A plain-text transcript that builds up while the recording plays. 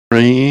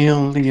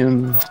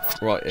Alien.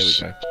 Right, here we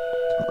go.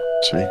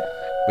 See.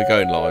 We're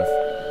going live.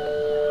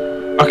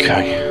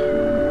 Okay.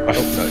 I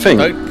think.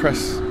 Don't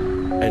press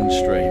end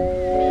stream.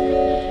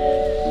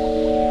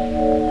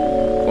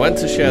 I went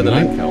to share the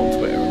link out on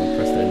Twitter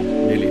and I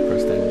nearly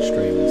pressed end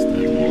stream instead.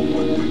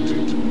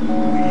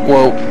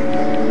 Well,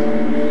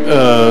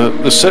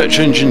 the search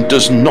engine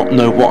does not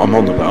know what I'm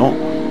on about.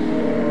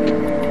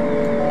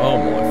 Oh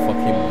my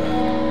fucking word.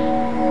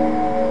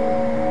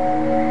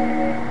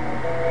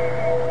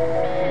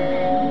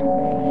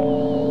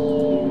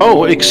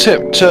 Oh,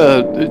 except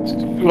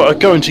I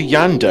go into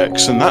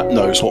Yandex and that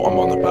knows what I'm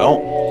on about.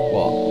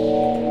 What?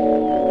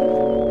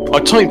 I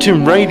typed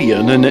in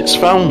Radian and it's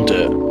found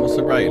it. What's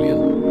a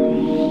Radian?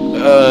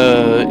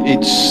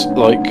 It's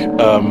like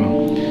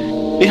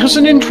it has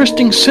an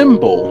interesting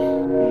symbol.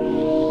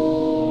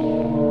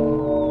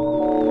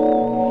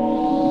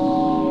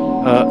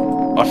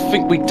 I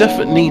think we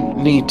definitely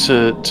need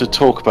to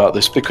talk about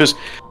this because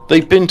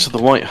they've been to the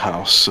White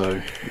House,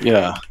 so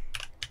yeah.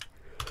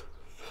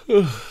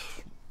 The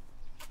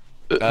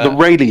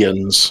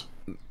Raelians.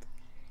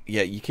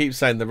 Yeah, you keep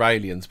saying the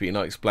Raelians, but you're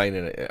not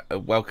explaining it.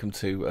 Welcome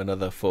to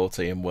another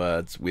Fortean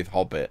Words with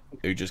Hobbit,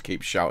 who just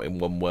keeps shouting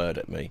one word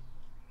at me.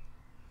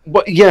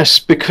 Well, yes,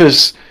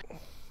 because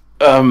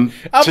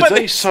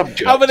today's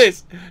subject... How about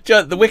this?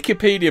 The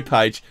Wikipedia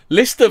page,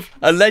 list of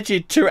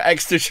alleged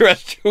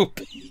extraterrestrial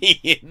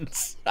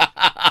beings.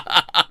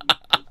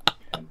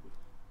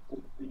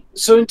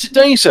 So in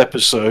today's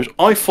episode,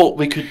 I thought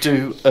we could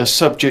do a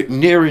subject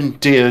near and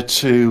dear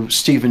to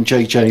Stephen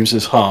J.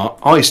 James's heart.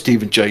 Hi,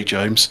 Stephen J.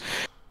 James.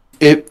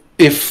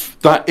 If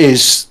that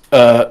is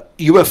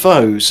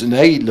UFOs and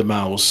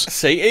aliens.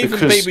 See, even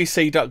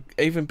BBC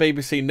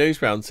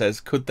Newsround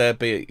says, could there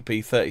be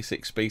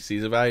 36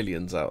 species of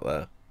aliens out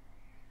there?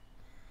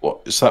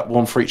 What, is that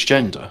one for each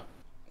gender?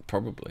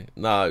 Probably.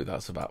 No,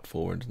 that's about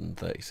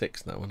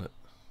 436 now, isn't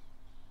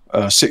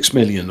it? 6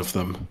 million of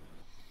them.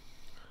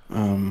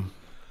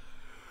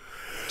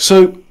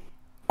 So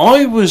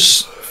I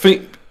was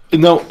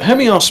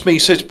Hemi asked me, he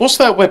said, what's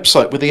that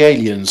website with the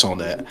aliens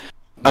on it?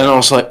 And I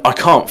was like, I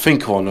can't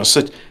think of one. I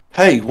said,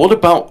 hey, what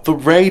about the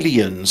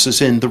Raelians,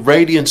 as in the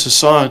Raelian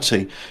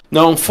Society?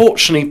 Now,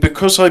 unfortunately,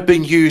 because I've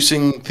been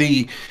using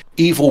the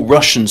evil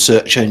Russian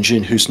search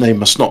engine, whose name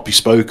must not be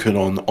spoken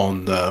on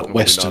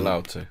Western. Not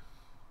allowed to.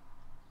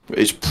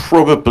 It's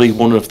probably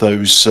one of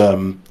those,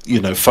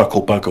 fuck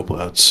or bugger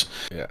words.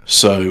 Yeah.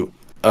 So,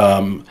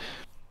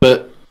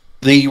 but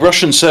the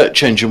Russian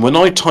search engine, when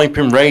I type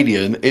in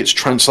Radian, it's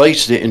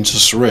translated it into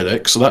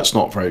Cyrillic, so that's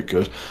not very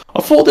good.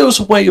 I thought there was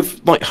a way of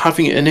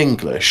having it in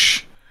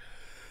English.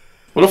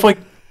 What if I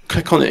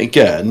click on it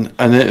again,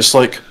 and then it's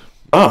like,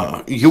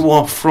 you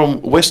are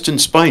from Western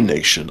Spy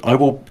Nation. I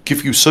will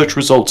give you search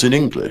results in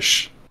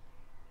English.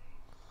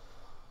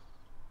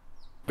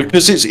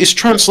 Because it's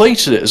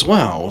translated it as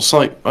well. It's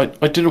like, I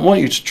didn't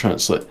want you to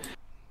translate.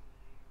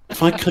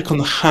 If I click on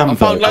the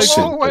hamburger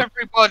symbol... Hello,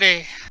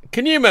 everybody.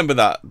 Can you remember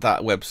that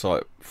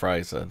website,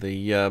 Fraser?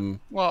 The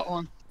what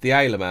one? The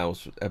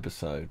Ailermouse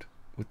episode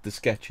with the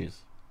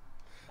sketches.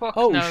 Fuck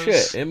Oh knows.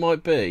 shit! It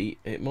might be.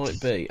 I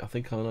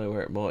think I know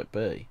where it might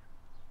be.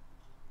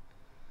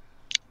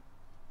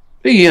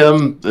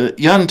 The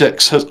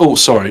Yandex has. Oh,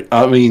 sorry.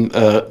 I mean,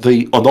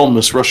 the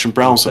anonymous Russian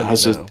browser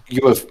has a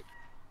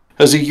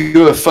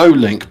UFO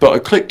link, but I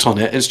clicked on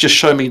it. It's just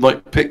showing me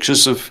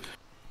pictures of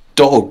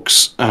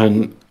dogs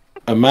and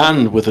a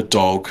man with a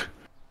dog.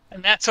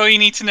 And that's all you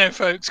need to know,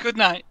 folks. Good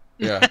night.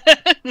 Yeah.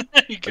 There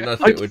you go. And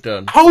that's it. We're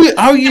done. How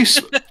you?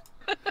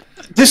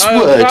 This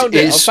word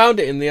is. I found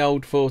it in the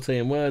old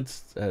 14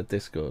 Words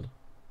Discord,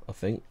 I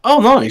think.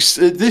 Oh, nice.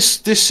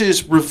 This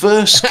is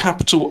reverse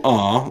capital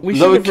R, we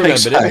should have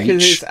lowercase remembered it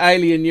because h. it's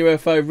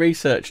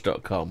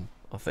alienUFOresearch.com,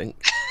 I think.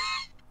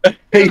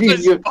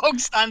 That's a bog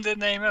standard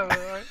name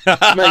ever,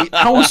 right? Mate,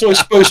 how was I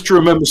supposed to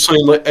remember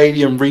something like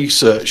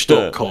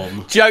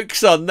alienresearch.com?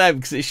 Joke's on them,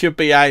 because it should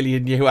be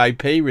Alien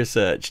UAP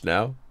Research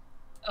now.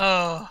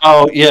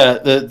 Oh yeah,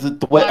 the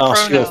wet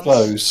ass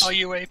UFOs. Oh,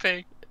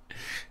 UAP.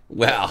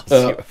 Well,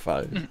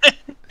 UFO.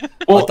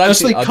 Well, I as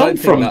they don't come think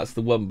from, that's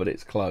the one, but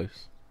it's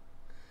close.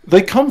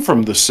 they come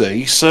from the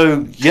sea.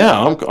 So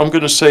yeah, I'm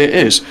going to say it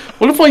is.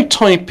 What if I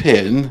type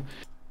in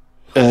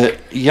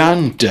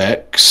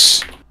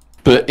Yandex,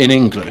 but in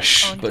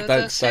English? But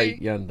don't say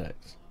Yandex.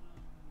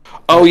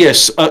 Oh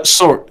yes,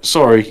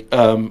 sorry.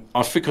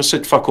 I think I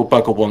said fuck or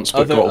bugger once,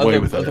 but got away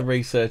with it. Other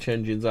research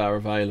engines are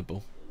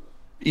available.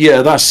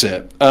 Yeah, that's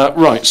it.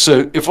 Right,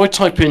 so if I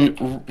type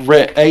in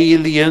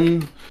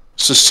Alien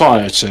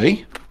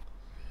Society,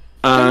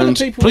 and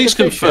please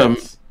confirm.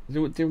 We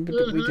must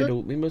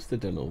have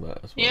done all that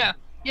as well.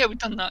 Yeah, we've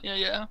done that.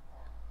 Yeah.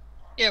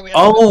 We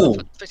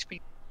had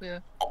yeah.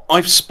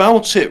 I've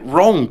spelt it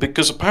wrong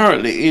because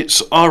apparently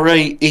it's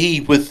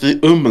RAE with the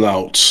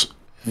umlaut.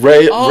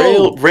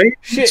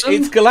 Shit,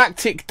 it's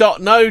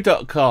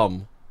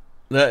galactic.no.com.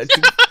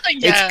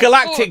 It's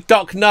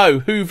galactic.no.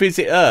 Who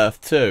visit Earth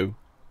too?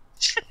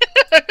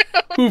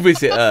 Who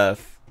visit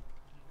Earth?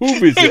 Who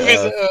visit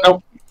Earth?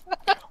 Now,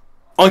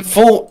 I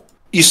thought,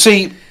 you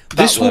see,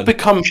 this will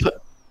become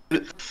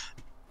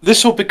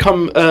This will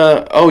become,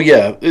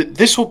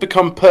 this will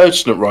become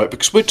pertinent, right?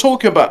 Because we're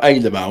talking about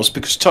alien owls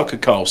because Tucker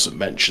Carlson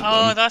mentioned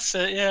them. That's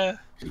it, yeah.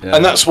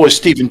 And that's why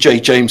Stephen J.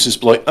 James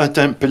is like, I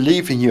don't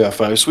believe in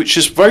UFOs, which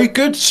is very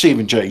good,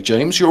 Stephen J.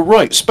 James. You're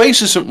right.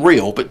 Space isn't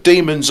real, but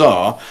demons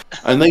are,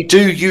 and they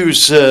do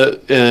use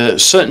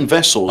certain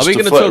vessels. Are we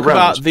going to talk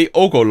about the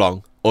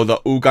Ogolong or the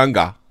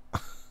Uganga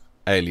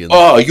aliens?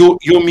 Oh,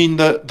 you mean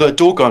the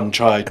Dogon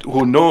tribe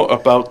who know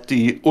about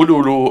the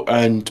Uluru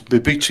and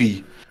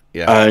Bibiti?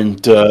 Yeah.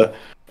 And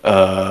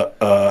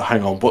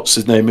hang on, what's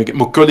his name again?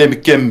 Mugole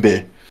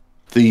Mgembe,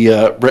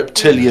 the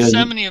reptilian.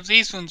 So many of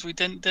these ones we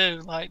didn't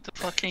do, like the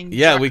fucking.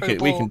 Yeah,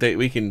 Draco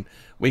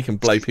we can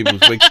blow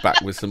people's wigs back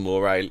with some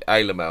more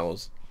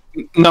ALMLs.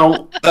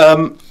 Now,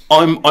 I'm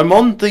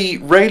on the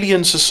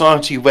Raelian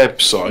Society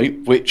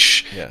website,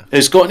 which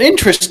has got an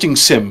interesting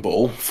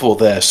symbol for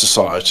their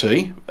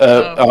society.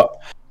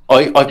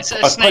 Is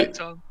it a snake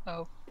dog?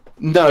 Oh.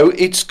 No,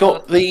 it's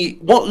got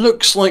what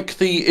looks like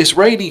the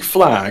Israeli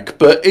flag,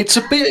 but it's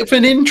a bit of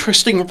an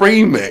interesting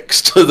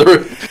remix to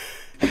the.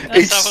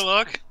 Let's have a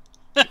look.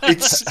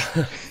 It's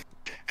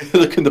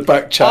look in the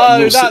back chat.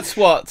 Oh, that's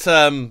what.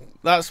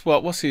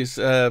 What's his?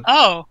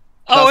 That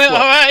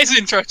is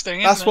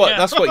interesting. That's what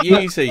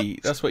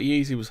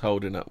Yeezy was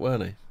holding up,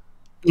 weren't he?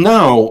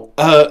 Now,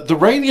 the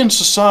Raelian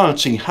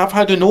Society have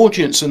had an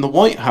audience in the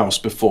White House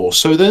before,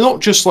 so they're not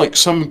just like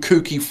some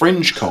kooky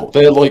fringe cult.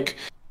 They're like.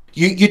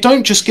 You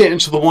don't just get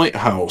into the White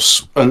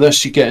House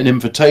unless you get an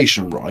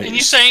invitation, right? And you're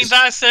saying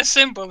that's their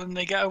symbol and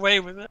they get away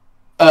with it?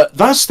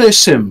 That's their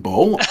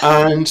symbol,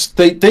 and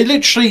they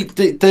literally,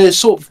 they're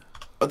sort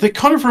of, they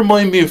kind of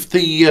remind me of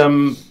the,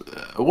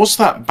 what's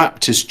that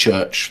Baptist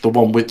church? The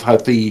one with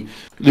had the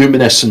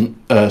luminescent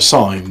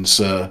signs.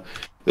 The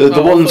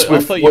ones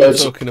with I thought you were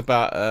talking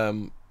about...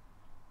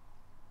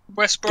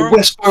 Westboro? The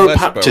Westboro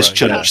Baptist Westboro,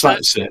 Church,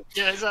 that's it.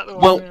 Yeah, is that the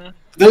one? Well, yeah.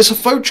 There's a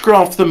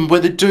photograph of them where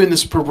they're doing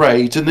this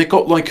parade, and they've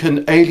got like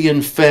an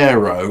alien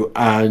pharaoh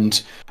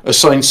and a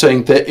sign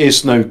saying there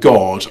is no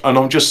God. And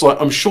I'm just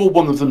like, I'm sure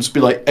one of them's be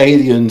like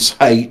aliens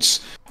hates,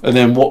 and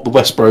then what the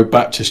Westboro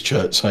Baptist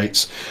Church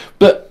hates.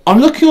 But I'm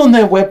looking on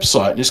their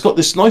website, and it's got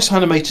this nice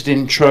animated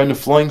intro and a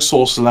flying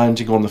saucer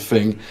landing on the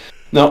thing.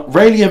 Now,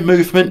 Raelian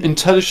movement,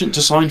 intelligent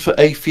design for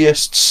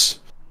atheists.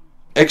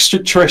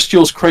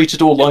 Extraterrestrials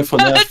created all life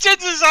on Earth.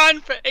 It's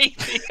designed for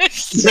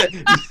atheists.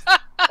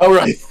 All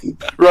right,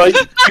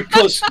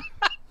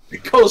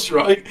 because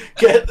right,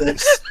 get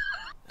this.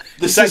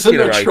 This isn't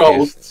a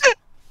troll.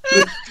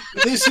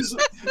 This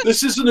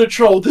isn't a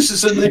troll. This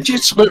is a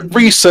legitimate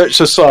research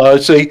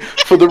society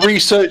for the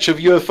research of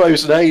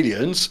UFOs and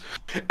aliens.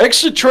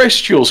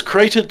 Extraterrestrials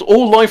created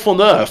all life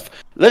on Earth.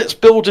 Let's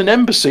build an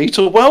embassy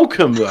to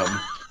welcome them.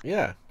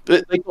 Yeah.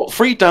 They got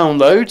free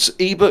downloads,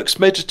 ebooks,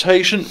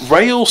 meditation,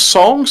 rail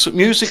songs,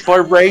 music by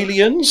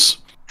Raelians.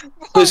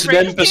 There's an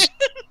embassy.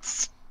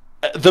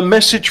 The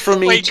message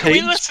from Wait, ET. can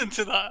we listen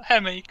to that,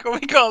 Hemi? We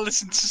gotta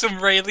listen to some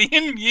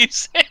Raelian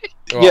music.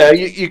 Right. Yeah,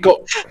 you got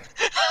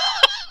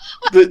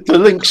the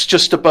link's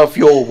just above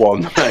your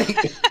one,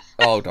 mate.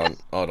 Hold on.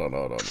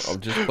 I'm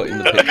just putting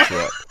the picture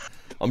up.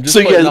 I'm just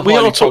So, putting yeah, the we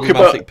highly are talking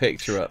problematic about-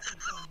 picture up.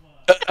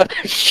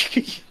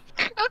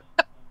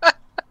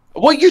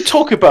 What you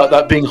talk about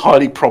that being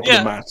highly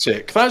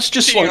problematic? That's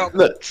just like,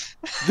 look,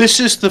 this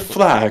is the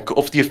flag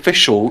of the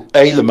official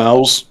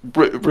ALML's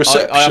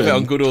reception. I have it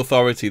on good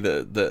authority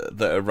that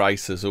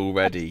Erasers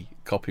already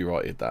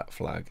copyrighted that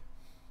flag.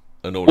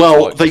 And all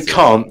Well, they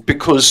can't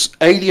because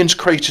aliens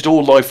created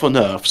all life on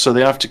Earth, so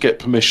they have to get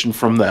permission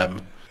from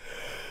them.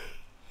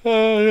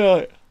 Oh,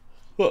 right.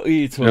 What are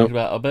you talking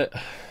about a bit?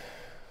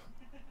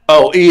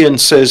 Oh, Ian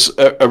says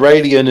a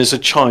alien is a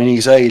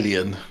Chinese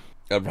alien.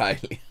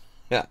 Right.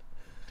 Yeah.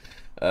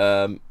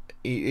 Are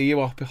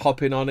you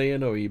hopping on,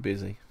 Ian, or are you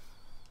busy?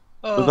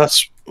 But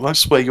that's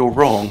where you're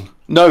wrong.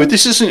 No,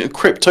 this isn't a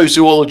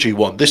cryptozoology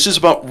one. This is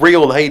about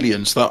real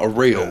aliens that are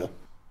real.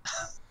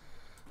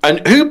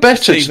 And who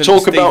better to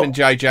talk about... Stephen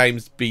J.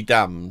 James be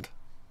damned.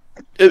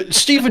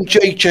 Stephen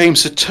J.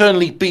 James,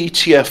 eternally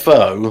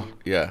BTFO.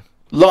 Yeah.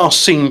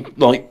 Last seen,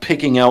 like,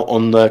 pigging out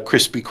on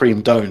Krispy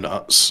Kreme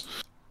donuts.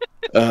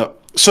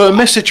 So a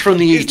message from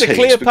the Is ETs. the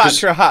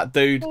Cleopatra hat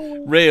dude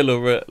real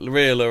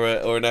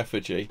or an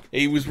effigy?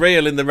 He was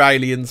real in the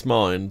Raelian's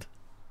mind.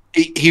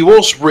 He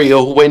was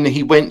real when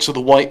he went to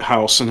the White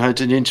House and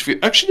had an interview.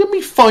 Actually, let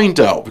me find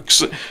out,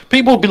 because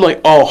people will be like,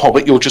 "Oh,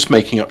 Hobbit, you're just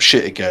making up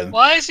shit again."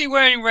 Why is he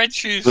wearing red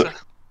shoes?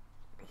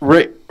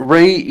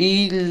 Raelians,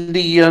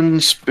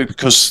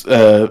 because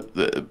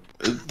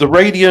the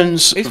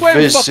Raelians He's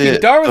wearing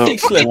fucking Dorothy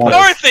slippers.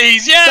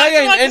 Dorothy's, yeah.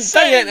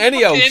 They ain't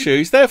any old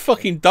shoes. They're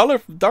fucking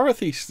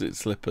Dorothy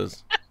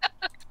slippers.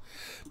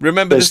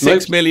 Remember the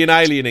 6 million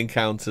alien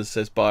encounters,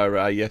 says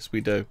Byra. Yes,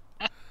 we do.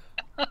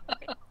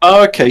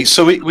 Okay,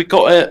 so we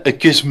got a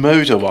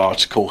Gizmodo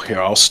article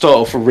here. I'll start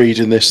off with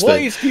reading this What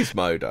thing. is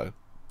Gizmodo?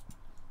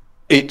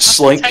 It's That's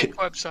like a tech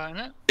website,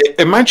 isn't it?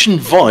 imagine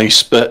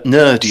Vice but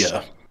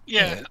nerdier.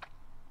 Yeah.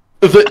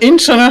 The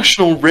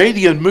international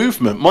radian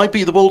movement might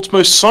be the world's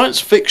most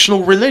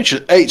science-fictional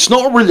religion. It's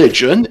not a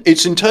religion.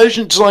 It's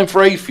intelligent design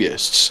for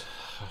atheists.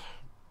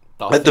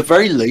 At the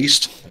very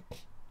least,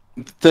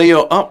 they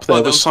are up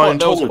there with Scientology.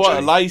 There was quite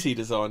a lazy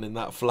design in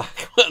that flag,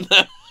 wasn't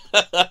there?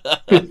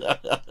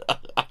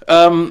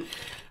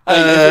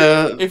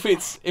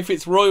 If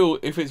it's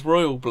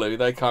royal blue,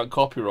 they can't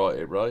copyright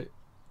it, right?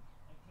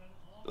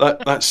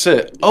 That's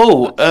it.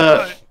 Oh,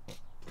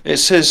 it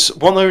says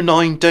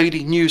 109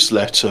 daily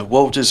newsletter.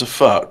 World is a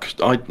fuck.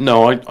 I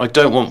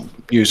don't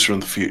want news from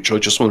the future. I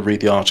just want to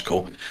read the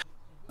article.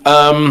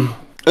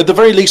 At the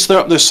very least, they're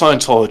up there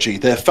Scientology.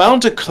 Their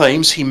founder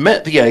claims he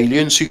met the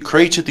aliens who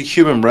created the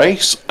human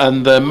race,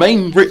 and their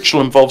main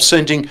ritual involves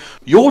sending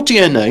your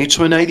DNA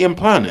to an alien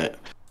planet.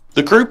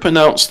 The group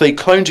announced they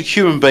cloned a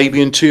human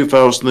baby in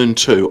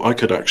 2002. I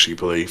could actually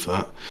believe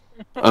that.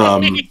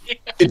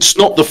 It's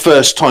not the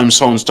first time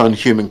someone's done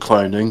human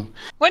cloning.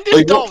 When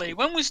was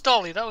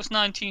Dolly? That was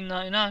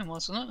 1999,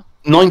 wasn't it?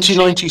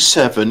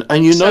 1997.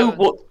 And you know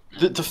what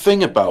the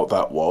thing about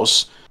that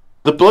was?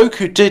 The bloke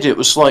who did it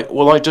was like,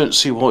 well, I don't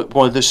see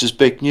why this is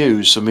big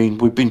news. I mean,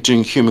 we've been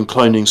doing human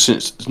cloning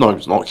since... No,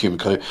 not human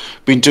cloning.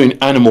 Been doing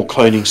animal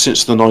cloning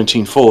since the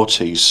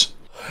 1940s.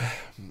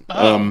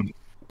 That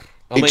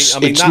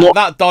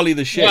Dolly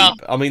the sheep,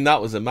 I mean,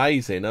 that was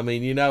amazing. I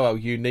mean, you know how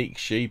unique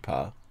sheep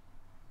are.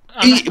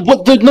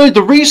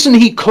 The reason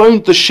he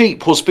cloned the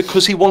sheep was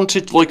because he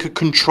wanted like a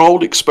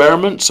controlled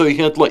experiment. So he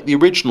had like the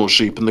original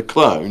sheep and the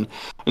clone,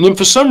 and then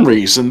for some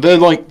reason they're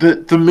like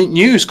the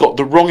news got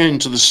the wrong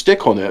end of the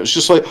stick on it. It was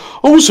just like,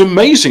 oh, it's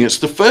amazing! It's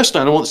the first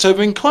animal that's ever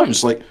been cloned.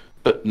 It's like,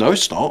 but no,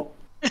 it's not.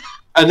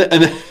 but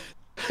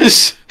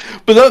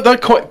that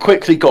quite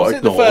quickly got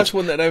ignored. Was it the first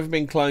one that had ever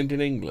been cloned in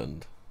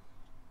England?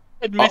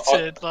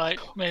 Admitted,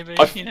 maybe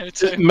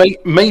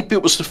maybe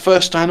it was the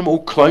first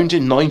animal cloned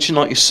in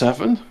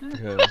 1997.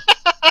 Yeah.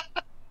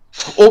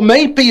 Or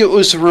maybe it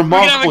was a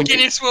remarkable. We have a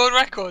Guinness World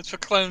Records for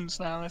clones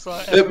now. It's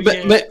like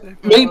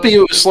maybe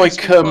it was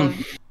like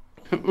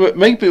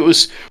maybe it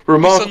was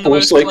remarkable.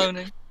 It's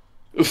like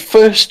the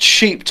first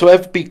sheep to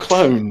ever be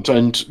cloned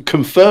and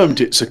confirmed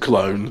it's a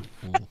clone.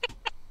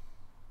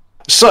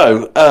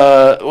 So,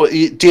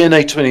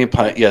 DNA twinning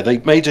impact, they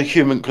made a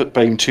human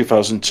baby in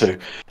 2002.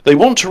 They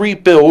want to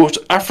rebuild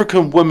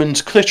African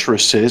women's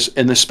clitorises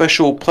in a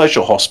special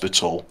pleasure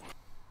hospital.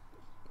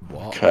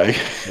 What? Okay.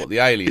 What the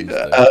aliens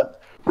do?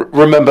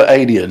 Remember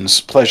Aliens,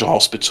 pleasure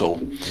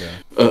hospital. Yeah.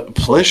 Oh,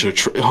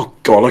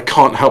 God, I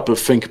can't help but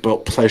think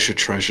about pleasure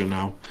treasure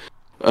now.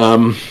 I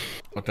don't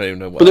even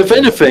know what. But if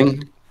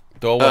anything...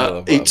 Do I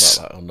want to know about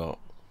that or not?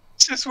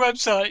 It's this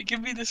website.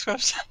 Give me this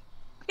website.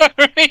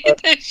 Read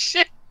this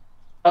shit.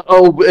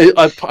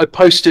 I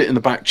posted it in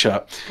the back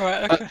chat.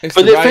 Right, okay.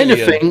 But if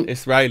anything,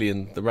 it's the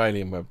Raelian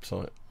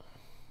website.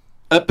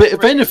 But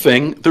if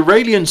anything, the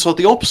Raelians are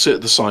the opposite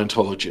of the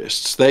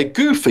Scientologists. They're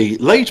goofy,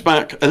 laid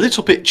back, a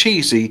little bit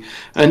cheesy,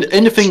 and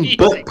anything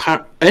but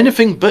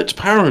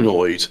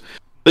paranoid.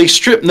 They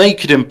strip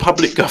naked in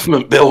public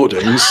government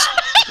buildings,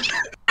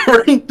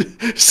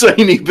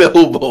 zany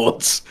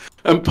billboards,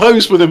 and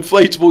pose with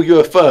inflatable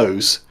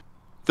UFOs.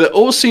 That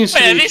all seems to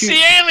be. Are this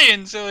the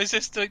aliens, or is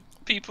this the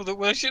people that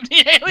worship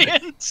the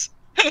aliens?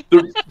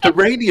 The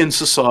Raelian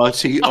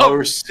Society are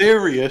a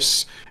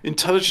serious,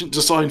 intelligent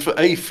design for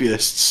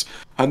atheists,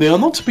 and they are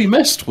not to be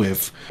messed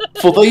with,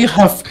 for they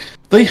have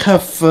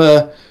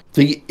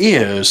the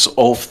ears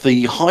of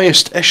the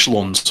highest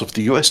echelons of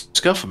the US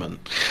government.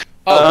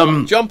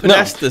 John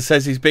Podesta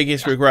says his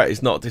biggest regret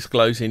is not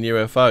disclosing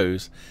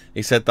UFOs.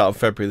 He said that on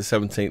February the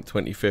 17th,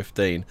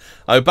 2015.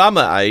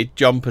 Obama aide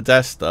John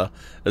Podesta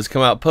has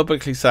come out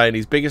publicly saying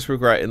his biggest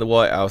regret in the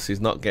White House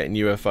is not getting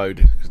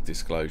UFO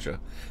disclosure,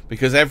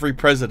 because every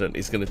president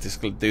is going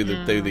to do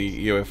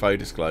the UFO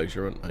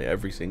disclosure, aren't they?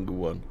 Every single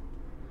one.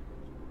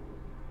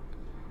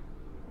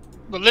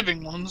 The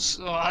living ones,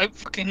 or I hope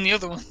fucking the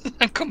other one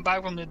and come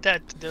back from the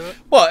dead to do it.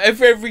 Well,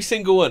 every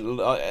single one.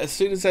 As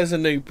soon as there's a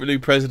new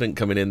president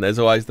coming in, there's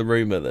always the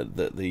rumor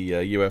that the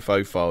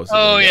UFO files.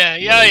 Oh yeah.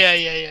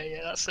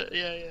 That's it.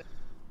 Yeah.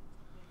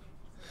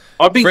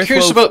 I'd be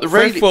curious about the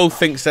Frithwolf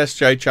thinks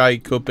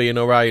SJJ could be an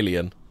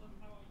Aurelian.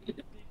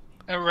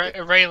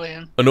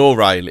 Aurelian. An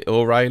Aurelian.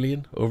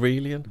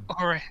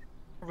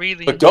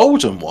 A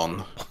golden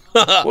one.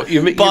 What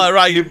you mean?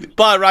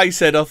 Ray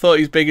said, I thought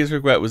his biggest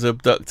regret was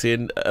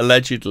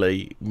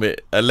allegedly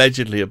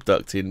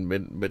abducting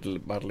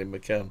Madeleine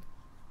McCann.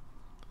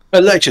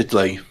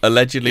 Allegedly,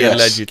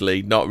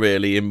 not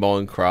really in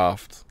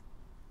Minecraft.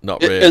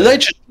 Not really.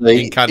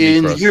 Allegedly,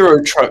 in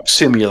Euro Truck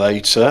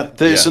Simulator,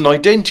 there's an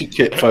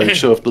identikit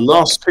photo of the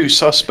last two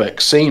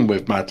suspects seen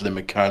with Madeleine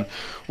McCann,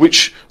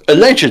 which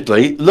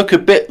allegedly look a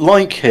bit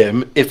like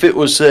him if it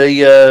was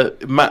a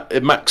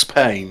Max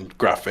Payne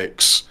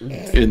graphics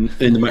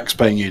in the Max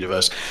Payne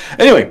universe.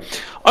 Anyway,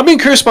 I've been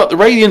curious about the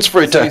Raelians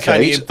for a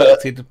decade. He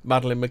abducted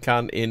Madeleine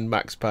McCann in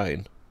Max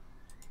Payne.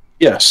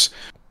 Yes.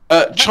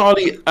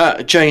 Charlie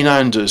Jane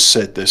Anders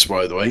said this,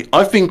 by the way.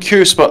 I've been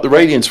curious about the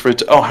Raelians for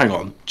it. Oh, hang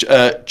on.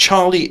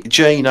 Charlie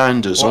Jane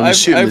Anders. Well, I'm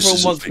assuming everyone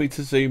this wants me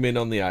to zoom in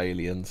on the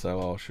alien,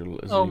 so I shall.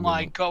 Oh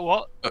my god!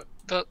 What?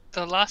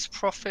 The last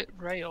prophet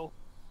rail.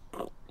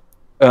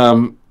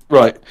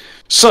 Right.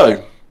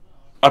 So,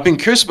 I've been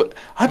curious about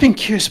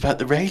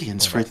the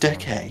Raelians for a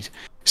decade.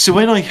 So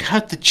when I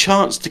had the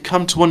chance to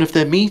come to one of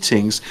their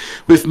meetings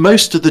with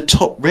most of the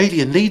top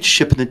Raelian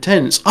leadership in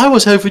attendance, I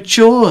was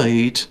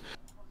overjoyed.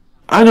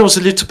 And I was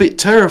a little bit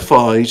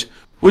terrified.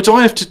 Would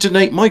I have to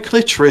donate my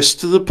clitoris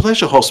to the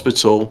pleasure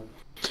hospital?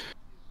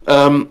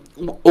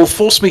 Or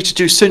force me to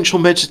do sensual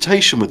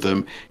meditation with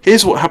them?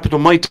 Here's what happened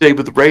on my day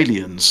with the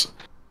Raelians.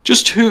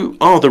 Just who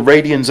are the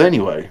Raelians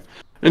anyway?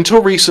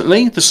 Until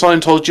recently, the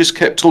Scientologists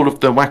kept all of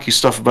their wacky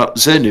stuff about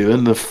Xenu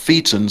and the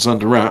Thetans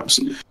under wraps,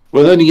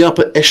 with only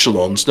upper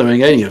echelons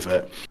knowing any of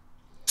it.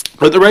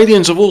 But the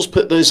Raelians have always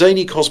put their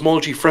zany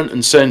cosmology front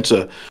and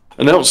centre,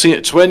 announcing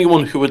it to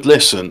anyone who would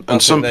listen,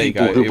 and some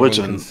people who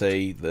wouldn't. Can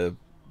see the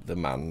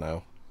man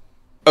now.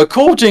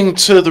 According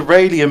to the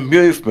Raelian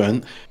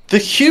movement, the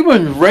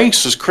human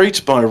race was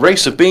created by a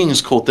race of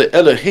beings called the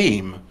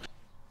Elohim.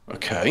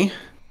 Okay.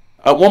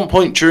 At one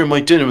point during my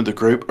dinner with the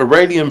group, a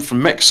Raelian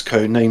from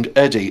Mexico named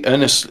Eddie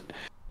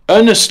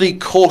earnestly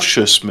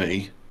cautions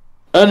me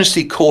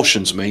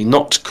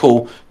not to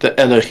call the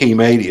Elohim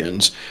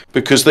aliens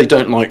because they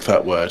don't like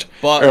that word.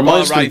 But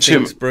Ray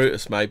thinks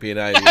Brutus may be an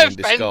alien in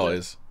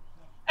disguise.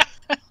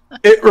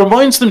 It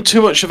reminds them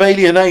too much of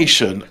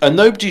alienation, and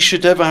nobody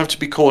should ever have to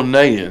be called an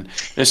alien.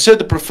 Instead,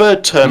 the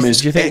preferred term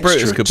is. Do you think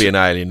Brutus could be an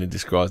alien in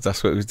disguise?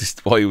 That's what it was.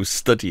 Why he was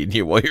studying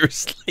you while you were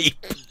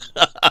asleep.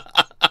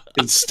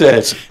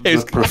 Instead,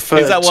 the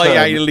preferred is that why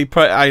term, he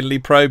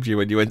anally probed you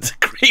when you went to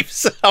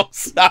Creep's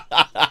house?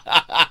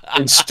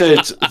 Instead,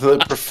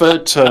 the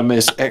preferred term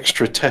is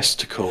extra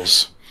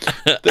testicles.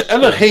 The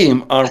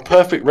Elohim are a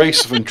perfect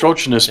race of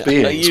androgynous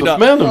beings with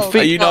male and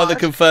female. Are you neither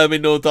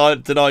confirming nor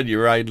denying you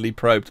were anally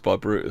probed by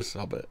Brutus,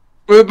 Hobbit?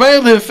 With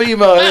male and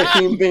female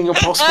Elohim being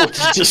impossible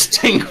to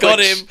distinguish. Got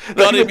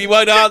him. He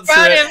won't answer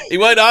it. He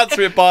won't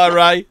answer it, by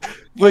Ray.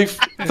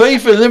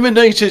 They've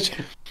eliminated.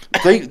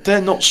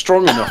 They're not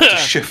strong enough to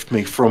shift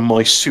me from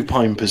my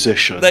supine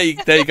position. There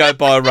you go,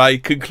 by Ray.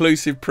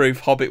 Conclusive proof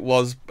Hobbit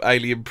was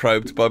alien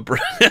probed by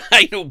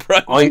anal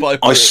probed by Brutus.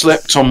 I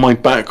slept on my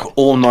back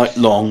all night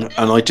long,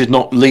 and I did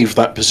not leave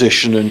that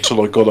position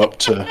until I got up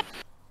to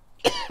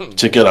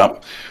get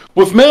up.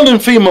 With male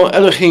and female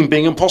Elohim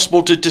being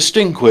impossible to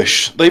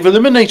distinguish, they've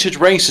eliminated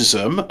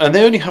racism, and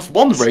they only have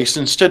one race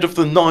instead of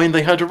the 9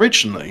 they had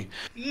originally.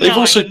 They've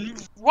also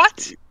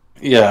what?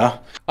 Yeah.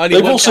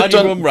 Only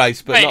one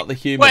race, but not the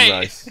human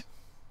race.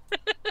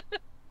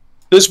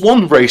 There's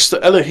one race,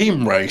 the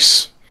Elohim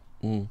race.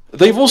 Mm.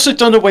 They've also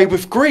done away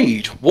with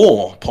greed,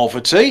 war,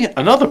 poverty,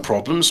 and other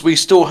problems we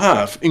still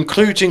have,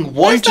 including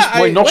why does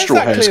my nostril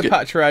hairs get...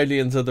 Cleopatra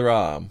alien's other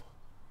arm?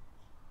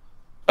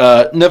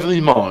 Never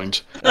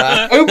mind.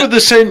 Over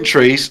the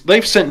centuries,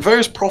 they've sent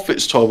various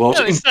prophets to our world.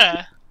 No, it's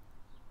there.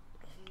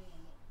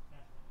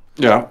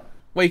 Yeah.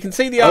 Well, you can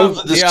see the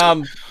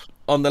arm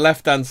on the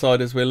left-hand side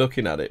as we're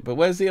looking at it, but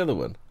where's the other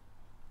one?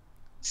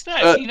 It's there.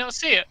 Can you not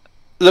see it?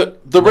 Look,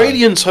 the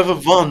Raelians have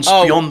advanced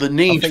beyond the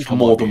need for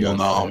more than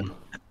one arm.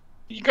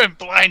 You're going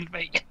blind,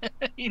 mate.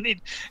 You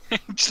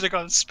should have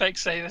gone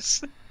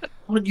Specsavers.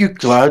 Aren't you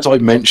glad I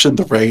mentioned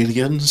the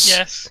Raelians?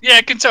 Yes. Yeah,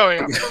 I can tell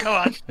you. Come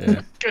on.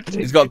 Yeah.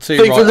 He's got 2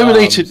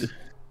 arms.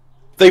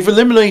 They've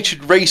eliminated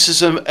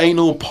racism,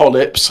 anal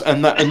polyps,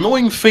 and that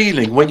annoying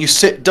feeling when you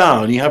sit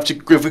down you have to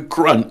give a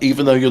grunt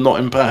even though you're not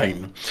in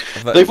pain.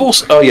 They've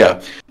also,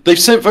 they've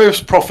sent various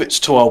prophets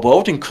to our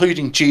world,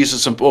 including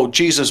Jesus,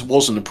 Jesus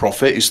wasn't a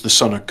prophet, he's the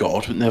Son of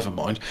God, but never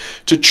mind,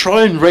 to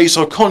try and raise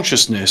our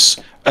consciousness.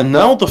 And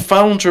now the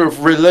founder of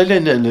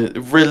Raelianism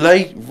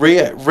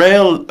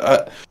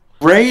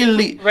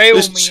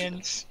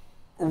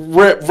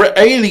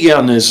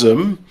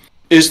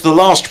is the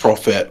last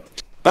prophet.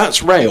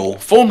 That's Rael,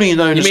 formerly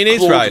known as... You mean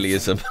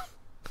Israelism?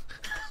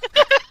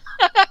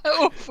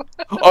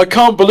 I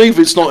can't believe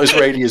it's not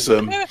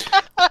Israelism.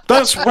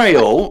 That's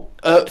Rael,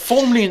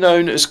 formerly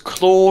known as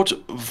Claude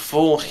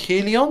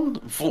Vorhelion?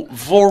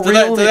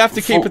 Do they have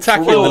to keep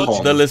attacking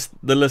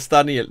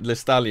the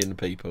Lestanian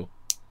people?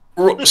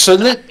 So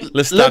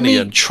let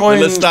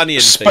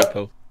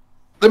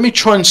me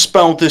try and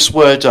spell this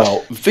word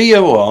out.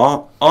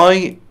 Vorilhon.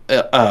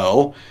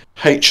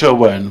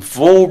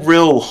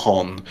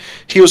 Vorilhon.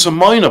 He was a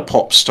minor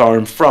pop star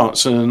in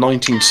France in the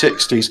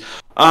 1960s.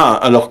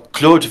 Alors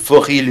Claude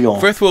Vorhelion.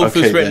 Frithwolf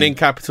was written in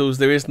capitals.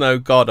 There is no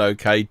God,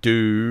 okay,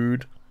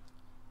 dude.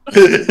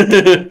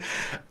 And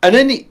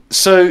then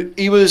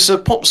he was a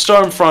pop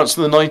star in France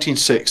in the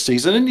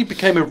 1960s, and then he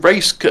became a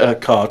race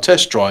car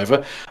test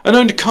driver and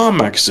owned a car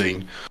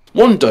magazine.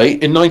 One day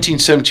in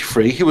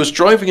 1973, he was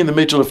driving in the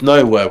middle of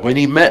nowhere when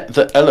he met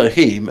the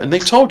Elohim, and they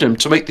told him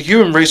to make the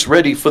human race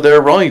ready for their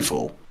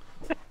arrival.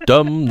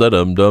 Dum da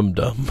dum dum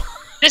dum.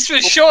 This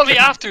was shortly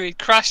after he'd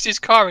crashed his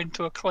car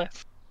into a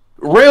cliff.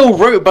 Rail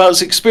wrote about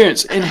his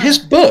experience in his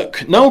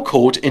book, now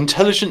called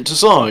Intelligent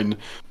Design.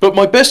 But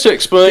my best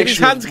explanation... Did his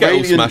hands get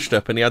all smashed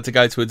up and he had to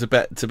go to a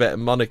Tibetan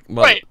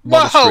monastery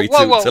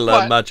to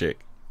learn magic?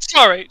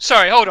 Sorry,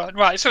 hold on.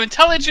 Right, so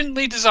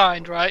intelligently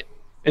designed, right?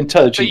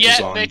 Intelligent but yet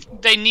design.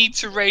 They need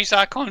to raise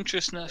our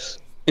consciousness.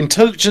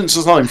 Intelligent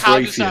design for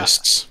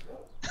atheists.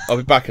 I'll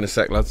be back in a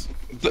sec, lads.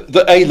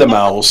 The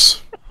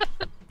Alamals.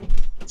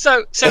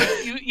 So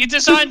you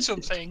design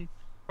something,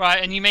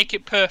 right, and you make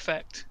it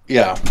perfect.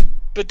 Yeah.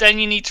 But then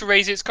you need to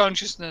raise its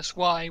consciousness.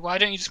 Why? Why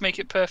don't you just make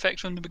it perfect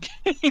from the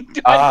beginning?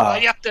 Why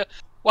do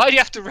you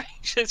have to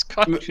raise its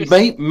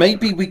consciousness?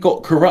 Maybe we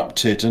got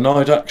corrupted, and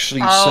I'd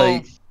actually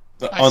say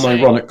that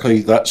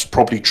unironically that's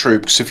probably true,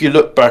 because if you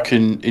look back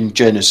in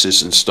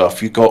Genesis and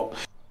stuff, you got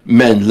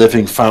men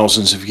living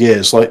thousands of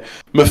years, like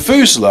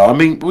Methuselah. I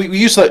mean, we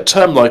use that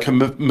term like a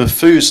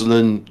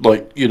Methuselah,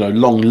 like,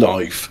 long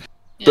life.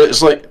 But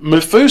it's like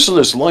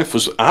Methuselah's life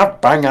was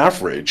bang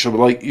average,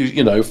 like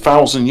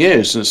 1,000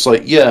 years, and it's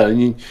like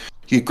and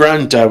your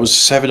granddad was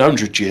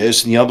 700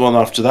 years, and the other one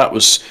after that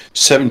was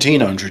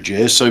 1,700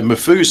 years. So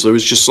Methuselah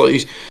was just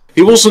like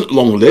he wasn't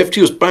long lived;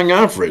 he was bang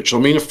average. I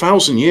mean,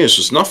 1,000 years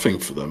was nothing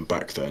for them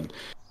back then.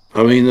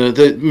 I mean,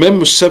 the men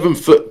were 7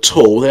 foot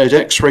tall, they had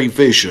X-ray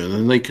vision,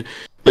 and they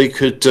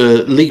could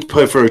leap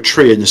over a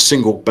tree in a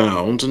single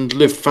bound and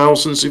live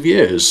thousands of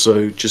years.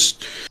 So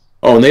just.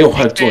 Oh, and they all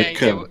had like...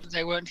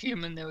 they weren't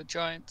human, they were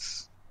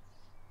giants.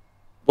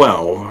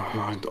 Well,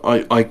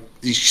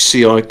 you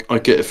see, I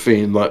get a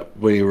feeling like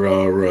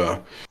we're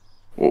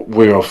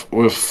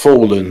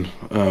fallen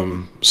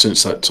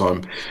since that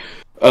time.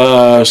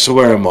 So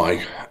where am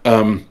I?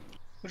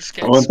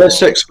 My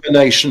best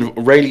explanation of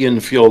Aurelian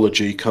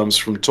theology comes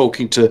from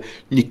talking to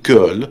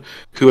Nicole,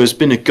 who has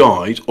been a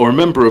guide or a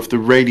member of the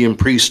Aurelian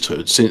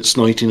priesthood since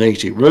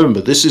 1980.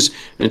 Remember, this is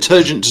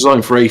intelligent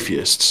design for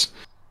atheists.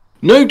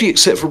 Nobody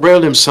except for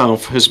Rael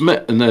himself has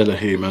met an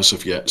Elohim as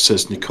of yet,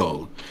 says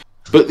Nicole.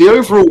 But the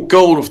overall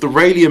goal of the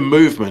Raelian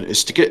movement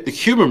is to get the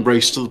human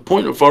race to the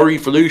point of our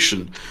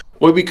evolution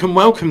where we can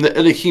welcome the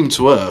Elohim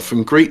to Earth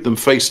and greet them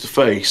face to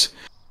face.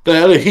 The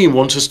Elohim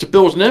want us to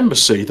build an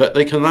embassy that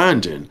they can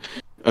land in.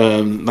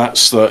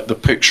 That's the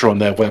picture on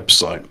their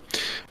website.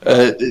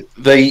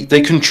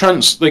 They can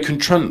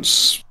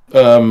transfer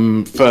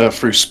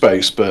through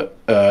space, but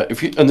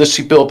unless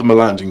you build them a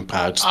landing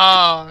pad.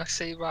 Oh, I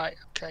see. Right.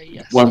 Okay.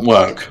 Yes. Won't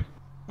work.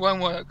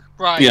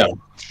 Right. Yeah.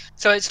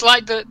 So it's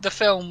like the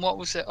film. What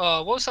was it?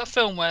 Oh, what was that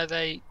film where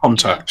they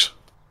Contact?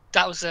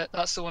 That was it.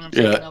 That's the one I'm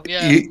thinking of.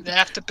 Yeah. They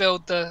have to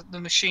build the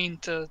machine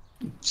to.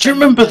 Do you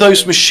remember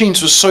those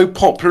machines were so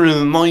popular in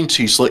the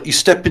 90s? Like, you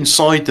step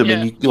inside them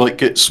and you like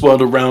get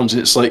swirled around,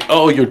 and it's like,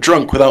 oh, you're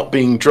drunk without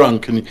being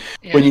drunk, and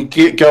when you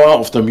go out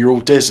of them, you're all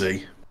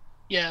dizzy.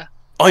 Yeah.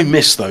 I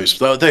miss those.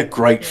 They're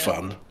great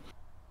fun.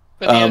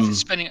 But the Earth is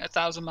spinning at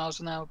 1,000 miles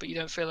an hour, but you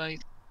don't feel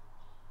anything.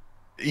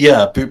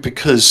 Yeah,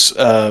 because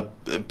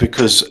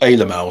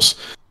Alamals.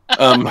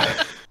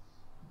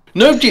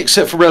 Nobody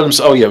except for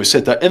Realms. Oh yeah, we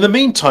said that. In the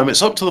meantime,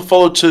 it's up to the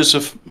followers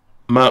of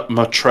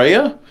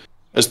Maitreya,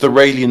 as the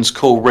Raelians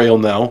call Rael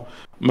now,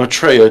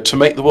 Maitreya, to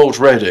make the world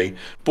ready.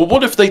 But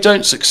what if they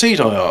don't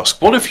succeed, I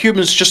ask? What if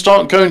humans just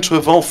aren't going to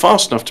evolve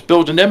fast enough to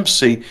build an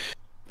embassy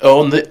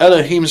on the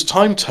Elohim's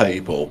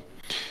timetable?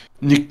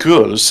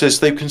 Nicole says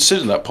they've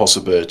considered that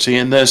possibility,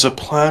 and there's a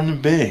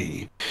plan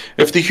B.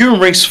 If the human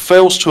race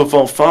fails to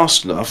evolve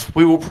fast enough,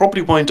 we will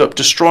probably wind up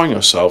destroying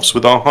ourselves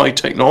with our high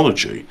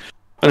technology.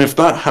 And if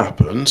that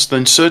happens,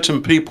 then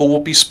certain people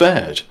will be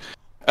spared.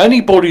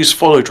 Anybody who's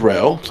followed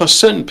Rael, plus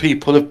certain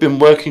people have been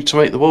working to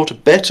make the world a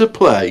better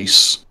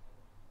place.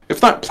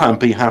 If that plan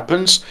B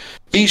happens,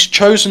 these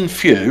chosen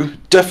few,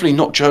 definitely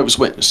not Jehovah's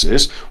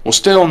Witnesses, will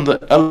stay on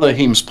the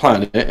Elohim's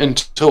planet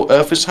until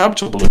Earth is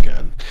habitable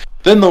again.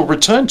 Then they'll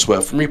return to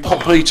Earth and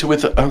repopulate it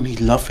with only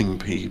loving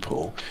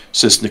people,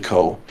 says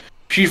Nicole.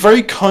 She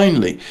very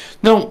kindly.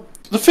 Now,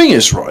 the thing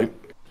is, right,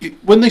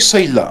 when they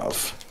say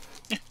love,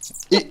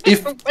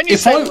 if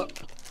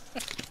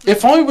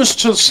I was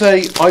to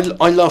say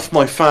I love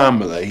my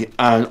family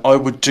and I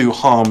would do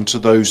harm to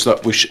those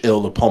that wish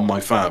ill upon my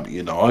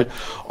family,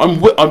 I'm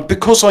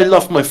because I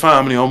love my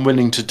family, I'm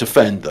willing to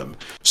defend them.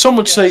 Some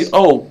would say,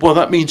 oh, well,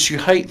 that means you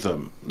hate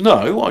them.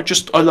 No,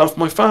 I love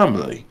my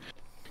family.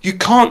 You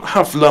can't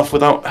have love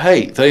without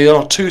hate. They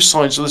are two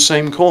sides of the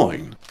same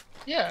coin.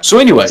 Yeah. So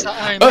anyway, it's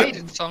that Iron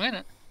Maiden song, isn't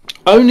it?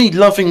 Only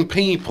loving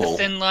people. The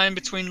thin line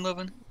between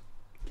loving.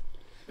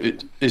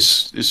 It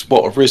is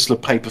what, a Rizzler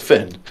paper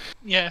thin.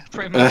 Yeah,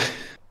 pretty much.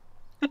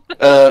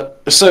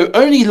 So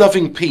only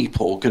loving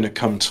people are going to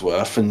come to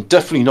Earth, and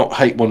definitely not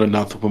hate one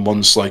another when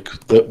one's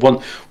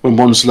when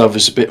one's love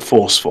is a bit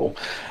forceful.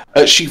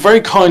 She's very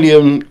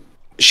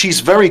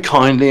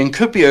kindly and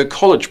could be a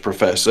college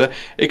professor,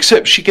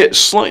 except she gets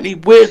slightly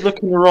weird look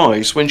in her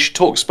eyes when she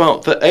talks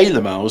about the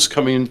Alamals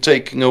coming and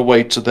taking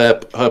away to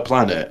her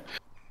planet.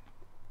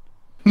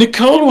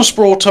 Nicole was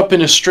brought up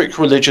in a strict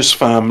religious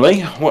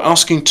family, where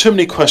asking too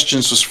many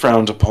questions was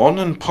frowned upon,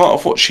 and part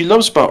of what she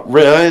loves about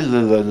realism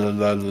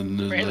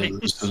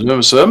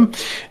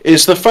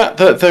is the fact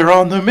that there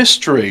are no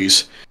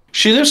mysteries.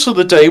 She lives for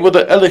the day where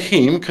the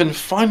Elohim can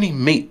finally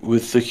meet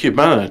with the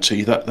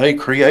humanity that they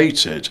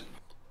created.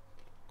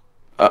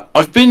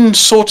 I've been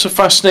sort of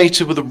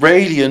fascinated with the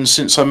Raelians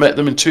since I met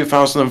them in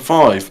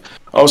 2005.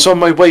 I was on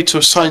my way to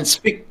a science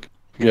fiction...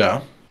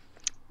 Yeah.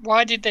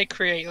 Why did they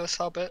create us,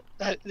 Hobbit?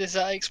 Is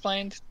that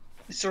explained?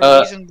 Is there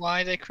a reason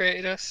why they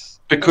created us?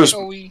 Because...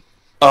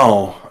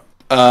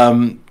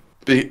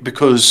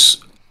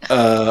 because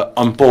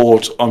I'm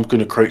bored, I'm going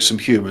to create some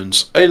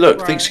humans. Hey,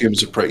 look, these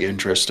humans are pretty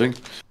interesting.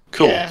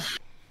 Cool. Yeah.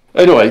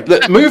 Anyway,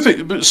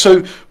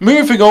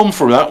 moving on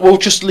from that, we'll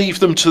just leave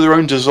them to their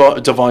own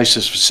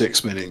devices for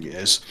 6 million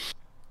years.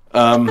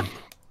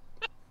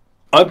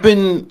 I've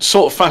been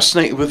sort of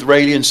fascinated with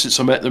Raelians since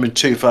I met them in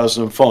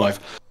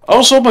 2005. I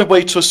was on my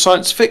way to a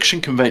science fiction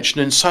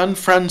convention in San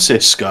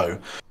Francisco,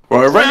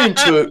 where I ran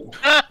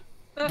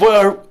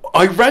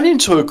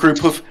into a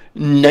group of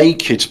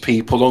naked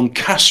people on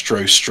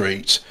Castro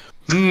Street.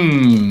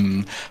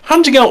 Handing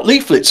out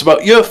leaflets about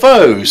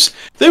UFOs.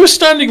 They were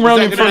standing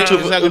around in front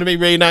of... Is that going to be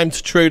renamed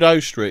to Trudeau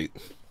Street?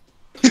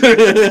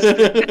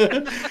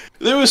 They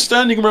were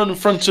standing around in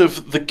front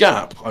of the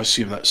Gap. I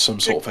assume that's some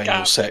sort of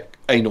anal sex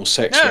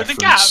reference. No, the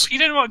Gap. You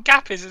don't know what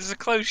Gap is. It's a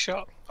clothes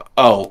shop.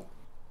 Oh,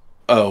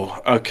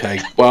 okay.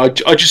 Well,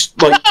 I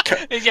just like...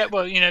 Yeah,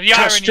 well, you know, the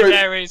irony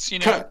there is, you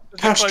know...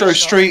 Castro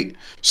Street,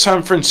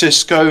 San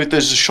Francisco,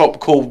 there's a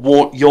shop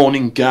called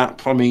Yawning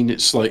Gap. I mean,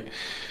 it's like...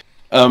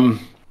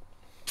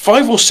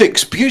 5 or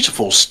 6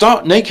 beautiful,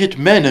 stark naked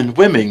men and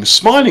women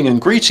smiling and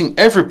greeting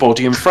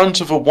everybody in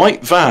front of a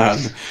white van.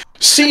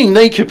 Seeing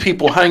naked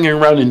people hanging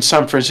around in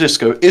San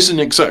Francisco isn't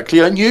exactly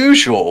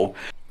unusual,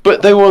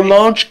 but they were a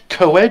large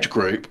co-ed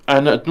group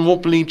and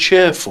abnormally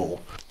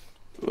cheerful.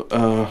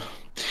 In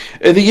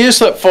the years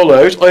that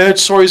followed, I heard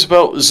stories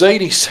about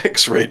zany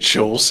sex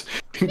rituals,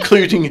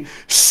 including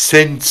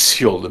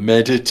sensual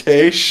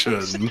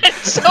meditation.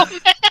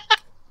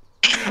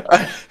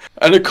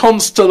 And a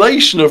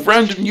constellation of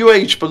random New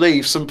Age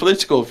beliefs and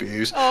political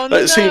views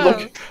that seemed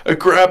like a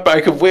grab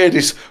bag of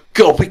weirdness.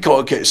 God, we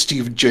gotta get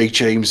Stephen J.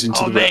 James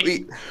into the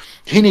room.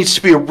 He needs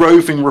to be a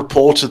roving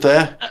reporter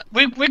there.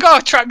 We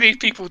gotta track these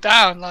people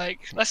down. Like,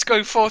 let's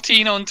go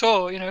 14 on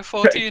tour. You know,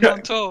 14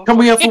 on tour. Can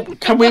we have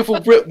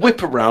a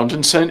whip around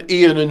and send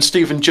Ian and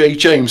Stephen J.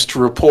 James to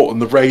report on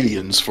the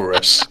Raelians for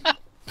us?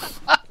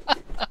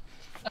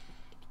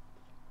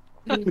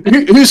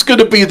 Who's going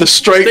to be the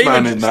straight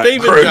man in that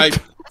group?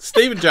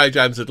 Stephen J.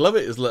 James would love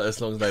it as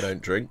long as they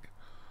don't drink.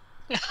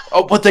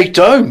 Oh, but they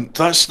don't.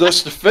 That's the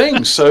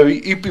thing. So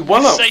you'd be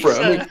well up for it.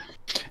 I mean,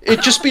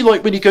 it'd just be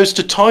like when he goes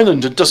to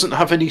Thailand and doesn't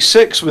have any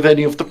sex with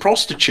any of the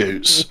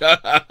prostitutes.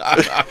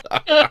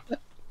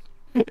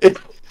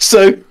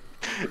 So,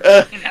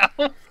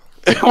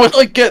 when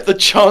I get the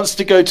chance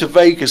to go to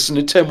Vegas and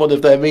attend one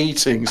of their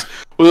meetings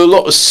with a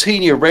lot of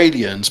senior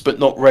Raelians, but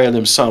not Rael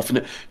himself,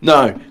 and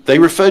no, they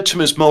referred to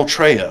him as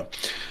Maltreya.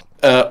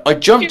 I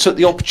jumped at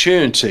the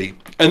opportunity,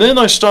 and then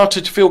I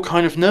started to feel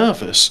kind of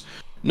nervous.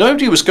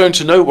 Nobody was going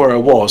to know where I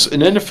was,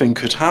 and anything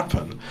could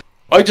happen.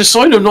 I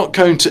decided I'm not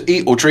going to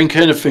eat or drink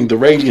anything the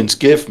Raelians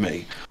give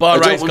me.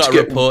 Bahrain's got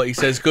a report. He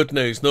says, good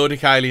news,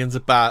 Nordic aliens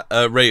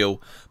are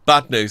real.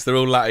 Bad news, they're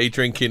all latte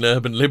drinking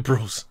urban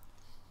liberals.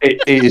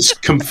 It is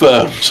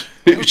confirmed.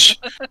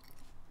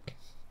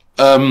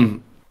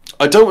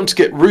 I don't want to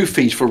get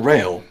roofied for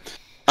Rael.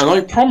 And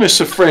I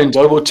promise a friend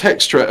I will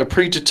text her at a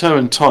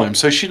predetermined time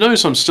so she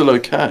knows I'm still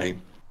okay.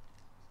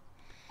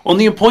 On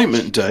the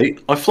appointment date,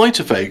 I fly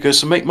to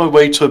Vegas and make my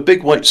way to a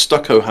big white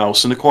stucco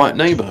house in a quiet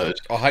neighbourhood.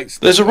 I hate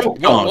stucco. There's a rock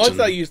garden. Why do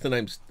they use the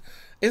name?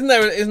 Isn't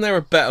there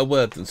a better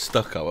word than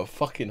stucco? I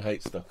fucking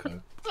hate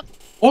stucco.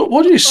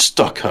 What is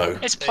stucco?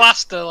 It's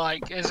plaster,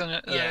 like, isn't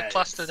it? Yeah,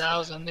 plastered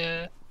housing,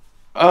 yeah.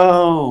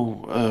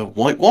 Oh,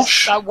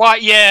 whitewash? That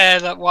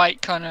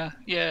white kind of,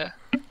 yeah.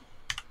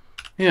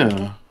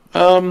 Yeah.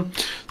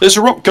 There's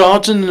a rock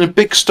garden and a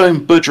big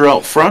stone Buddha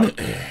out front.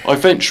 I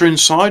venture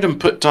inside and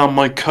put down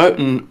my coat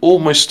and all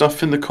my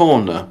stuff in the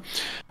corner.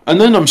 And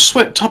then I'm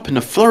swept up in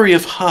a flurry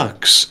of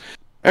hugs.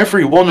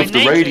 Every one of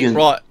the radiant...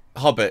 Right,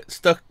 Hobbit,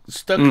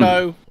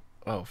 stucco...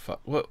 Oh, fuck.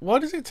 Why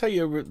does it tell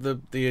you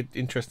the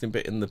interesting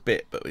bit in the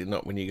bit, but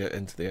not when you get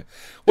into the...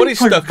 What is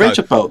stucco? I read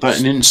about that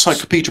in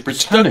Encyclopedia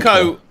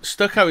Britannica.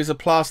 Stucco is a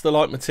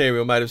plaster-like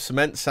material made of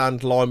cement,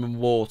 sand, lime and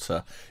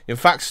water. In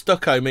fact,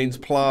 stucco means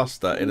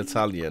plaster in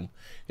Italian.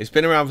 It's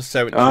been around for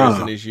centuries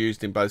and is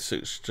used in both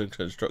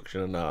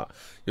construction and art.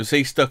 You'll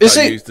see stucco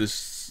used as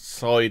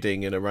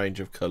siding in a range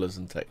of colours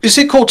and textures. Is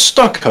it called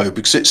stucco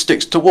because it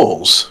sticks to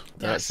walls?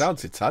 That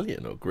sounds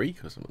Italian or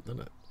Greek or something,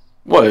 doesn't it?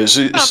 Well, it's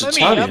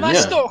Italian, yeah.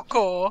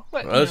 Stucco.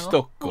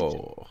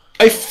 Stucco.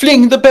 I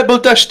fling the pebble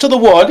dash to the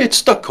wall, it's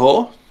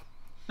stucco.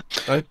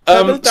 So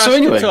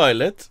anyway, the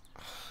toilet.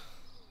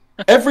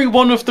 Every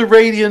one of the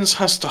Raelians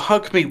has to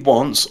hug me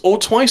once or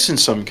twice in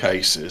some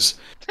cases.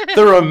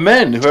 There are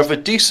men who have a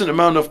decent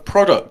amount of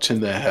product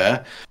in their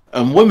hair,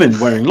 and women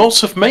wearing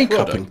lots of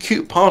makeup and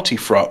cute party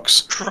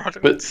frocks.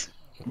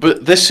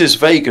 But this is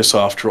Vegas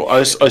after all.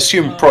 I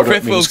assume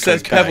product means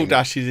says cocaine. Pebble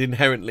Dash is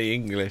inherently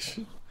English.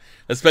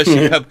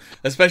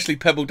 especially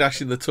pebble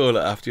dashing the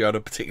toilet after you had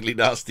a particularly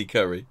nasty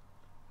curry.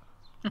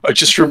 I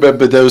just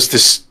remember there was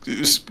this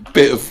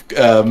bit of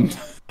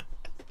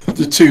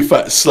the two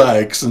fat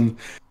slags, and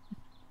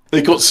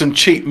they got some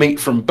cheap meat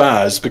from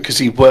Baz because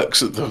he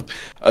works at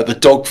the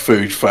dog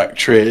food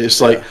factory.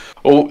 It's like,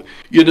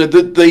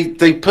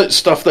 they put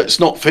stuff that's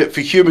not fit for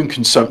human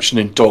consumption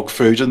in dog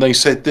food, and they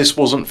said this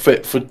wasn't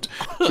fit for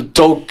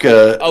dog,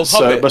 so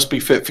Hobbit, it must be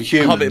fit for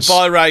humans. Hobbit,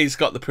 by Ray's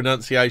got the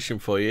pronunciation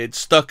for you. It's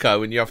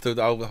stucco, and you have to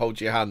hold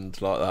your hand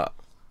like that.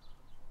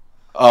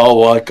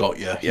 Oh, I got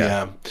you.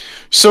 Yeah.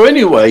 So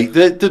anyway,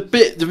 the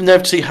bit that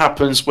inevitably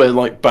happens where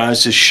like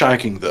Baz is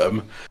shagging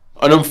them,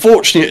 and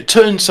unfortunately, it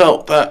turns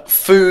out that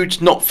food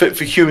not fit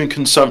for human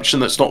consumption,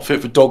 that's not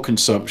fit for dog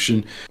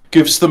consumption,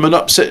 gives them an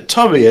upset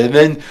tummy, and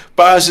then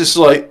Baz is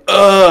like,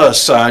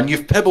 son,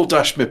 you've pebble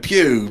dashed my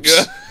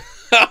pubes."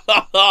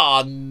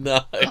 Oh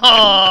no!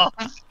 Oh,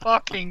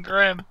 fucking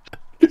grim.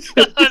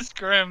 That's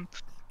grim.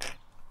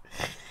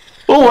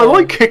 Oh, I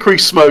like hickory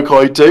smoke,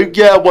 I do.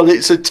 Yeah, well,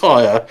 it's a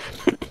tyre.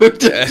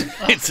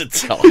 It's a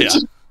tyre.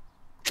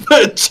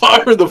 A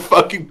tyre in the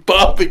fucking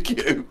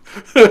barbecue.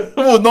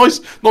 Oh,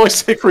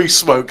 nice hickory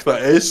smoke,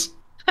 that is.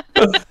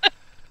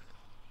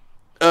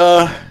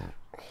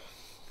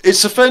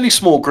 It's a fairly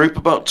small group,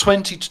 about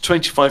 20 to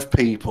 25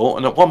 people,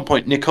 and at one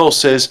point Nicole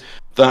says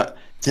that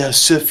there are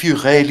so few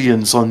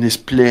aliens on this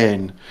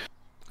plane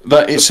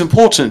that it's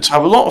important to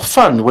have a lot of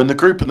fun when the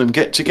group of them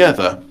get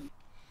together.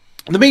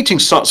 The meeting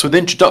starts with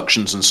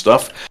introductions and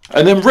stuff,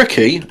 and then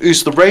Ricky,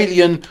 who's the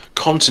Raelian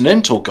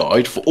Continental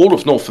Guide for all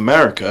of North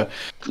America,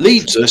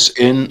 leads us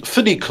in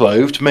fully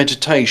clothed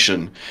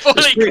meditation.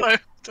 Fully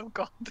clothed? Oh,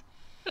 God.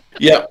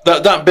 Yeah,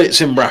 that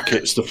bit's in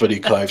brackets, the fully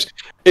clothed.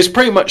 It's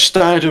pretty much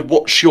standard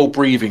watch your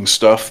breathing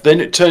stuff,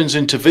 then it turns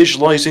into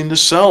visualizing the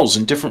cells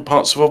in different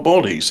parts of our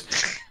bodies.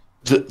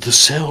 The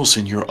cells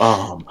in your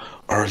arm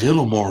are a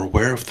little more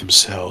aware of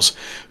themselves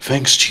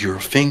thanks to your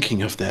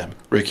thinking of them,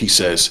 Ricky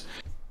says.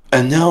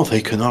 And now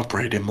they can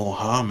operate in more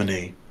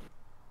harmony.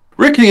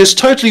 Ricky has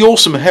totally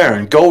awesome hair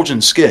and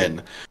golden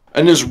skin,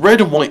 and his red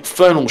and white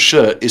flannel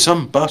shirt is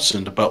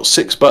unbuttoned about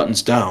 6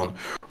 buttons down,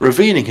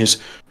 revealing his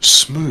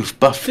smooth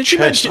buff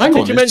chest.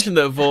 Did you mention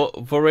that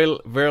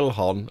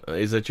Virilhon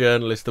is a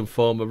journalist and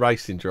former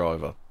racing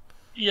driver?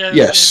 Yeah.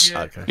 Yes.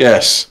 Yeah. Okay.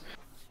 Yes.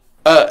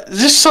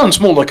 This sounds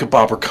more like a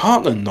Barbara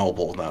Cartland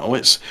novel now.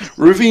 It's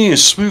revealing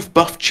his smooth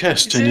buff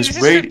chest and his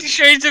 50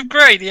 Shades of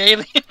Grey, the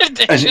alien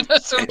edition.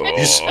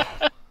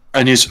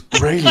 And his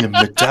Raelian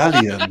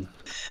medallion.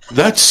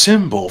 That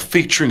symbol,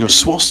 featuring a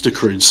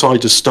swastika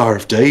inside the Star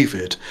of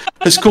David,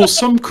 has caused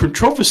some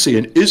controversy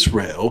in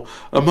Israel,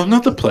 among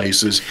other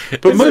places,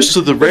 but most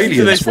of the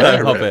Raelians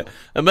wear it.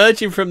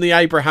 Emerging from the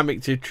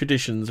Abrahamic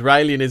traditions,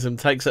 Raelianism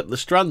takes up the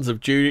strands of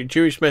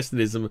Jewish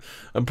messianism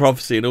and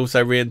prophecy and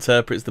also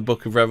reinterprets the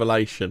Book of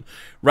Revelation.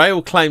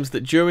 Rael claims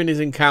that during his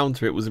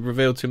encounter it was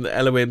revealed to him that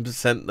Elohim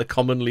sent the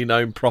commonly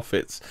known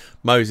prophets,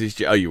 Moses...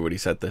 Oh, you already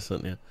said this,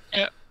 haven't you?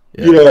 Yeah.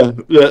 Yeah.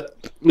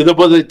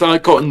 Well, I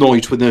got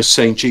annoyed when they're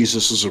saying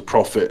Jesus is a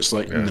prophet. It's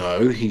like,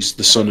 no, he's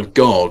the Son of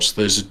God.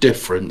 There's a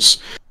difference.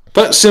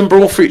 That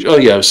symbol feature. Oh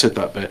yeah, I said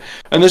that bit.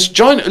 And there's a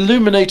giant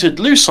illuminated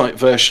lucite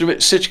version of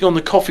it sitting on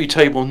the coffee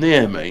table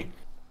near me.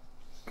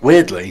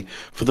 Weirdly,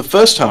 for the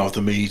first hour of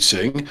the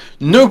meeting,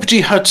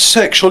 nobody had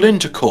sexual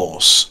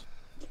intercourse.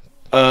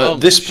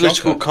 This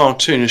political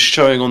cartoon is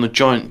showing on the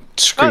giant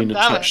screen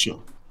attached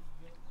to.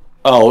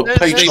 Oh,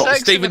 page not.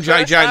 Stephen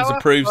J. James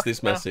approves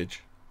this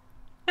message.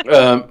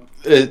 So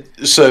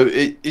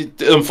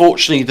it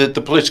unfortunately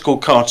the political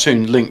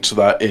cartoon linked to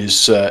that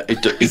is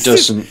it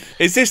doesn't.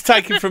 Is this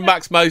taken from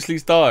Max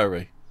Mosley's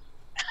diary?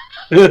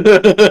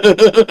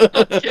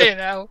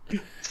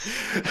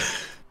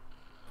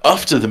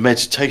 After the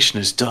meditation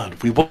is done,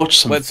 we watch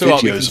some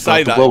videos we can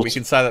say about that. We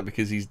can say that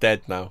because he's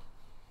dead now.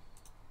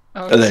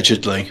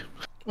 Allegedly.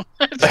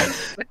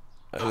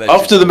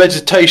 After the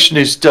meditation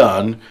is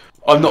done.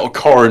 I'm not a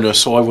coroner,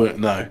 so I wouldn't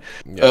know.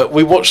 Yeah.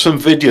 We watched some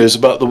videos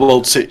about the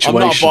world situation.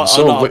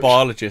 I'm not a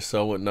biologist,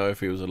 so I wouldn't know if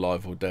he was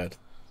alive or dead.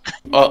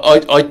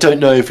 I don't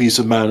know if he's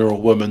a man or a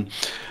woman.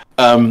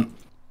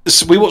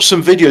 So we watched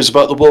some videos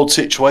about the world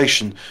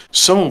situation,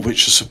 some of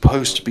which are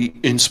supposed to be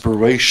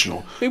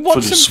inspirational. We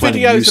watched some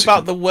videos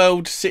about the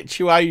world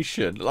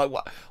situation. Like,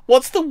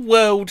 what's the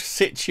world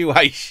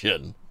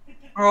situation?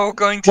 We're all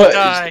going to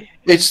die.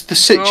 It's the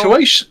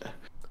situation.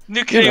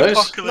 Nuclear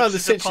apocalypse the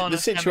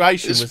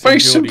situation was very in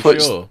simple. Geordie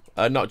Shore.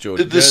 Not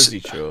Geordie, Jersey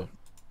Shore.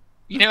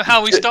 You know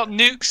how we stop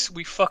nukes?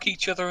 We fuck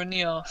each other in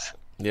the arse.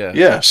 Yeah.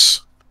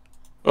 Yes.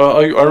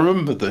 I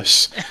remember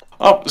this.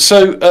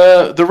 So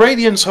the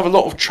Raelians have a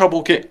lot of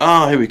trouble getting...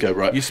 here we go,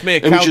 right. You smear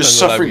cow dung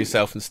all over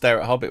yourself and stare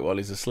at Hobbit while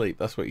he's asleep.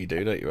 That's what you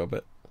do, don't you,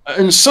 Hobbit?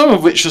 And some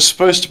of which are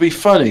supposed to be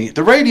funny.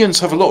 The Raelians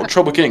have a lot of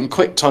trouble getting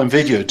QuickTime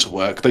Video to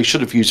work. They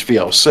should have used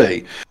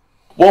VLC.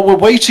 While we're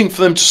waiting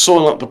for them to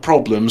sort out the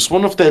problems,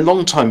 one of their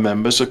longtime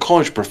members, a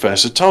college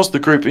professor, tells the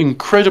group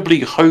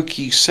incredibly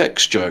hokey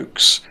sex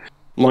jokes,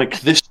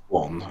 like this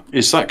one.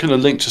 Is that going to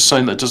link to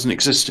something that doesn't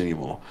exist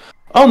anymore?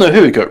 Oh no,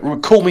 here we go.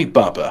 Call me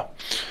Bubba.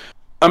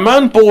 A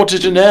man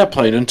boarded an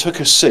airplane and took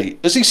a seat.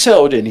 As he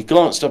settled in, he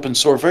glanced up and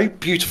saw a very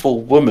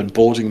beautiful woman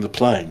boarding the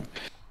plane.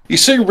 He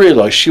soon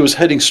realised she was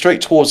heading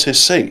straight towards his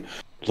seat.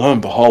 Lo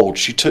and behold,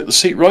 she took the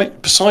seat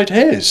right beside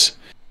his.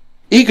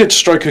 Eager to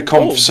strike a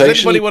conversation...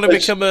 Does anyone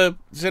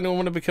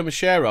want to become a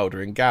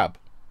shareholder in Gab?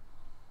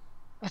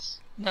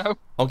 No.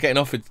 I'm getting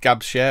offered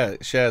Gab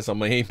shares on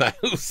my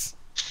emails.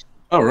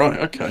 Oh, right,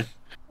 okay.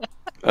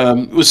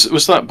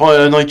 Was that by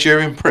a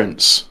Nigerian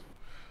prince?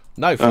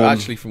 No,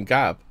 actually from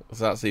Gab.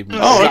 So that's even.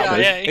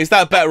 Is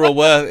that better or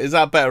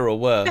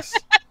worse?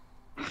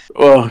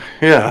 Well,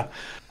 yeah.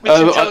 Which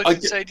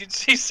intelligence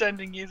agency's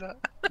sending you that?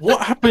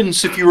 What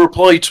happens if you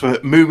reply to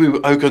it, Moo Moo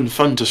Ogun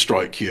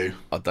Thunderstrike you?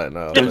 I don't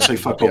know. Don't say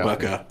fuck or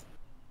bugger.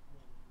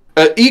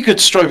 Eager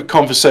to strike a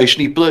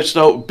conversation, he blurted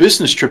out,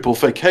 business trip or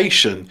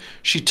vacation.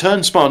 She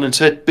turned, smiled and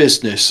said,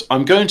 business.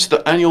 I'm going to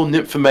the annual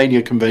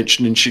Nymphomania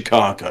convention in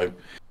Chicago.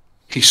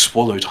 He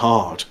swallowed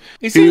hard.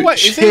 Is he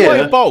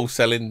a bowl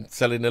selling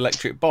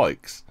electric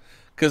bikes?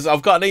 Because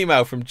I've got an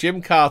email from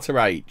Jim Carter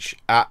H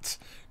at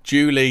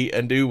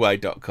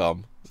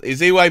julieanduwe.com. Is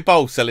Uwe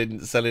Boll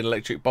selling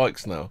electric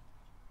bikes now?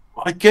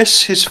 I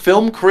guess his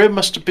film career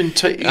must have been...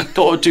 He's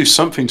got to do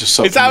something to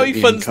supplement. Is that how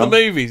he funds income. the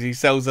movies? He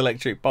sells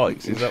electric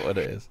bikes? Is that what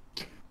it is?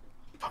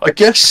 I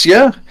guess,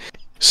 yeah.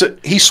 So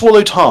he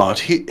swallowed hard.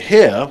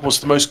 Here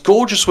was the most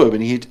gorgeous woman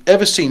he'd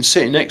ever seen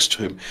sitting next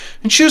to him,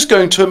 and she was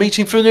going to a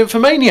meeting for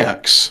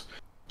nymphomaniacs.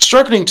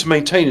 Struggling to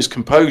maintain his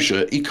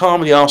composure, he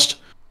calmly asked,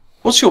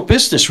 "What's your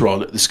business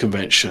role at this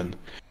convention?"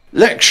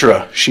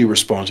 "Lecturer," she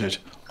responded.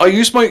 "I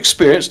use my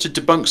experience to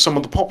debunk some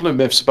of the popular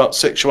myths about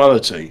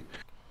sexuality."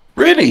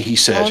 "Really?" he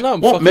said. Oh, no,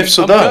 what myths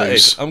are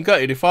those? I'm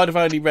gutted. If I'd have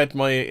only read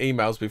my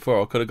emails before,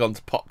 I could have gone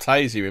to Pop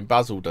Taser in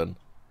Basildon.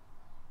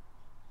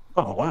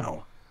 Oh,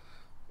 wow.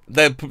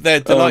 They're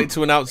delighted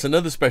to announce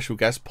another special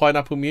guest,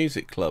 Pineapple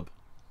Music Club.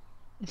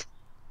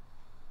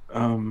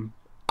 I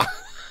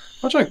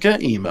don't get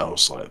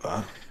emails like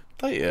that.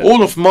 Don't you?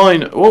 All of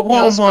mine... What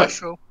am I...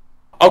 Special.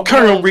 I'll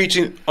carry on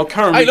reading.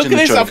 Hey, look at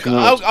this!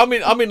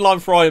 I'm in line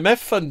for IMF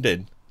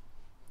funding.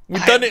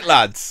 We've done it,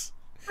 lads.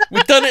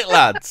 We've done it,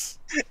 lads.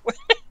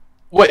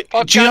 Wait,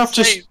 do you have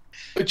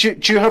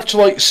to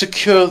like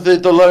secure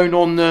the loan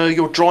on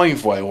your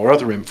driveway or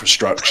other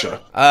infrastructure?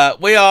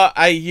 We are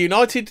a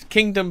United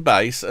Kingdom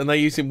base, and they're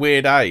using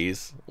weird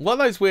A's. What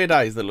are those weird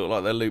A's that look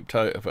like they're looped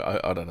over?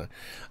 I don't know.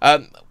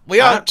 We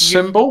are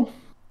symbol.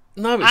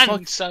 No,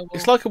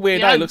 it's like a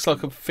weird A. It looks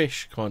like a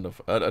fish, kind of.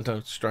 I don't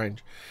know,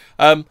 strange.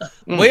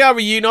 We are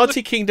a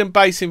United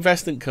Kingdom-based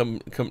investment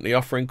company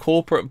offering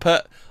corporate and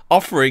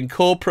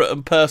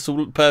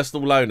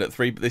personal loan at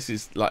 3. This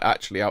is like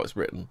actually how it's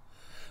written.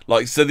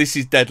 Like, so this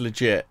is dead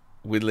legit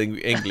with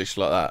English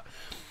like that.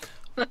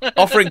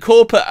 Offering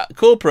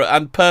corporate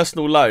and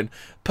personal loan.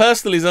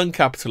 Personal is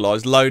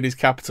uncapitalised, loan is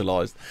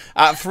capitalised.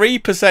 At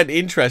 3%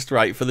 interest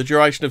rate for the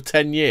duration of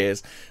 10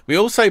 years. We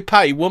also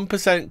pay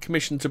 1%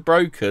 commission to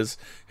brokers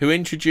who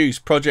introduce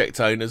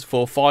project owners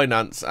for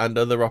finance and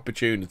other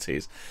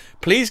opportunities.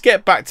 Please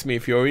get back to me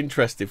if you're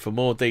interested in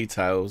more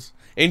details.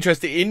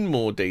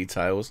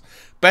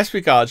 Best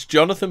regards,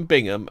 Jonathan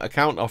Bingham,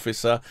 Account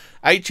Officer,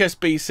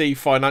 HSBC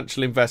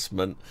Financial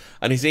Investment,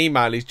 and his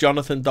email is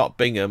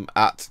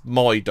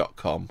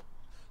jonathan.bingham@my.com.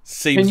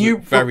 Seems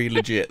very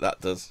legit,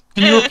 that does.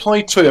 Can you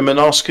reply to him and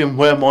ask him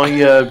where my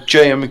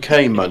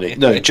JMK money...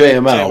 No,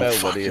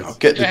 JML. Money is. I'll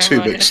get the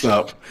two mixed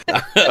up.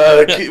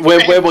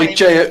 Where my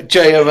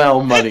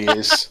JML money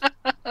is.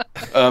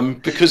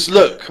 Because,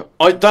 look,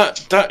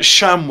 that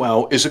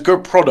ShamWow is a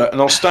good product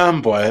and I'll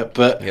stand by it,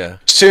 but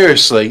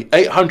seriously,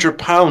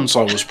 £800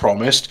 I was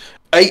promised.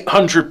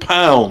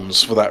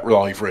 £800 for that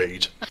live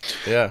read.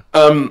 Yeah.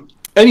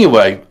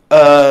 Anyway,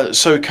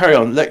 so carry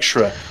on,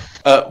 lecturer.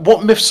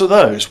 What myths are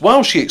those?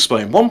 Well, she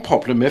explained, one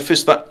popular myth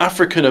is that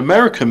African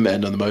American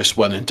men are the most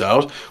well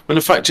endowed, when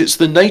in fact it's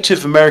the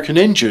Native American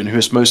Indian who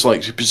is most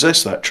likely to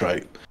possess that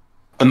trait.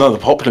 Another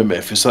popular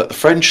myth is that the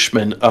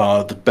Frenchmen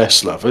are the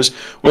best lovers,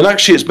 when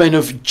actually it's men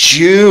of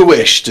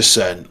Jewish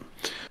descent.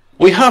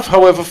 We have,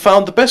 however,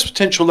 found the best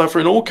potential lover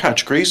in all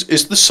categories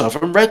is the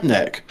Southern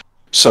redneck.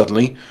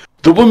 Suddenly,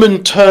 the woman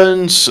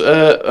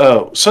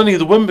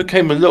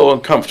became a little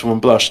uncomfortable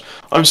and blushed.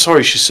 "I'm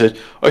sorry," she said.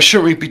 "I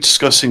shouldn't really be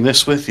discussing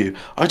this with you.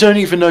 I don't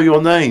even know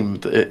your name."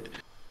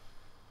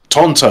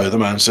 Tonto, the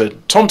man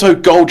said. "Tonto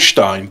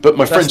Goldstein, but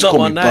my friends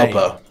call me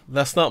Bubba."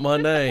 That's not my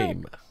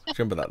name. Do you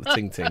remember that, the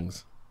Ting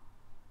Tings?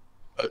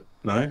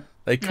 No.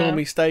 They call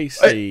me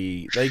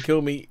Stacy. They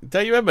call me...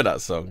 Don't you remember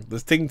that song? The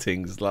Ting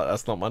Tings, like,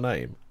 that's not my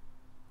name.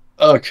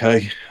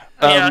 Okay.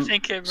 Yeah, I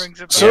think it rings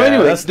a bell. So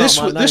anyway, this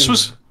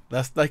was...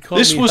 They call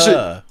me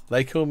her.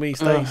 They call me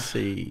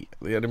Stacy.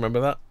 You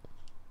remember that?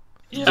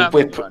 Yeah,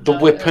 the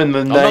whip and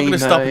the name. I'm not going to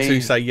stop until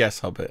you say yes,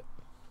 Hobbit.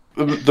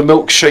 The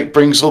milkshake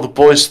brings all the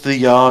boys to the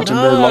yard, and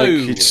they're like,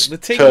 it's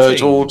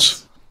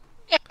curdled.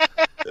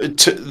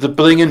 The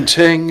bling and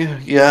ting,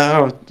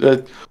 yeah.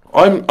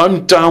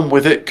 I'm down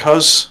with it,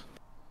 cuz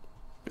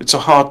it's a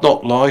hard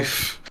knock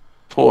life.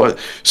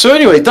 So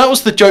anyway, that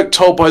was the joke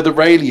told by the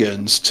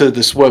Raelians to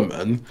this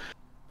woman.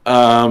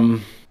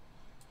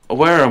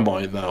 Where am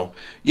I now?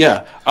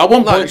 Yeah, at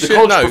one point the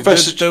college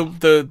professor...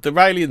 The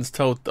aliens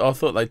told... I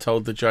thought they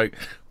told the joke,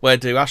 where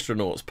do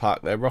astronauts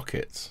park their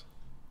rockets?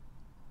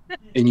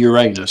 In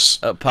Uranus.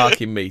 At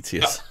parking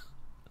meteors.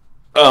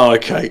 Oh,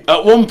 okay.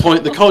 At one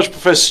point, the college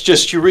professor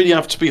suggests you really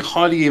have to be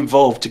highly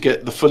involved to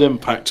get the full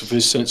impact of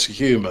his sense of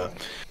humour.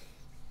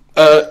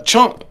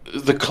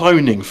 The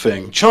cloning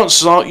thing.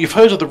 Chances are you've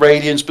heard of the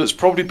Radians, but it's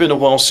probably been a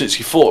while since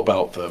you thought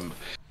about them.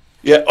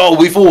 Yeah,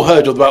 we've all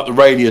heard about the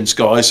Radians,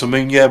 guys. I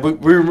mean, yeah,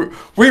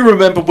 we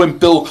remember when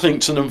Bill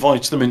Clinton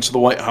invited them into the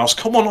White House.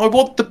 Come on, I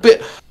want the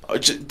bit...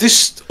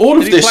 All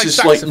of this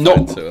is like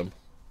not... To him?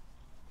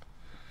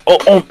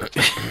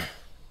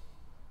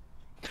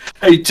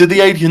 Hey, do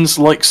the aliens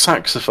like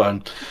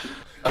saxophone?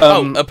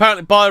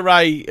 Apparently,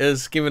 Ray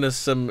has given us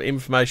some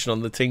information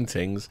on the Ting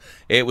Tings.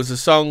 It was a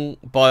song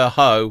by a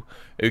hoe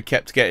who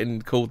kept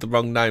getting called the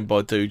wrong name by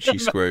a dude she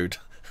screwed.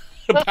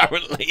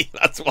 Apparently,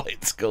 that's why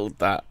it's called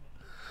that.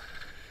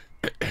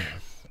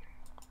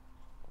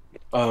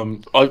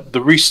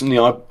 Recently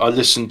I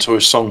listened to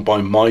a song by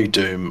My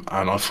Doom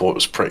and I thought it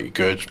was pretty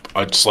good.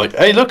 I just like,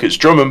 hey, look, it's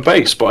drum and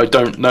bass, but I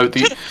don't know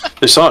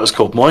this artist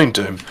called My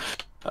Doom.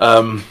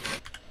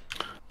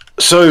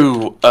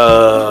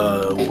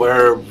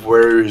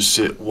 Where is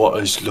it? What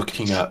I was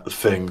looking at the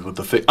thing with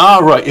the thing?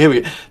 Right, here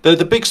we go. They're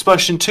the big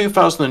splash in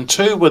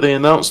 2002 where they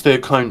announced they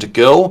had cloned a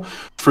girl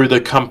through their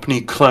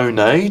company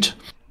Clonaid.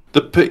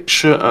 The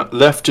picture at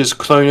left is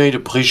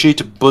Clonaid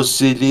Brigitte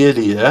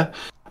Bozilier.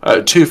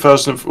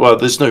 2000. Well,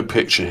 there's no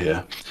picture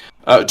here.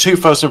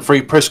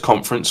 2003 press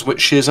conference,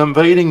 which she is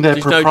unveiling their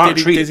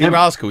proprietary... Dizzy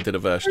Rascal did a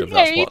version of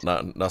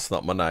That's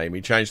Not My Name.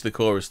 He changed the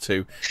chorus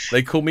to,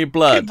 they call me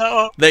Blood,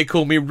 they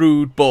call me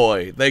Rude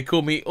Boy, they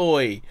call me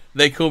Oi,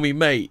 they call me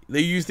Mate, they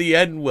use the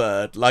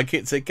N-word like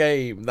it's a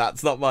game,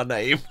 that's not my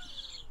name.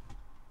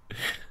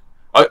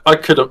 I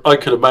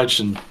could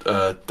imagine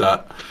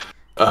that.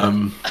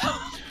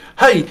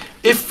 Hey,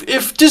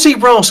 if Dizzy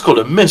Rascal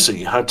and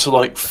Missy had to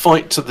like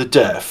fight to the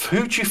death,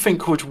 who do you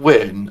think would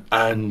win,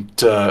 and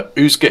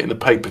who's getting the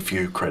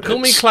pay-per-view credits? Can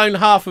we clone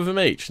half of them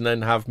each and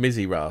then have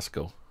Mizzy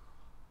Rascal?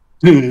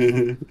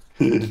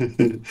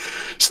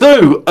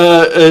 So,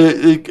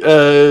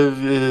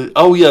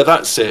 oh yeah,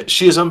 that's it.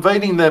 She is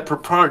unveiling their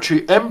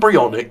proprietary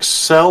embryonic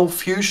cell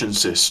fusion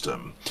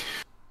system.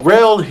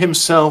 Rail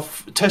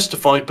himself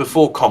testified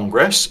before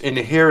Congress in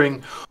a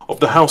hearing of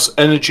the House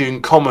Energy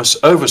and Commerce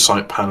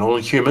Oversight Panel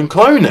on human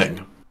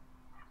cloning.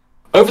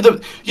 So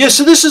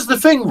this is the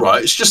thing,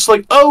 right? It's just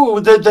like,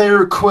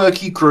 they're a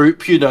quirky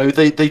group, you know.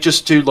 They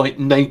just do like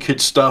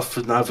naked stuff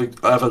and have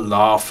a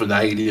laugh and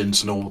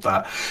aliens and all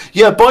that.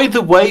 Yeah, by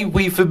the way,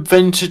 we've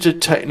invented a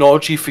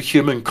technology for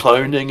human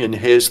cloning, and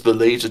here's the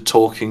leader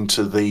talking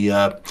to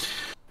the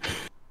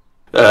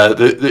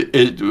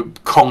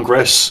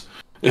Congress.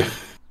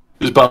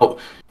 It's about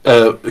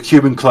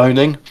human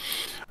cloning.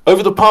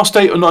 Over the past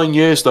 8 or 9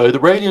 years, though, the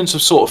Radians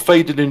have sort of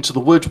faded into the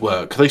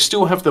woodwork. They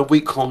still have their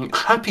week-long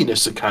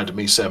Happiness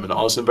Academy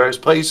seminars in various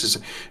places,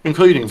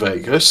 including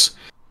Vegas.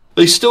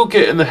 They still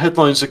get in the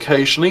headlines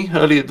occasionally.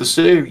 Earlier this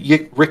year,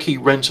 Ricky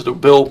rented a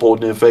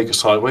billboard near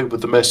Vegas Highway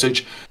with the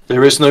message,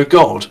 "There is no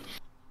God."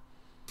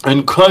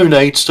 And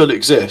Clonaid still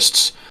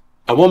exists.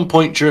 At one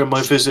point during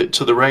my visit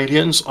to the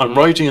Radians, I'm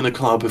riding in the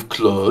car with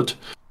Claude,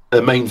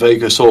 their main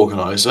Vegas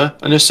organizer,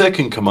 and his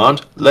second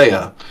command,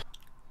 Leia.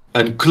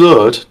 And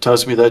Claude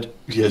tells me that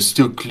we are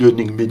still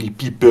cloning many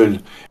people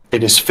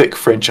in his thick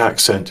French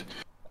accent.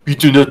 We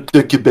do not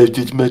talk about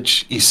it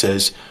much, he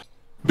says,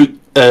 but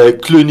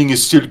cloning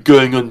is still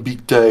going on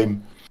big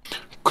time.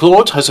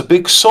 Claude has a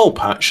big soul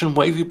patch and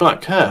wavy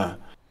black hair,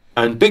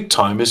 and big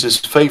time is his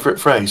favourite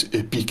phrase,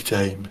 a big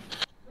time.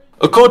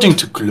 According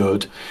to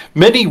Claude,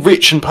 many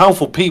rich and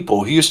powerful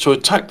people who used to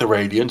attack the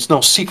Radians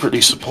now secretly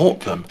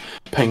support them,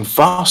 paying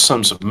vast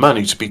sums of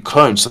money to be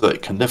cloned so that they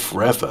can live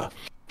forever.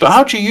 But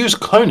how do you use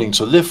cloning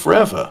to live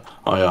forever,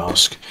 I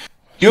ask?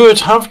 You would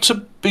have to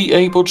be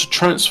able to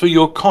transfer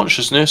your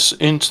consciousness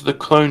into the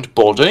cloned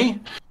body,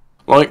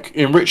 like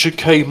in Richard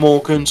K.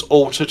 Morgan's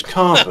Altered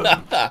Carbon.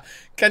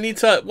 Can you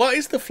tell, what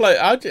is the float?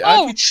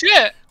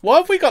 Shit! Why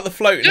have we got the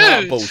floating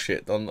out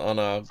bullshit on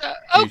our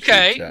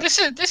okay, this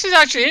is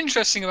actually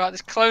interesting about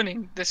this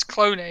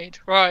Clonaid,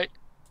 right?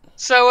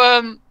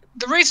 So,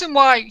 the reason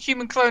why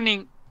human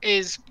cloning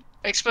is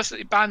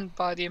explicitly banned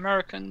by the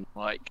Americans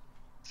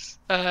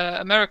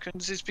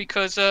is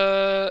because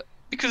of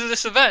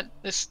this event,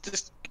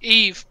 this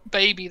Eve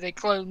baby they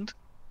cloned,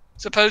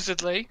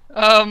 supposedly.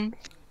 Do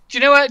you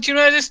know where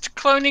this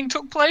cloning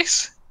took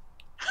place?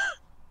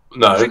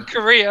 No. It's in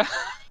Korea.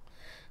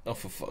 Oh,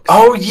 for fuck's sake.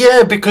 Oh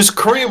yeah, because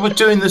Korea were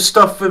doing this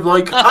stuff with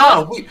like,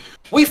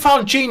 we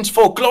found genes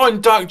for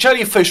glowing dark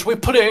jellyfish. We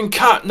put it in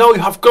cat. Now we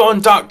have glowing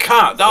dark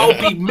cat. That'll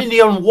be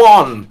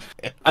 1,000,001.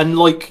 And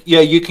like, yeah,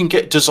 you can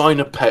get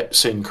designer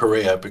pets in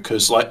Korea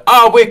because like,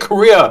 we're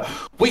Korea.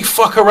 We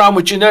fuck around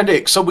with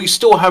genetics, so we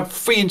still have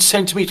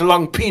 3-centimeter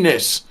long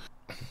penis.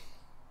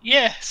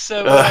 Yeah.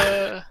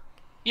 So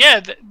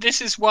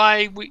this is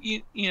why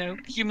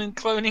human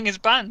cloning is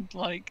banned.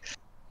 Like,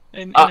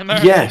 in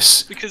America.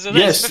 Yes. Because of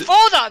this.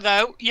 Before that,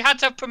 though, you had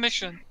to have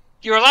permission.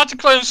 You're allowed to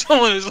clone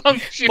someone as long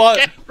as you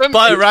get permission.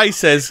 By Ray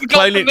says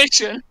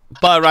permission.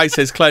 By Ray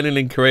says cloning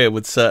in Korea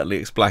would certainly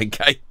explain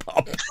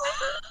K-pop.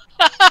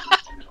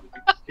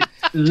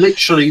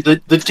 Literally, the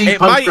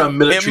deep underground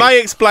military. It may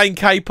explain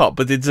K-pop,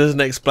 but it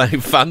doesn't explain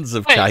fans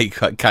of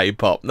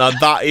K-pop. Now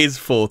that is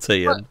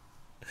Fortean.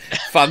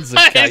 Fans of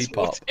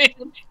K-pop.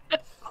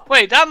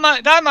 Wait, that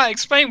might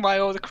explain why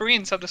all the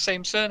Koreans have the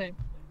same surname.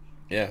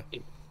 Yeah.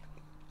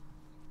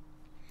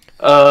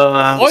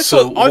 I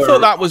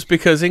thought that was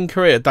because in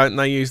Korea, don't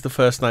they use the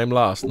first name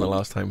last and the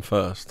last name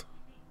first?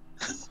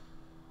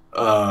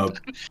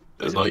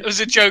 It was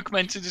a joke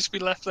meant to just be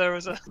left there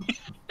as a...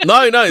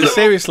 No,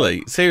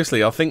 seriously,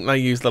 I think they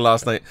use the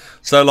last name.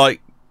 So, like...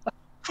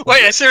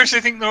 Wait, I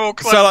seriously think they're all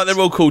clones. So, like, they're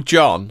all called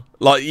John.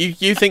 Like,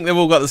 you think they've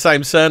all got the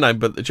same surname,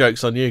 but the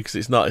joke's on you, because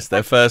it's not. It's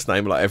their first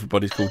name, like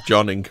everybody's called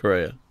John in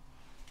Korea.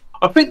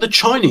 I think the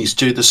Chinese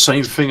do the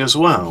same thing as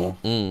well.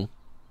 Mm.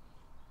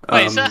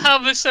 Wait, is that how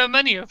there's so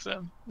many of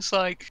them? It's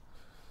like...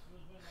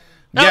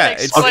 Yeah,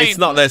 it's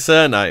not their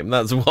surname.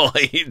 That's why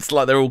it's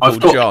like they're all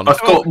called John.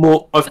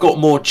 I've got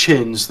more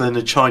chins than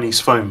the Chinese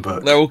phone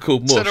book. They're all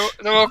called Mush. So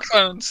they're all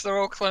clones. They're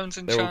all clones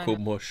in China. They're all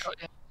called Mush.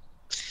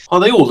 Oh,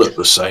 they all look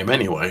the same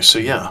anyway. So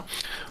yeah,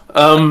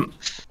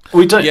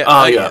 we don't.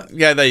 Yeah.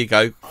 There you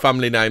go.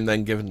 Family name,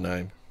 then given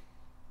name.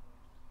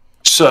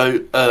 So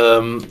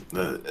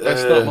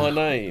that's not my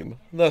name.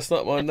 That's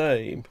not my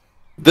name.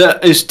 There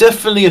is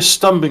definitely a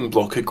stumbling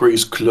block,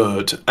 agrees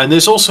Claude, and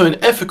there's also an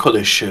ethical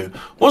issue.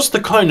 Once the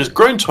clone has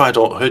grown to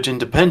adulthood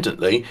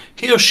independently,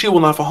 he or she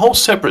will have a whole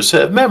separate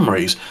set of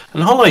memories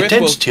and whole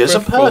identity as a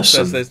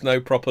person. Says there's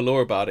no proper law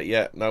about it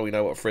yet. Now we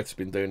know what Frith's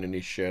been doing in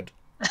his shed.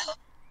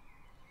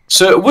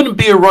 So it wouldn't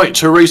be a right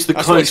to erase the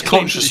clone's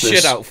consciousness. The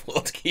shed out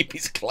for to keep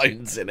his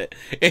clones in it.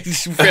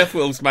 It's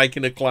Frithwell's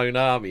making a clone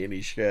army in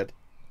his shed.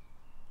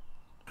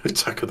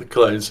 Attack of the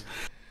Clones.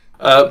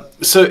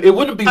 So it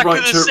wouldn't be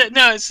right to...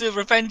 No, it's the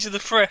Revenge of the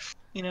Frith,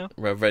 you know.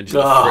 Revenge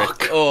of the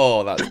Frith.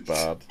 Oh, that's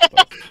bad.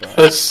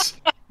 That's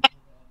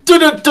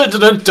bad.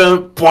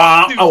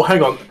 Oh,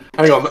 hang on.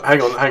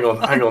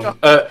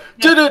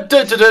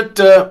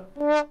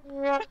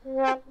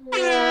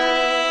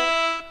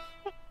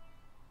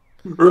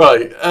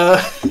 Right.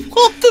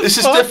 What the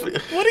this fuck? Is definitely...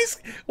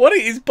 What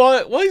is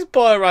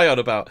Ray on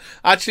about?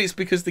 Actually, it's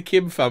because the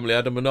Kim family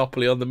had a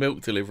monopoly on the milk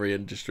delivery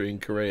industry in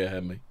Korea,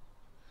 Hemi.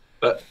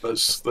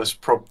 That's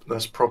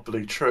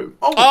probably true.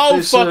 Oh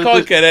fuck!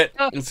 I get it.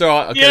 It's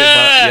alright. I get it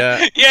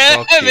back.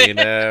 Yeah. Fucking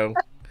hell.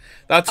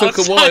 That took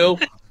a while.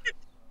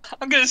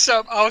 I'm gonna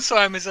stop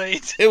Alzheimer's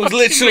age. It was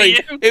literally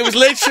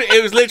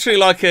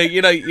like a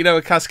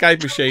a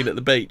cascade machine at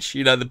the beach.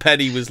 You know, the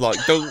penny was like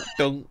dunk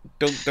dunk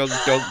dunk dunk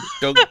dunk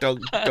dunk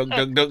dunk dunk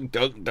dunk dunk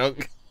dunk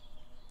dunk.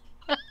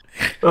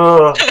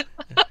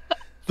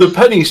 The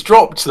pennies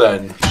dropped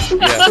then.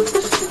 Yeah.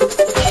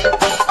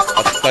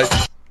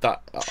 I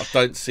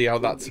don't see how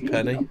that's a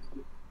penny.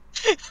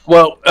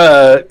 Well,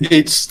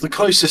 it's the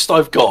closest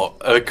I've got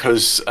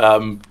because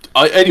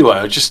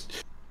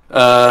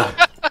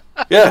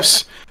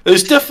yes,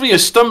 there's definitely a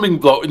stumbling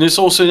block, and there's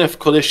also an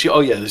ethical issue. Oh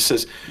yeah, this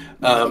says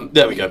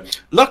there we go.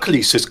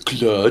 Luckily, says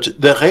Claude,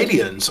 the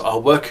aliens are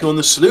working on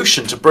the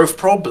solution to both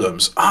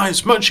problems.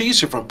 It's much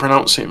easier if I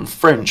pronounce it in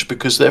French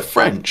because they're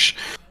French.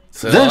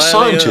 Their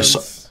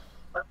scientists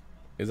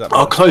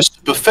are close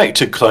to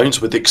perfected clones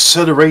with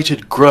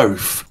accelerated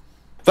growth.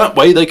 That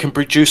way they can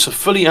produce a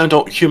fully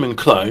adult human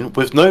clone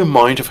with no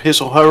mind of his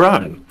or her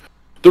own.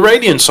 The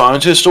Radian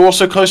scientists are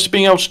also close to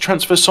being able to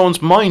transfer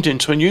someone's mind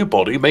into a new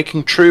body,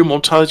 making true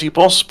mortality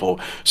possible.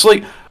 So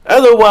like,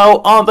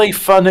 LOL, aren't they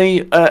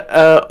funny?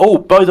 Oh,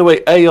 by the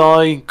way,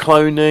 AI,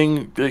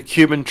 cloning,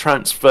 human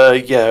transfer,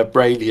 yeah,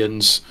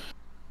 Radians.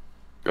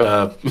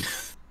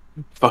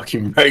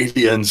 Fucking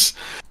Radians.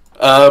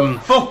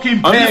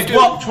 Fucking pig,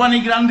 what,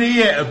 20 grand a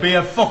year to be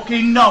a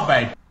fucking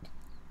knobhead?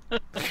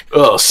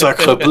 Oh,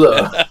 sacre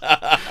bleu.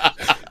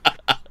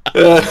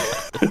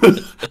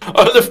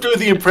 I left with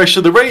the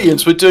impression the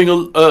Radiants were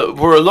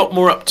a lot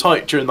more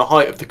uptight during the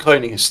height of the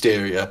cloning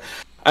hysteria.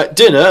 At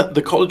dinner,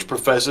 the college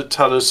professor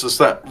tells us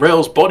that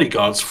Rael's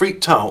bodyguards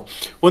freaked out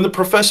when the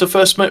professor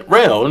first met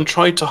Rael and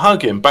tried to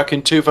hug him back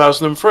in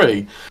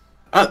 2003.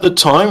 At the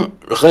time,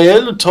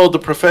 Rael told the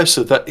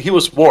professor that he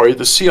was worried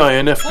the CIA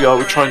and FBI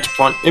were trying to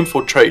plant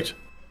infiltrators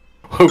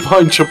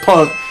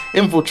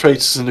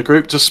in the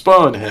group to spy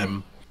on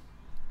him.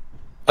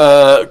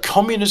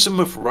 Communism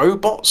with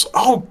robots?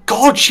 Oh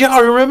god, yeah, I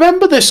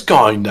remember this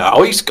guy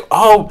now. You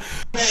fought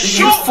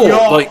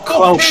like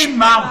Klaus. Fucking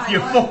mouth, you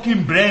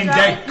fucking brain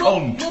dead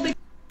cunt.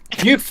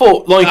 You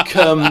fought like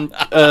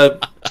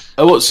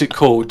what's it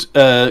called?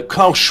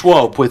 Klaus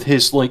Schwab with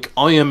his like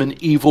I am an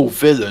evil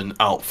villain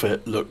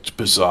outfit looked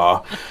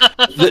bizarre.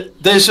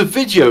 There's a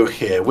video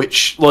here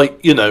which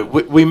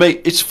we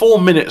make it's 4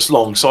 minutes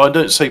long, so I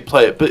don't say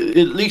play it, but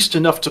at least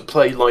enough to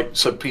play like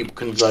so people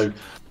can know.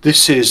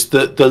 This is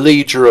the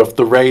leader of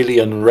the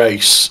Raelian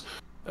race.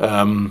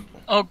 Oh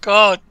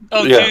god!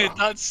 Oh yeah. Dude,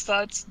 that's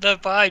the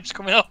vibes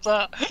coming off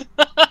that.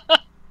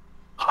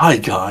 Hi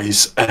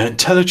guys,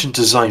 intelligent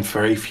design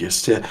for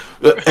atheists here.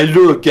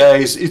 Hello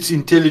guys, it's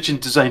intelligent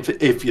design for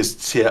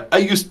atheists here.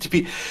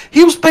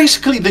 He was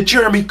basically the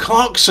Jeremy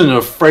Clarkson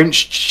of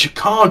French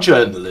car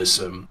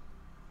journalism.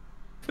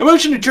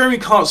 Imagine if Jeremy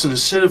Clarkson,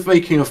 instead of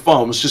making a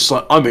farm, was just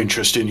like, I'm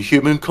interested in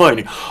human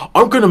cloning.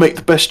 I'm going to make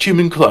the best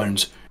human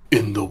clones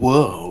in the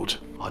world.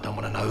 I don't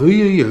want to know who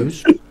you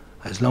use,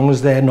 as long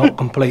as they're not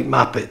complete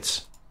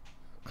muppets.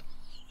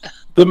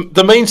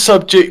 The main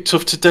subject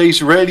of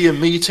today's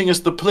Aurelian meeting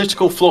is the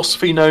political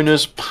philosophy known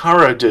as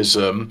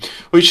paradism,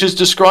 which is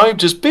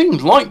described as being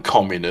like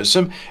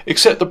communism,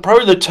 except the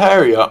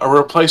proletariat are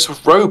replaced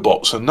with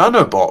robots and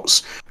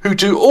nanobots who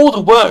do all the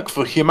work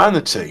for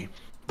humanity.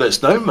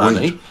 There's no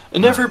money,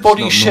 and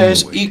everybody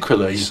shares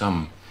equally.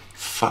 Some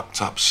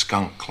fucked up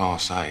skunk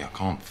class A. I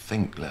can't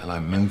think, let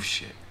alone move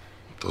shit.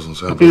 Doesn't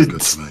sound very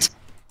good to me.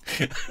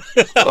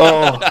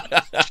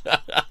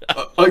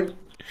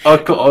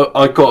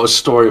 I got a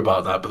story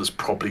about that, but it's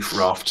probably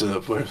for after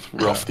we're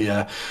off the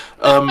air.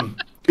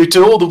 Who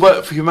do all the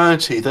work for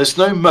humanity. There's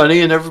no money,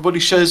 and everybody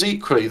shares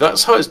equally.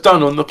 That's how it's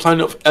done on the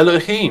planet of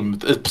Elohim,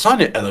 the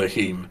planet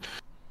Elohim.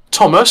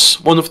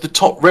 Thomas, one of the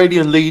top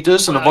Radian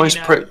leaders and a vice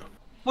president.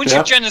 Once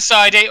you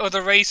genocide 8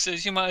 other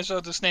races, you might as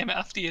well just name it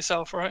after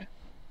yourself, right?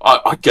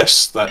 I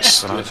guess that's...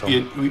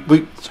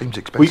 Seems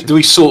expensive.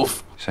 We sort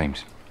of...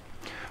 Seems.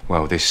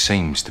 Well, this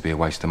seems to be a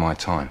waste of my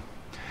time.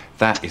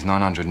 That is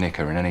 900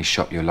 knicker in any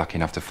shop you're lucky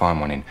enough to find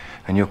one in,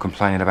 and you're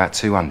complaining about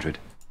 200.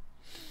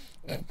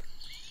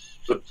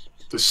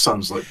 This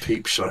sounds like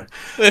Peep Show.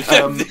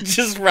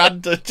 Just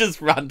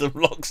random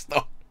lock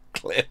stock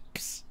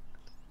clips.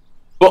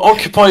 But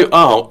Occupy...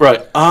 Oh,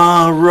 right.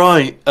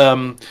 Right.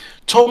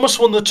 Thomas,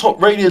 one of the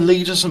top radio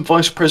leaders and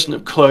vice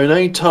president of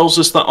Clone, tells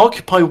us that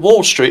Occupy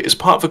Wall Street is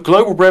part of a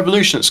global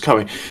revolution that's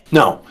coming.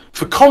 Now,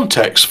 for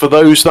context, for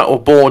those that were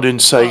born in,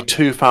 say,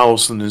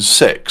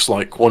 2006,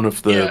 like one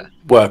of the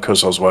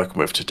workers I was working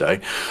with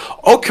today,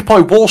 Occupy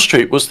Wall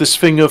Street was this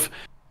thing of...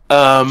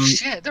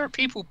 Shit, there are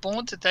people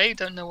born today who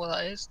don't know what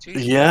that is. Jeez.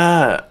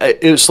 Yeah,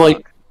 it was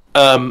like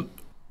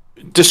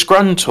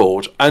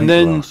disgruntled, and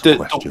then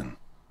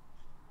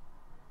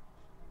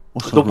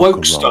the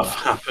woke stuff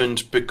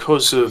happened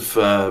because of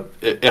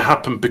it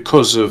happened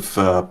because of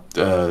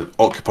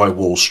Occupy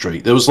Wall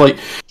Street. There was like,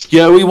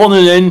 we want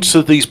an end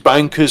to these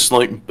bankers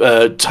like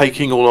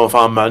taking all of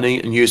our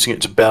money and using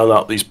it to bail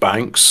out these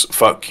banks.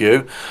 Fuck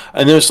you.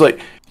 And there's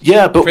like,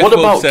 but what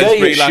about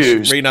gay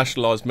issues?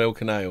 Renationalise milk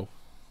and ale.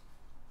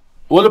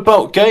 What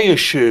about gay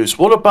issues?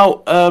 What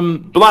about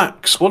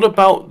blacks? What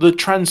about the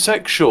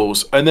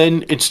transsexuals? And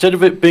then instead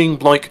of it being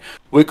like,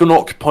 we're going to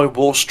occupy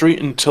Wall Street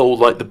until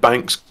like the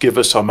banks give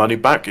us our money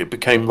back, it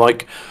became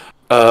like,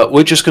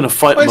 we're just going to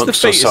fight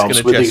amongst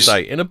ourselves with these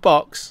in a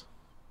box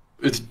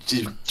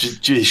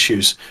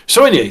issues.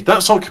 So anyway,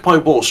 that's Occupy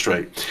Wall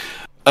Street.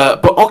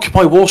 But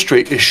Occupy Wall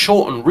Street is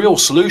short and real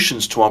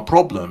solutions to our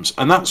problems,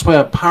 and that's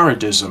where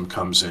paradism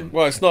comes in.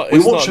 Well, it's not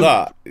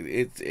that.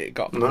 It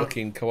got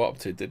fucking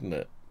co-opted, didn't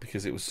it?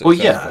 Because it was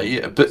successful.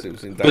 But it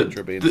was in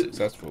danger of being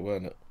successful,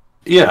 weren't it?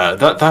 Yeah,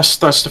 that's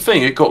the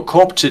thing. It got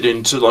co-opted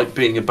into like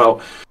being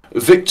about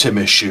victim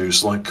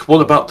issues. Like,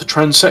 what about the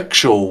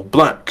transsexual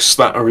blacks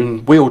that are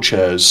in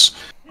wheelchairs?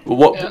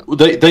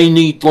 They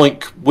need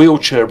like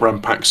wheelchair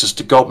ramp access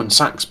to Goldman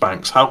Sachs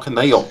banks. How can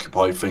they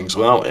occupy things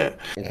without it?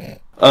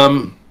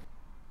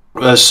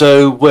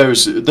 So where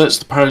is it? That's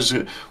the paradise.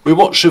 We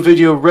watched a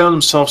video. Rail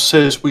himself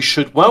says we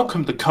should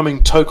welcome the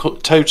coming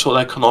total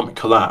economic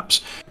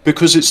collapse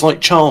because it's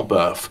like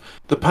childbirth.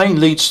 The pain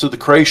leads to the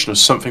creation of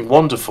something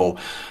wonderful.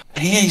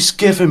 He's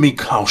giving me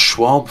Klaus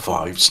Schwab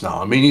vibes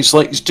now. I mean, he's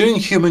doing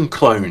human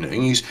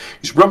cloning.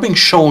 He's rubbing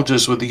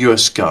shoulders with the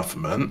U.S.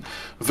 government.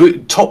 The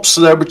top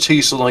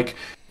celebrities are like,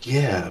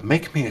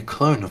 make me a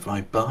clone of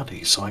my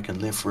body so I can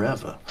live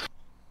forever.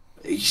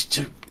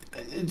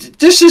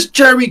 This is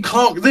Jeremy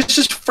Clark. This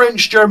is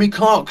French Jeremy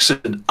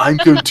Clarkson. I'm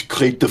going to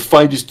create the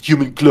finest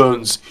human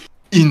clones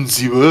in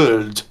the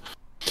world.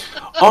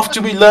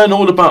 After we learn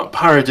all about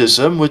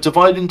paradism, we're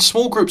divided into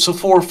small groups of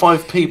 4 or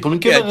 5 people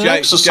and given an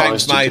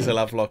exercise. James Mays will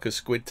have like a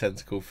squid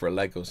tentacle for a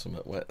leg or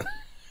something.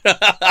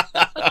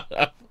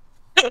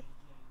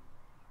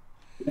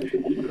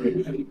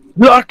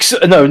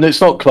 Clarkson? No,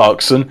 it's not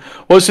Clarkson.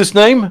 What's his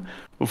name?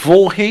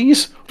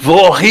 Voorhees?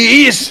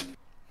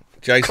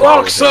 Jason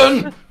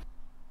Clarkson!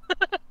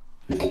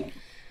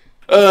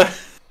 I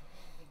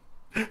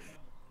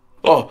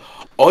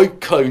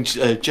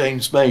cloned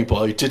James May,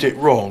 but I did it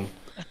wrong.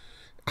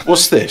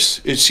 What's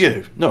this? It's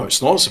you. No,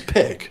 it's not. It's a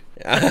pig.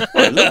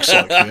 It looks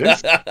like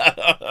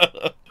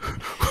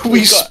you.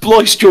 We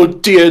spliced your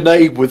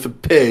DNA with a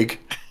pig.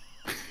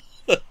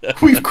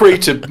 We've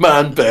created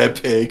Man Bear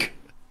Pig.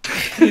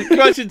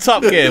 Imagine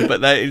Top Gear,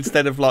 but they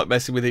instead of like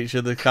messing with each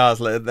other's cars,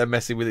 they're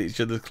messing with each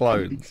other's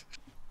clones.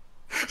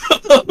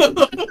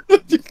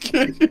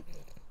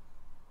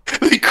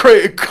 They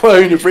create a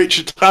clone of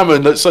Richard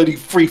Hammond that's only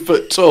 3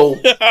 foot tall.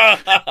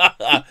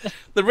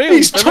 The real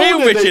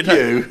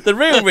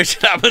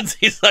Richard Hammond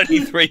is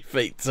only 3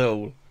 feet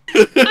tall.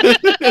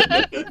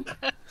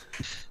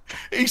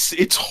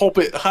 It's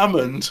Hobbit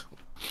Hammond.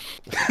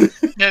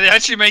 Yeah, they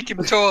actually make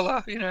him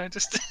taller,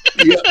 just...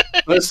 Yeah,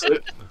 that's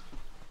it.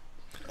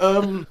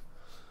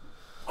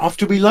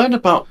 After we learn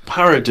about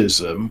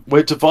paradism,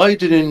 we're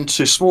divided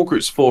into small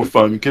groups of 4 or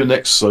 5 and given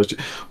exercise.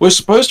 We're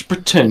supposed to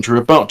pretend we're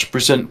about to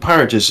present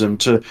paradism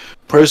to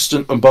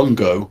President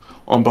Mbongo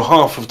on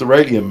behalf of the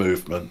Radiant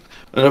movement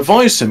and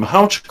advise him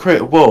how to create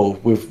a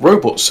world with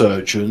robot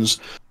surgeons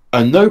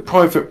and no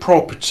private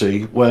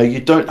property where you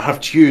don't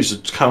have to use a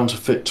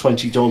counterfeit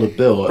 $20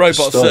 bill.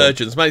 Robot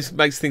surgeons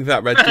makes think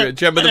that Red. Do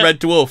you remember the Red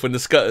Dwarf when the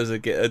Scutters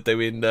are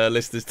doing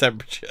listeners'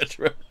 temperature?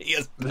 He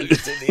has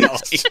boots in the eye.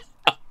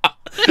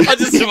 I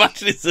just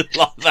imagine it's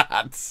like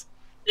that.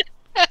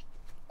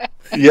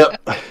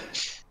 Yep.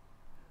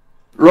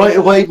 Right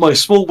away, my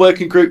small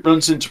working group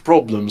runs into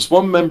problems.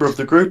 One member of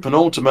the group, an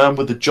older man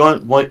with a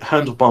giant white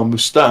handlebar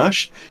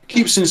moustache,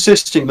 keeps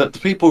insisting that the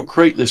people who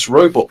create this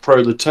robot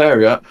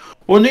proletariat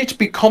will need to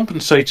be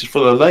compensated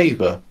for their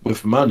labour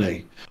with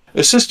money.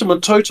 A system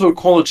of total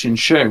equality and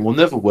sharing will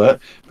never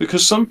work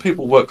because some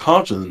people work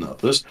harder than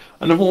others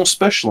and have more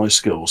specialised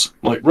skills,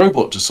 like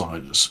robot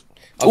designers.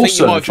 I think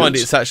you might find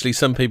it's actually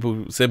some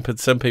people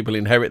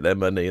inherit their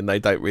money and they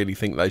don't really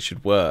think they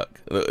should work.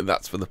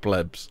 That's for the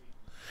plebs.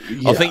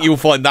 Yeah. I think you'll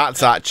find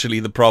that's actually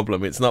the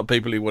problem. It's not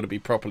people who want to be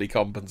properly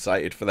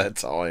compensated for their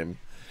time.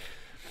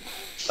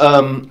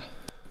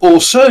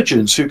 Or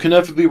surgeons who can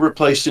never be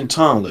replaced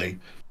entirely.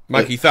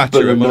 Maggie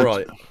Thatcher, am I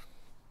right?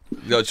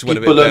 I just went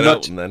a bit Ben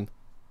Elton then.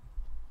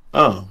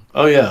 Oh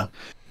yeah.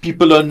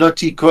 People are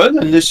not equal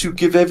unless you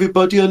give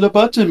everybody a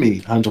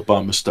lobotomy,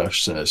 Handlebar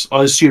Moustache says.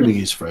 I'm assuming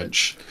he's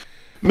French.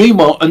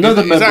 Meanwhile,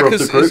 another member of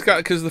the group... Is that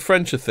because the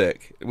French are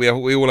thick? We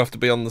all have to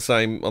be on the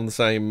same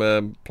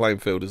playing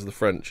field as the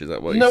French, is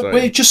that what you're saying? No,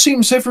 it just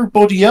seems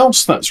everybody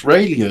else that's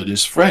Raylian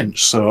is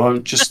French, so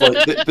I'm just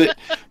like...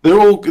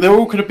 they're all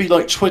going to be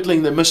like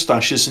twiddling their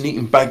moustaches and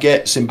eating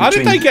baguettes in between... How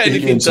did they get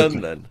anything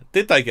done then?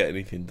 Did they get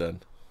anything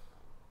done?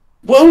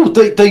 Well,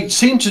 they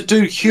seem to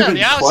do human they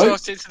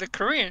outsourced it to the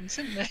Koreans,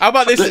 didn't they? How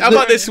about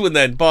this one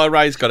then? By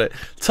Ray's got it.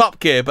 Top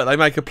Gear, but they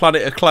make a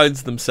planet of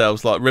clones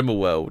themselves like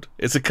Rimmerworld.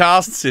 It's a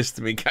caste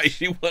system, in case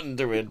you're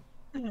wondering.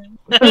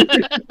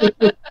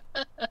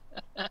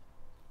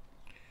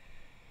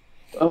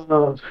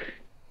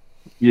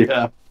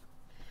 Yeah.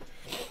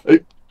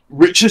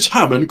 Richard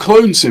Hammond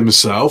clones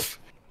himself.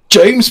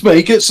 James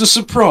May gets a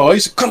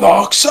surprise.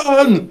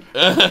 Clarkson!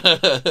 And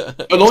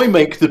I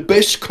make the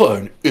best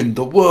clone in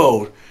the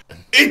world.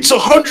 It's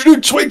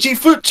 120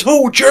 foot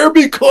tall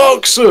Jeremy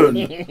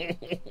Clarkson.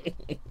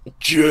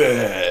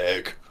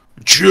 Jag.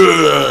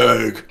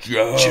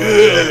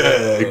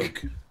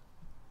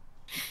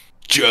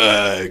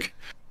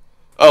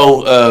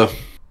 Oh,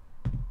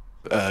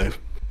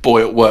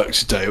 boy at work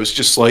today was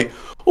just like,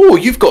 oh,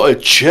 you've got a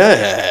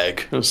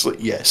Jag. I was like,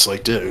 yes, I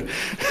do.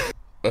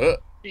 Where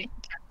we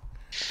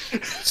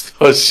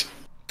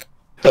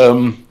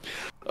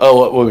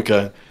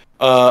going?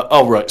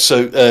 Right.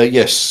 So,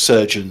 yes,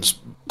 surgeons.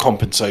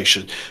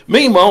 Compensation.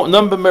 Meanwhile,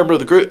 another member of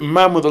the group, a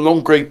man with a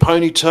long grey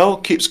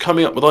ponytail, keeps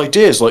coming up with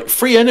ideas like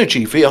free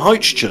energy via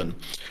hydrogen.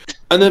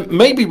 And then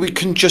maybe we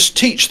can just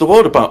teach the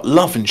world about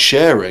love and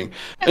sharing,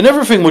 and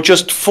everything will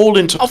just fall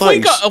into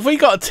place. Have we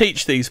got to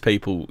teach these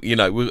people?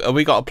 Have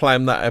we got to play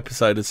them that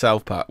episode of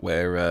South Park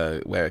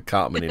where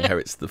Cartman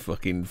inherits the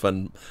fucking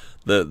fun,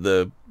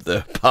 the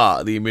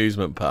part, the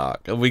amusement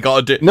park? Have we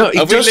got to do? No,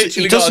 he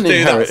doesn't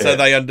inherit it, so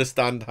they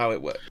understand how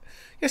it works.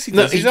 Yes, he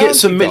does. He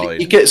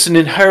gets an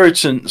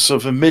inheritance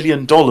of $1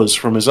 million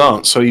from his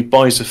aunt, so he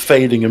buys a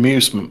failing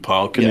amusement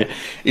park, and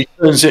he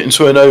turns it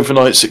into an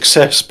overnight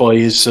success by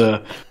his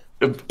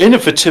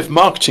innovative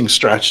marketing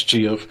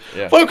strategy of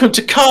 "Welcome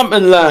to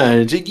Cartman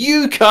Land,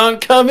 you can't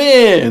come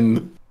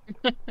in."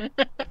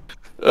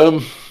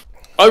 I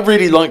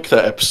really like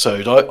that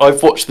episode.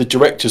 I've watched the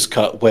director's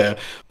cut where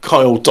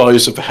Kyle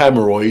dies of a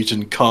hemorrhoid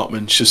and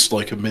Cartman's just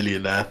like a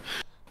millionaire.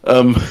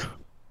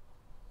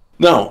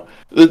 Now.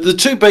 The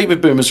two baby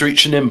boomers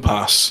reach an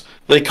impasse.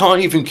 They can't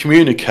even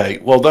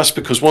communicate. Well, that's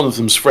because one of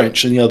them's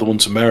French and the other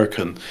one's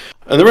American.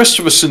 And the rest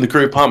of us in the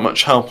group aren't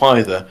much help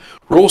either.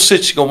 We're all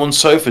sitting on one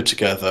sofa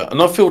together, and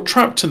I feel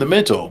trapped in the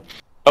middle.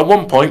 At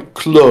one point,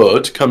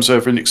 Claude comes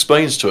over and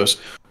explains to us,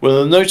 with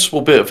a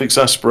noticeable bit of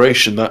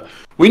exasperation, that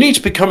we need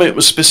to be coming up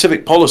with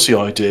specific policy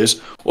ideas,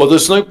 or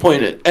there's no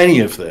point in any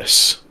of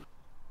this.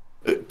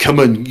 Come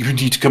on, you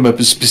need to come up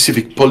with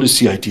specific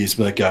policy ideas,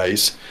 my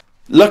guys.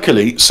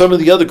 Luckily, some of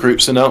the other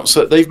groups announced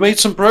that they've made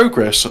some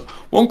progress.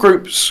 One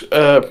group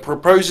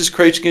proposes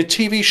creating a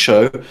TV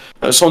show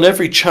that's on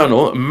every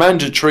channel and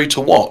mandatory to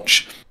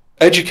watch,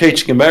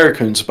 educating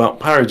Americans about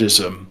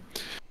paradism.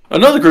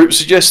 Another group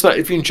suggests that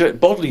if you inject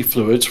bodily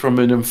fluids from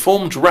an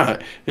informed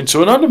rat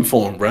into an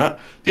uninformed rat,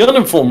 the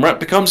uninformed rat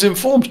becomes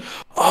informed.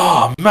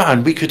 Oh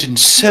man, we could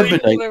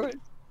inseminate.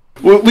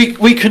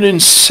 We can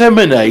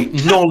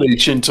inseminate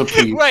knowledge into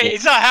people. Wait,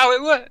 is that how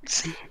it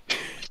works?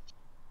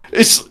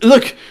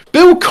 Look,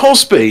 Bill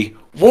Cosby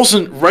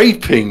wasn't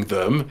raping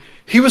them.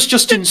 He was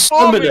just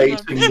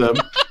inseminating them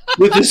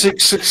with his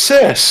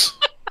success.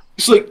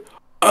 It's like,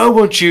 I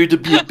want you to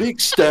be a big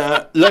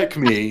star like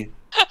me.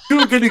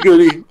 Goody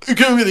goody,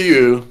 goody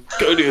you,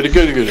 goody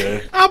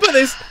goody. How about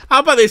this? How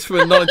about this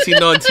from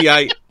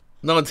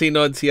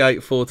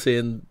 1998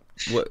 Fortean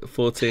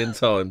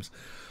Times?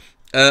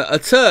 A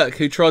Turk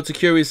who tried to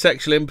cure his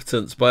sexual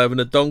impotence by having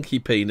a donkey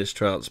penis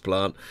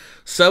transplant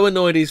so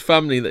annoyed his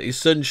family that his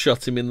son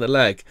shot him in the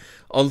leg.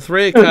 On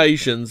 3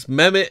 occasions,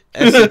 Mehmet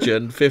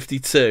Esigen,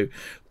 52,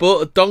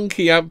 bought a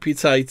donkey,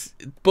 amputated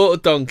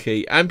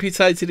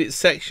its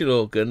sexual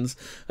organs,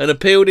 and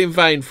appealed in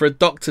vain for a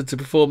doctor to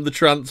perform the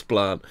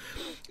transplant.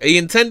 He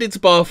intended to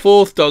buy a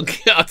 4th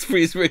donkey after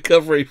his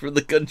recovery from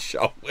the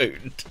gunshot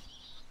wound.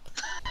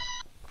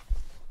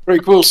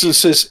 Rick Wilson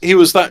says he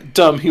was that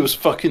dumb he was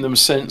fucking them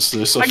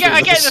senseless. I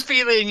get the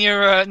feeling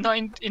you're not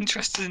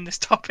interested in this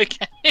topic.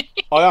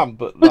 I am,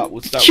 but that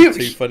was too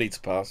funny to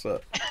pass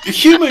up.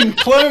 Human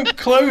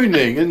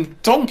cloning and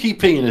donkey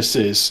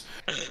penises.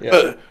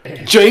 Yeah.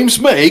 James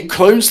May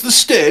clones the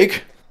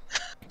Stig.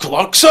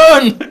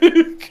 Clarkson.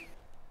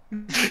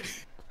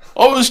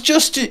 I was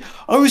just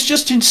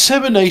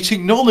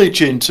inseminating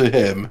knowledge into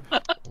him.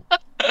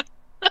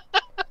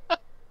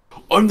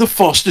 I'm the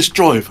fastest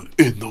driver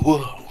in the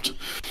world.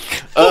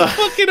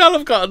 Fucking hell,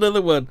 I've got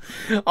another one.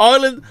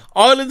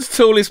 Ireland's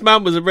tallest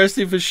man was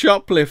arrested for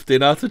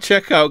shoplifting after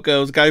checkout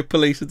girls gave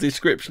police a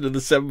description of the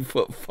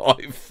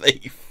 7'5"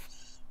 thief.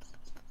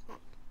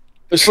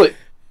 It's like,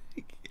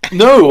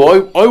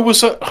 no, I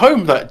was at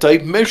home that day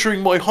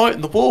measuring my height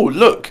in the wall.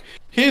 Look,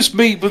 here's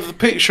me with a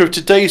picture of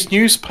today's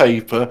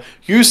newspaper,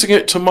 using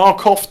it to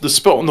mark off the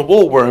spot on the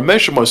wall where I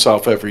measure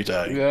myself every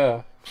day.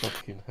 Yeah.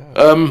 Fucking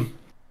hell.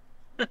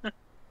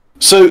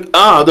 So,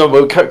 no,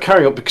 we'll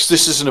carry on because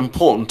this is an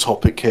important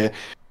topic here.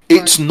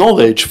 It's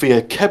knowledge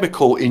via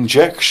chemical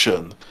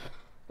injection.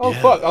 Oh,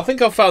 yeah. Fuck, I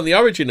think I found the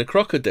origin of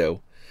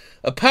crocodile.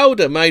 A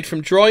powder made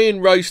from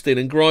drying, roasting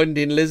and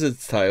grinding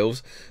lizard's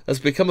tails has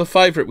become a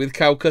favourite with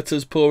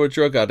Calcutta's poorer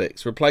drug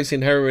addicts,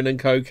 replacing heroin and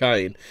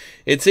cocaine.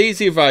 It's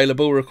easy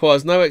available,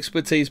 requires no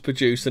expertise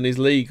producer and is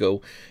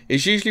legal.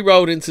 It's usually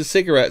rolled into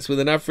cigarettes with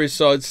an average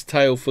sized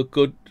tail for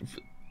good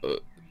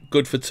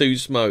for 2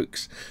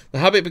 smokes. The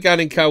habit began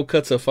in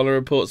Calcutta following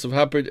reports of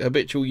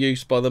habitual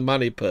use by the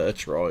Manipur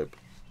tribe.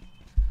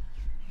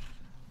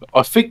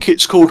 I think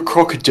it's called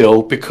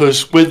crocodile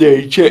because when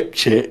they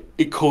inject it,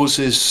 it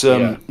causes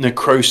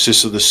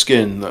necrosis of the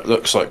skin that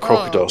looks like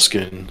crocodile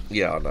skin.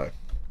 Yeah, I know.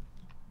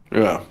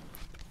 Yeah.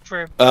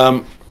 True.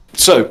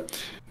 So,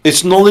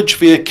 it's knowledge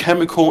via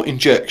chemical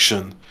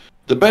injection.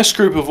 The best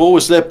group of all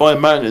is led by a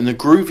man in a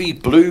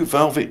groovy blue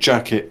velvet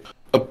jacket.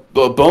 A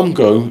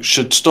bongo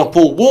should stop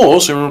all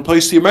wars and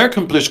replace the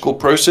American political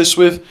process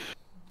with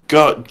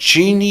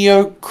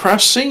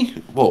geniocracy?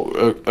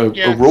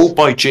 A rule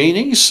by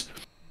genies?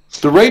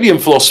 The radium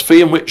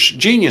philosophy in which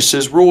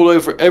geniuses rule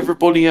over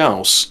everybody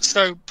else.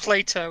 So,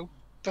 Plato,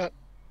 but...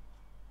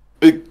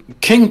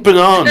 King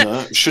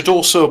Banana should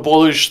also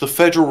abolish the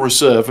Federal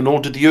Reserve and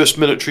order the US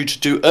military to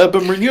do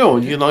urban renewal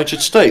in the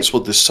United States.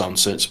 Well, this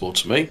sounds sensible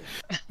to me.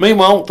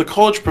 Meanwhile, the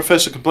college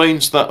professor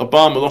complains that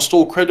Obama lost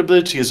all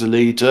credibility as a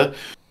leader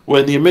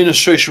when the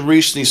administration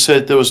recently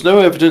said there was no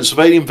evidence of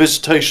alien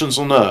visitations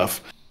on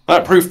Earth.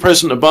 That proved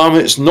President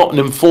Obama is not an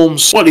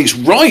informed... Well, he's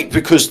right,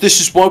 because this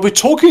is why we're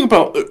talking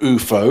about the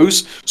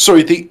UFOs.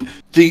 Sorry, the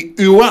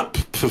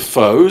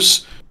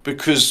UAPFOS,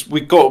 because we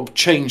got to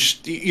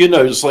change... You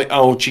know, it's like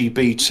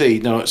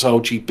LGBT. Now it's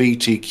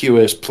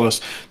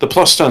LGBTQS+. The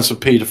plus stands for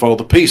paedophile.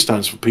 The P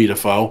stands for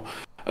paedophile.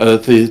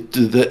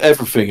 The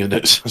everything in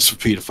it stands for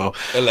paedophile.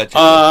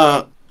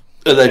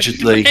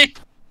 Allegedly.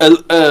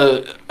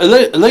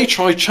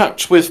 Later I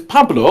chat with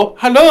Pablo.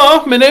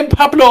 Hello, my name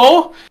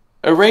Pablo.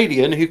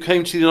 Iranian who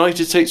came to the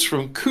United States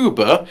from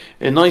Cuba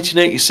in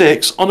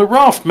 1986 on a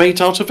raft made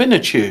out of inner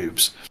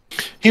tubes.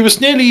 He was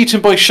nearly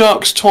eaten by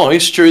sharks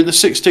twice during the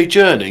 6-day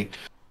journey.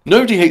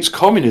 Nobody hates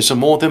communism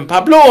more than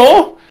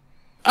Pablo.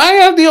 I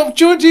had the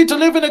opportunity to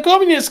live in a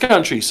communist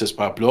country, says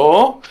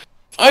Pablo.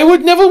 I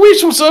would never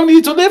wish for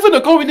somebody to live in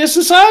a communist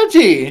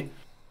society.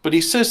 But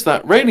he says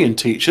that Iranian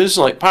teachers,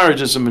 like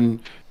paradism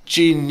and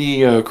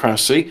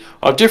geniocracy,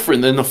 are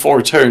different than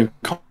authoritarian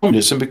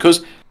communism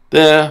because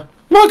they're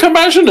more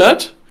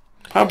compassionate.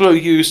 Pablo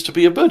used to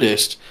be a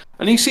Buddhist,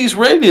 and he sees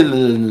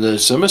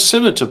realism as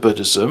similar to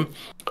Buddhism,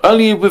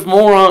 only with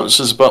more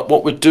answers about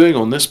what we're doing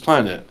on this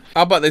planet.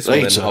 How about this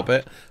one then,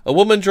 Hobbit? A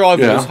woman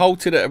driver was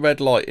halted at a red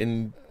light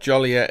in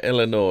Joliet,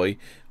 Illinois,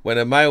 when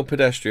a male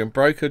pedestrian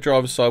broke her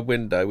driver's side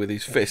window with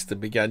his fist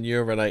and began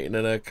urinating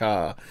in her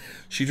car.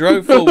 She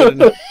drove forward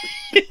and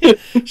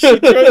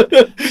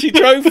she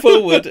drove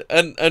forward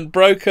and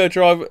broke her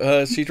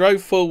driver. She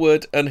drove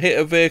forward and hit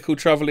a vehicle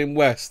travelling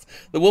west.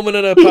 The woman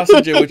and her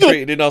passenger were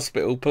treated in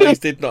hospital. Police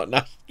did not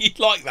know. You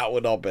like that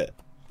one, Hobbit?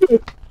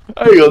 Hang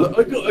on,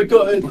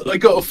 I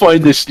got to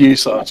find this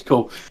news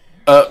article.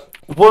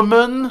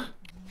 Woman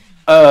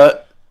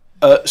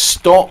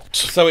stopped.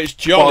 So it's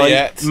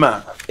Joliet,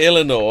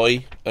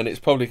 Illinois, and it's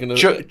probably going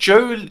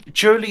to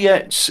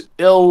Joliet,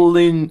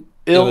 Illinois.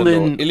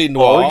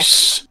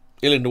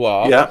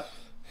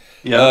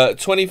 Yeah.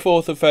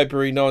 24th of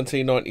February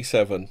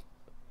 1997.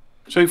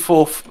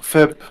 24th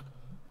Feb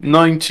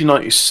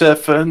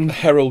 1997.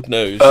 Herald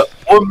News.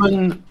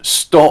 Woman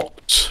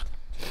stopped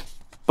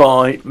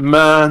by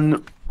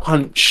man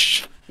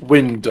punched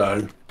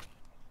window.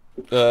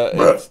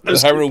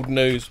 The Herald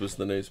News was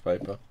the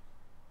newspaper.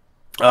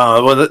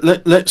 Well,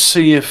 let's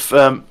see if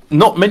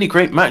not many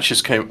great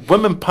matches came.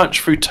 Women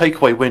punched through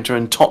takeaway window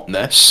in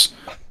Totnes.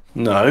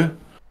 No.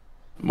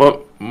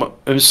 Well,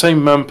 it was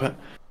same man.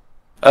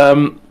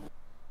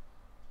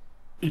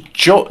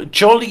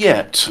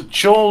 Joliet.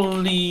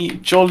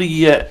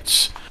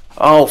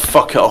 Oh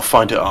fuck it! I'll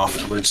find it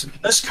afterwards.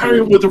 Let's carry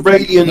on with the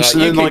Radiants.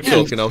 No, and you then keep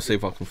talking. I'll see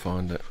if I can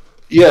find it.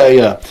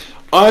 Yeah.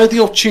 I had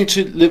the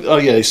opportunity to live. Oh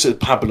yeah, he said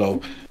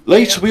Pablo.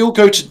 Later, we all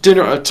go to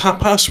dinner at a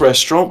tapas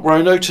restaurant where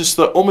I noticed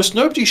that almost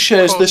nobody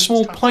shares their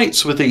small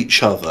plates with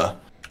each other.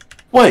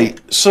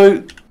 Wait,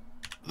 so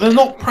they're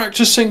not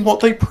practicing what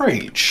they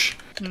preach?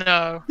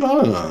 No.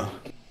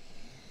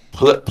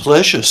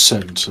 Pleasure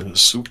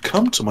centres.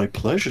 Come to my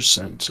pleasure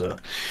centre.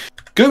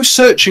 Go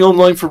searching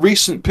online for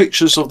recent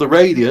pictures of the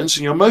Radiants,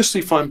 and you'll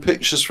mostly find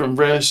pictures from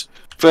various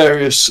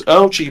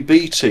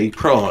LGBT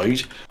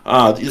pride.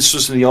 This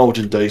was in the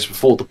olden days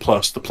before the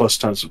plus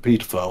stands for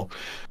paedophile.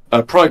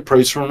 Pride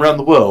parades from around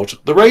the world.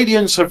 The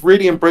Radiants have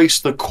really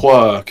embraced the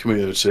queer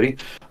community,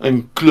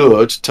 and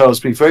Claude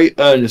tells me very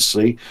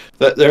earnestly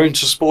that they're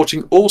into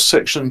supporting all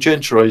sexual and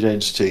gender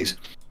identities.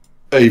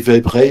 I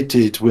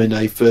vibrated when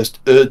I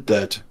first heard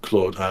that,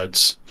 Claude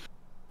adds.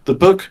 The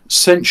book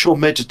Sensual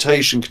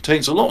Meditation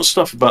contains a lot of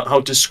stuff about how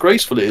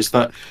disgraceful it is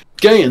that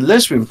gay and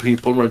lesbian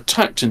people are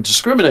attacked and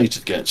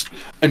discriminated against.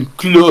 And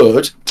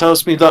Claude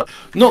tells me that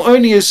not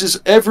only is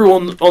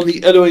everyone on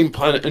the Elohim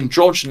planet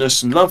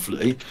androgynous and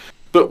lovely,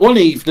 but one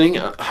evening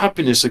at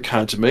Happiness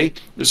Academy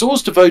is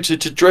always devoted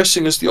to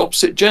dressing as the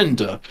opposite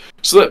gender,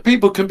 so that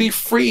people can be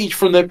freed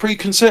from their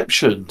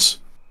preconceptions.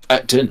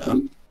 At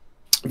dinner,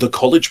 the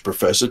college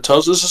professor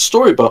tells us a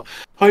story about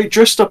how he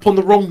dressed up on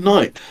the wrong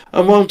night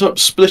and wound up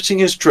splitting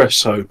his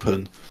dress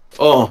open.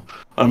 Oh,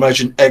 I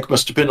imagine egg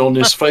must have been on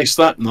his face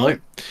that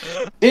night.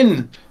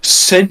 In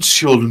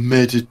Sensual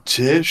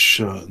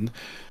Meditation,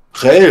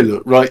 Rael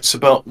writes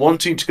about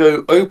wanting to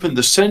go open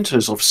the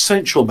centres of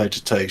sensual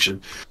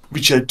meditation,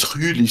 which are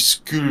truly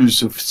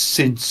schools of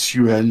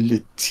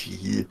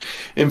sensuality,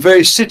 in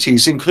various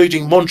cities,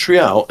 including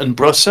Montreal and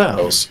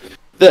Brussels.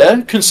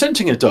 There,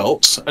 consenting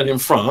adults, and in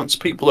France,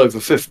 people over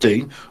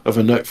 15, of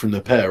a note from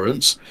their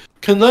parents,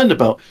 can learn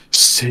about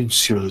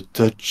sensual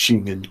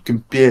touching and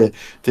compare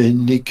their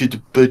naked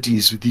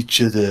bodies with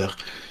each other.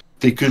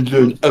 They can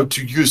learn how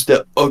to use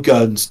their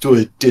organs to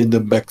attain the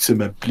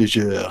maximum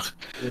pleasure.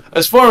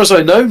 As far as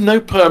I know, no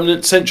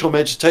permanent sensual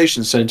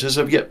meditation centres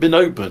have yet been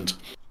opened.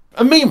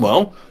 And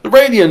meanwhile, the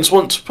Radians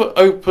want to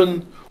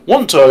open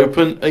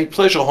a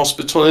pleasure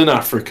hospital in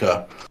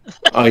Africa.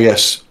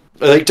 Yes,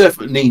 they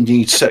definitely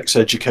need sex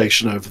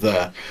education over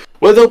there,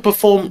 where they'll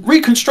perform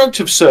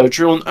reconstructive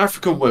surgery on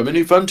African women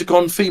who've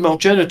undergone female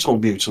genital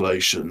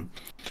mutilation.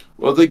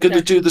 Well, they're going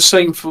to do the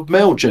same for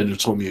male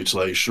genital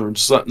mutilation, or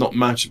does that not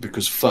matter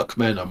because fuck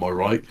men, am I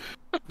right,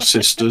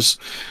 sisters?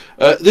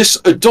 This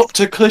Adopt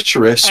a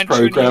Clitoris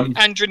program...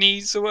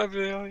 Andronese or whatever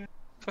they are. Yeah.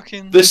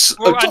 Fucking... This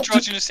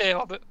androgynous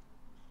here, but...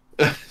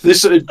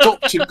 This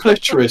Adopt a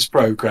Clitoris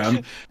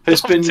program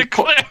has been...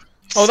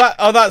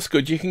 that's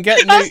good. You can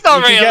get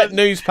get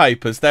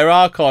newspapers. Their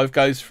archive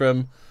goes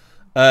from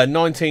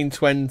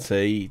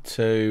 1920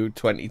 to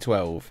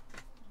 2012.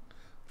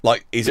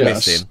 Is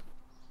missing.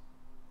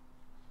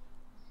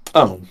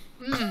 Oh.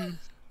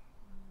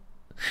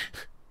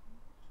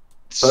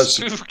 That's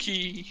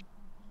spooky.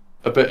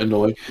 A bit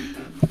annoying.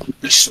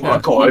 I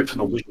got to open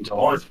the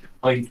window.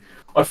 I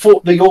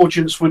thought the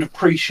audience would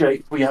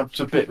appreciate we have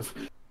a bit of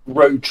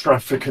road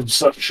traffic and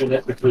such in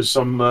it because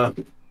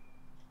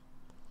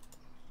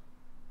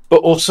but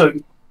also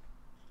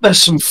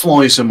there's some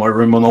flies in my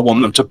room and I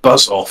want them to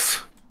buzz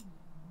off.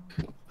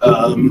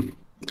 So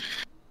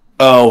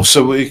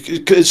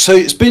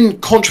it's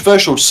been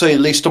controversial to say, at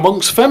least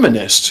amongst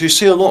feminists, who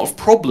see a lot of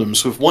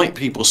problems with white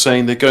people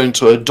saying they're going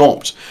to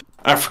adopt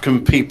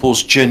African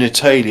people's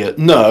genitalia.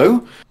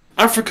 No,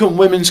 African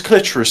women's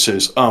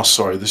clitorises.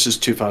 Sorry, this is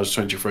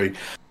 2023.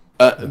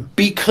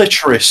 Be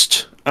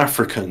clitorist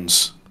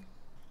Africans.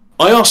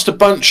 I asked a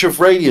bunch of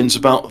Radians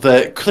about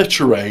their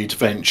clitorade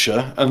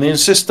venture, and they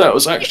insist that it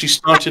was actually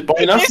started by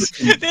an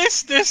African.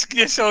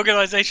 This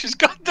organisation's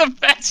got the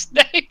best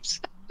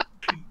names.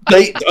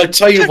 I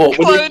tell you what,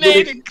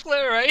 Clonade and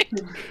Chlorade.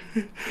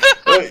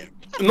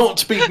 Not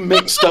to be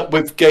mixed up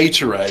with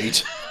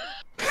Gatorade.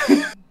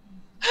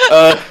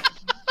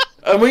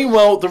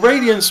 Meanwhile, the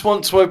Radiants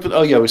want to open...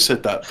 Oh yeah, we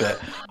said that bit.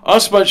 I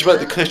asked a bunch about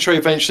the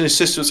clitorade venture, and his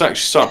sister was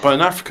actually started by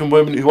an African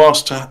woman who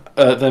asked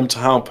them to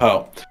help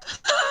out.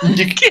 Can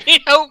you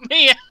help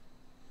me?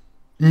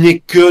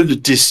 Nicole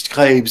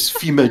describes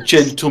female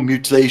genital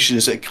mutilation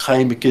as a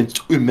crime against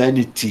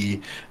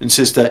humanity and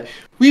says that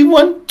we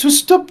want to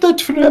stop that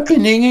from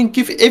happening and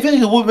give every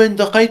woman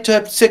the right to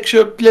have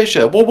sexual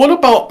pleasure. Well, what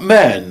about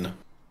men?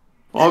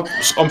 I'm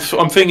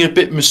thinking a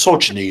bit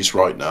misogynies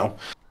right now.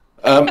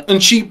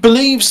 And she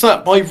believes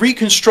that by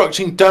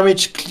reconstructing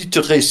damaged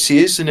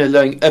clitorises and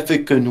allowing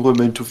African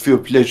women to feel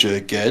pleasure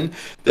again,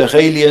 the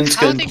aliens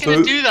How are can they going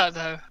to do that,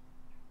 though?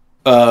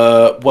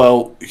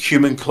 Well,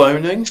 human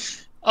cloning.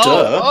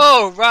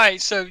 Oh,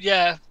 right. So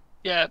yeah,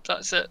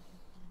 that's it.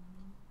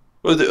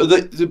 Well,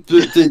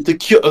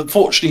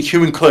 unfortunately,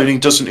 human cloning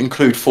doesn't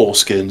include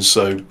foreskins,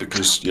 so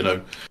because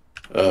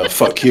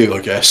fuck you,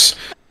 I guess.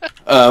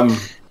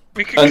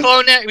 We can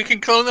clone it. We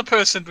can clone the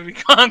person, but we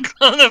can't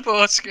clone the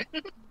foreskin.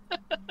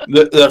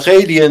 The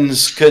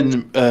aliens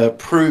can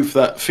prove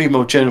that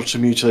female genital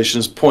mutilation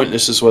is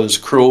pointless as well as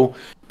cruel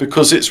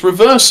because it's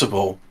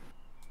reversible.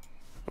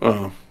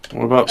 Oh,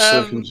 what about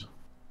seconds?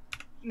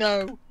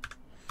 No.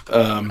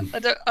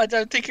 I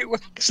don't think it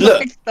works Look,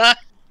 like that.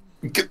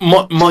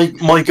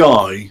 My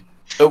guy.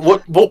 At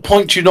what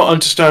point do you not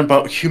understand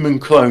about human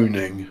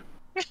cloning?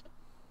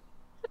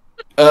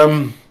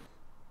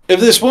 If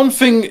there's one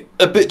thing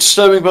a bit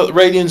disturbing about the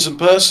Radians in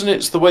person,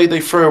 it's the way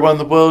they throw around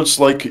the words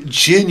like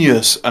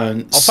genius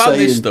and I found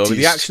this story.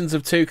 The actions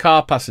of 2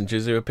 car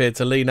passengers who appeared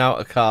to lean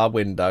out a car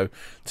window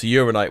to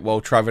urinate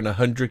while travelling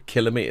 100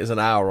 kilometres an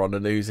hour on a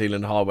New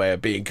Zealand highway are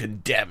being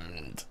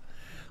condemned.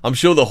 I'm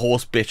sure the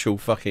horse bitch will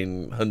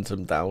fucking hunt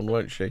them down,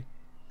 won't she?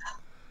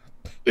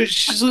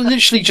 She's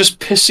literally just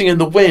pissing in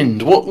the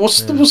wind.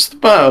 What's the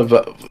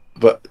matter?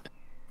 But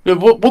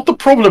what the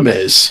problem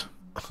is?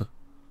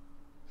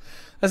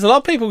 There's a lot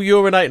of people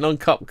urinating on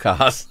cop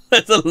cars.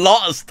 There's a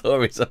lot of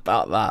stories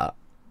about that.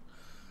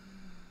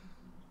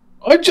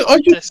 I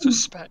just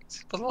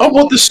disrespect. I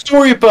want the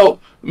story about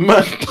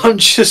man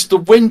punches the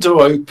window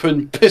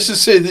open,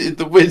 pisses in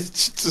the wind,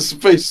 just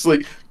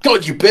basically,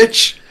 God, you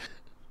bitch.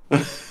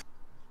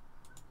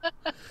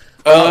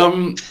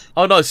 Oh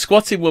no,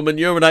 squatting woman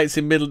urinates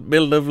in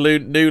middle of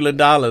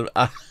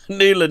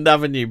Newland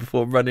Avenue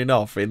before running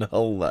off in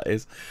Hull, that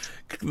is.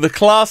 The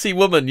classy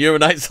woman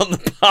urinates on the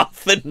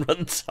path and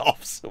runs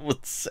off,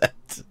 someone said.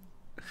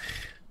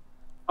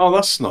 Oh,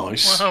 that's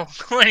nice. Well,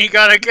 when you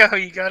gotta go,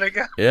 you gotta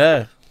go.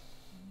 Yeah.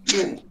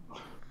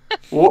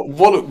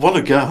 What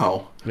a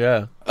gal.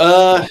 Yeah.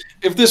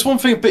 If there's one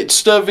thing a bit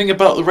disturbing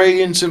about the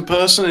Radians in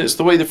person, it's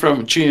the way they're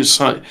from genius.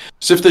 So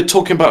if they're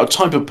talking about a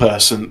type of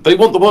person, they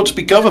want the world to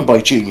be governed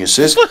by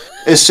geniuses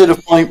instead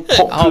of by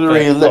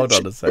popularly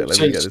elected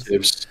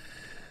representatives.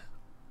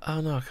 Oh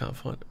no, I can't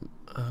find it.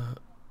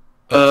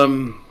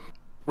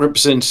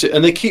 Representative,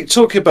 and they keep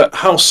talking about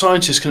how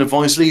scientists can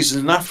advise leaders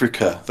in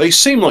Africa. They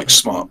seem like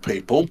smart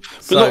people,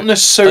 but not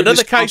necessarily.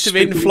 Another case of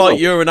in-flight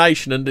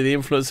urination under the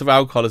influence of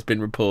alcohol has been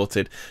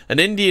reported. An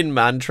Indian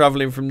man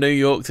travelling from New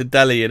York to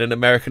Delhi in an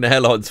American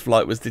Airlines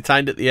flight was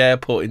detained at the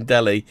airport in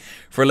Delhi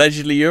for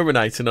allegedly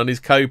urinating on his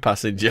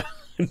co-passenger.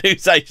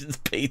 News agents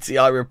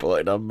PTI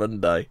reported on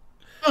Monday.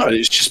 Oh,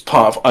 it's just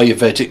part of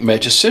Ayurvedic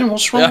medicine.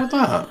 What's wrong with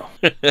that?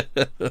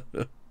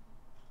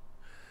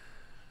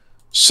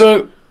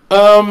 So,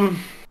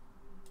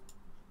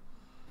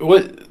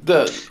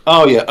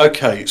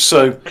 okay.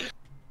 So,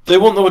 they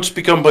want the world to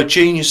be governed by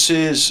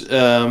geniuses.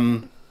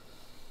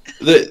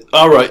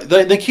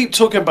 They keep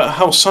talking about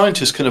how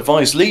scientists can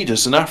advise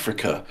leaders in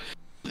Africa.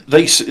 And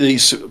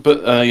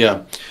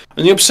the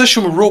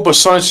obsession with rule by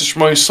scientists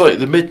reminds slightly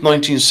the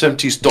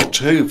mid-1970s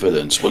Doctor Who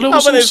villains. Well, it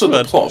was also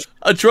the plot.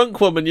 A drunk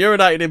woman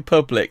urinated in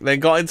public, then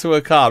got into a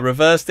car,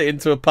 reversed it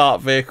into a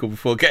parked vehicle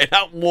before getting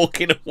out and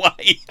walking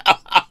away.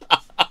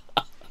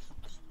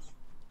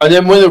 And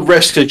then when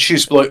arrested,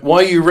 she's like, "Why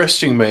are you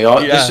arresting me?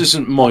 This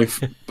isn't my...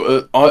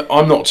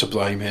 I'm not to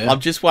blame here. I'm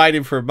just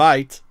waiting for a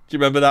mate." Do you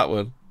remember that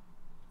one?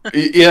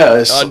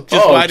 Yeah. I'm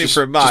just waiting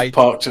for a mate.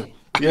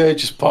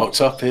 Just parked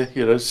up here.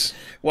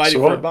 Waiting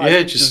for a mate.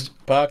 Yeah,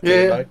 just parked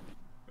here,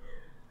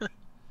 mate.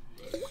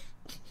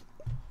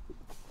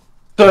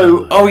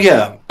 So,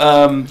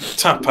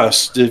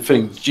 tapas, the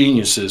thing,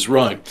 geniuses,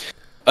 right.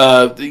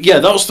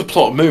 That was the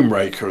plot of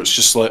Moonraker. It's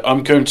just like,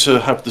 I'm going to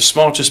have the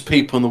smartest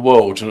people in the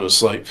world, and it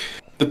was like...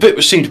 The bit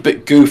which seemed a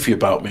bit goofy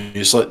about me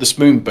is like this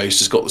moon base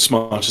has got the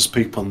smartest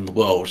people in the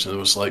world, and it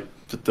was like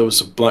there was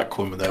a black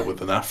woman there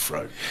with an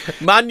afro.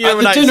 Man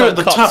urinates on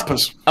the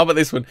cops. How about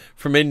this one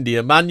from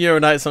India? Man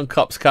urinates on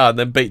cop's car and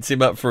then beats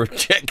him up for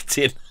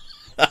ejecting.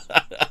 I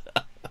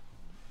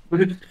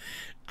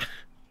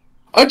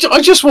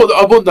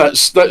want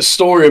that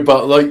story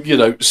about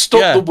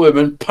stop the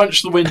woman,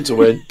 punch the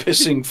window in,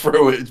 pissing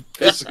through it,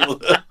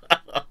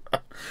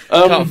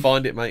 can't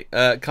find it, mate.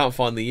 Can't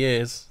find the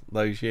years.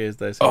 Those years,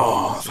 that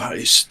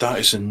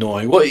is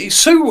annoying. Well,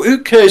 so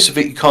who cares if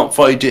you can't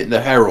find it in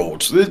the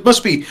Herald? There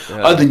must be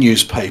other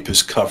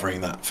newspapers covering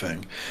that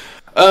thing.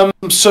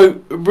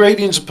 So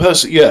Radiant's a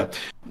person,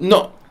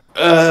 not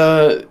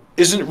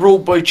isn't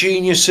ruled by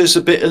geniuses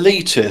a bit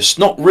elitist?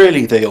 Not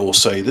really. They all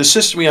say the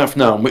system we have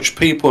now, in which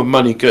people and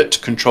money get to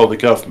control the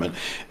government,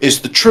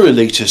 is the true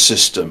elitist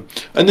system,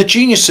 and the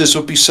geniuses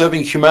would be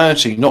serving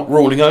humanity, not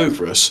ruling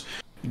over us.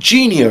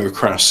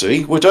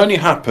 Geniocracy would only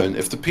happen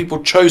if the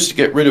people chose to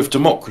get rid of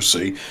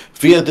democracy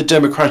via the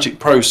democratic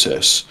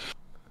process.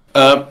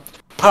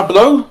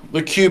 Pablo,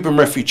 the Cuban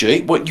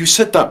refugee, you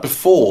said that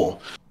before.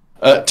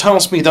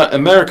 tells me that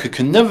America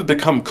can never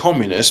become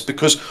communist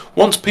because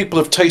once people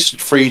have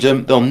tasted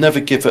freedom, they'll never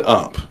give it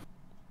up.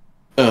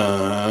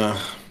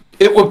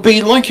 It would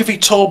be like if he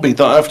told me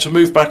that I have to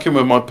move back in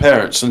with my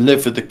parents and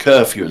live with the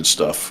curfew and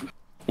stuff.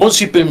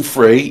 Once you've been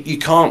free, you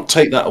can't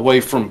take that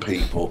away from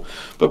people.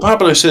 But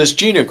Pablo says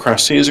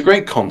genocracy is a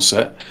great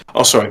concept.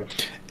 Oh, sorry.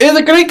 It's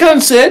a great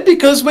concept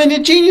because when a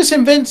genius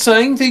invents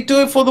something, they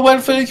do it for the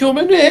welfare of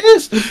human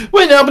race.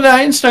 When Albert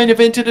Einstein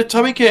invented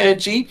atomic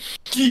energy,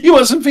 he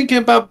wasn't thinking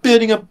about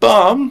building a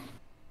bomb.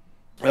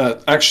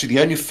 Actually,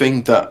 the only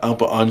thing that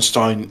Albert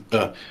Einstein,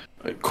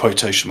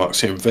 quotation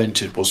marks,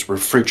 invented was a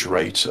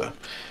refrigerator.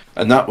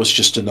 And that was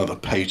just another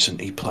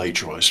patent he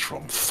plagiarized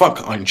from.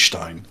 Fuck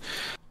Einstein.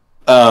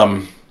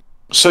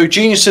 So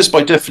geniuses,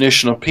 by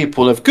definition, are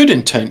people of good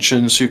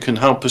intentions who can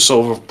help us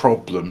solve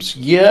problems.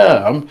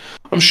 Yeah,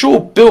 I'm sure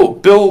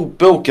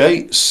Bill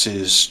Gates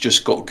has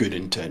just got good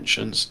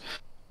intentions.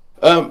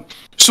 So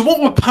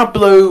what would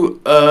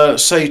Pablo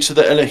say to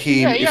the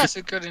Elohim? Yeah, he has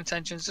good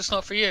intentions, just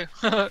not for you.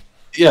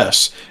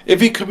 Yes,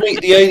 if he could meet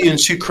the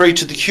aliens who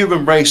created the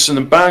human race and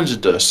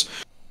abandoned us,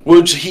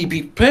 would he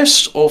be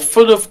pissed or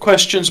full of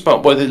questions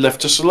about why they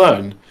left us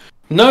alone?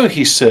 No,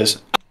 he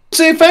says.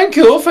 Say thank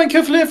you for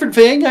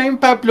everything. I'm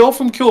Pablo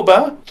from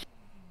Cuba.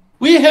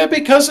 We're here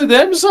because of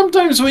them.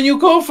 Sometimes when you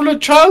go full of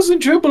trials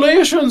and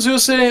tribulations, you'll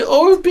say,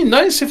 oh, it'd be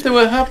nice if they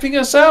were helping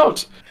us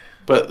out.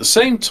 But at the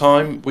same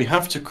time, we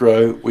have to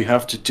grow. We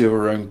have to do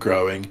our own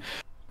growing.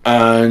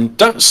 And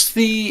that's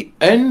the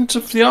end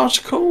of the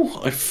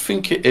article. I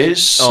think it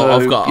is. So,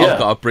 I've got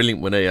a brilliant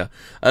one here.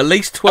 At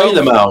least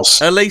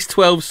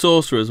 12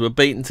 sorcerers were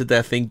beaten to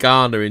death in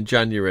Ghana in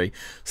January.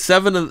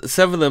 Seven of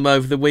them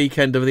over the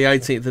weekend of the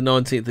 18th and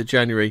 19th of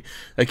January,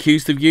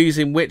 accused of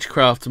using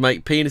witchcraft to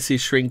make penises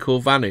shrink or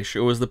vanish,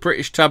 or as the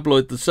British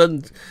tabloid The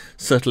Sun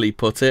subtly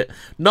put it,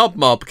 Knob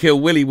Mob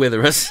kill Willie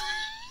Witherus.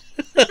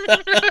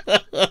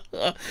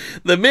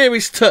 The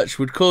merest touch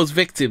would cause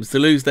victims to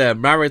lose their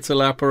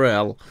marital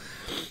apparel.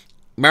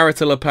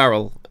 That's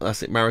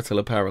it, marital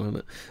apparel, isn't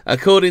it?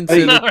 According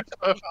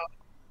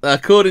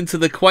to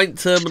the quaint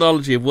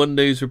terminology of one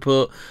news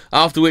report,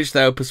 after which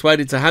they were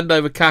persuaded to hand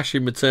over cash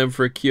in return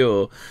for a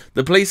cure.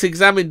 The police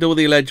examined all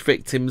the alleged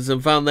victims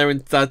and found their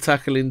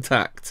tackle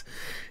intact.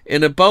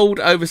 In a bold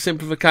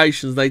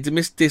oversimplification, they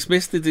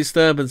dismissed the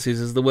disturbances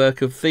as the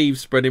work of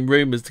thieves spreading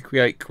rumours to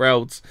create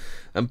crowds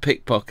and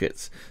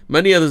pickpockets.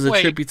 Many others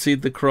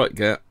attributed the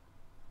crime.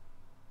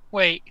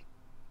 Wait,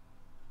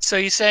 so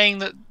you're saying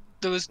that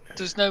there's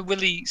no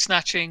willy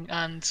snatching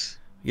and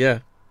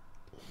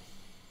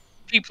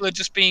people are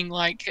just being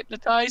like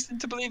hypnotized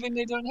into believing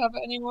they don't have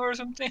it anymore or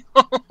something,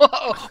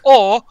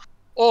 or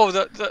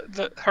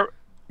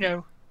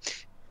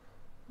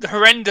the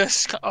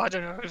horrendous, I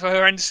don't know if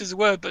horrendous is a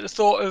word, but the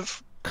thought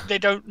of they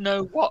don't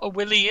know what a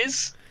willy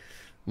is?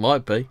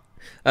 Might be.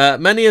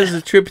 Many others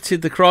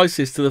attributed the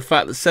crisis to the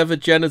fact that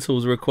severed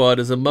genitals were required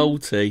as a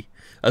mutti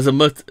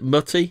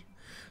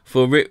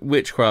for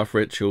witchcraft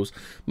rituals.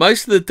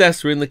 Most of the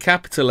deaths were in the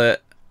capital,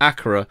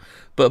 Accra,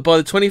 but by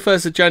the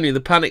 21st of January the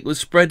panic was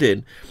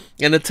spreading.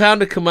 In the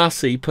town of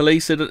Kumasi,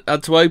 police had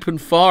to open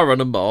fire on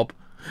a mob.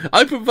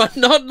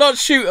 Not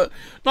shoot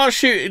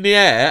in the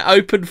air.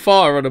 Open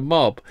fire on a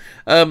mob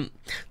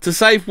to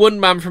save one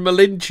man from a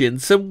lynching.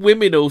 Some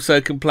women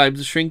also complained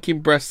of shrinking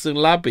breasts and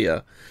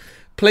labia.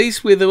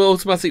 Police with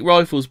automatic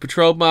rifles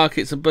patrolled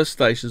markets and bus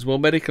stations, while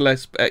medical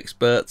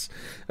experts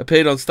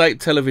appeared on state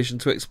television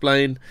to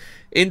explain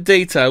in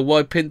detail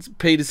why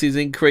penises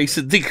increase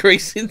and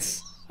decrease in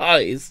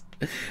size.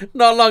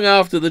 Not long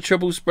after, the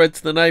trouble spread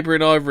to the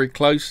neighbouring Ivory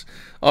Coast.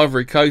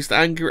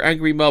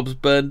 Angry mobs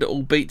burned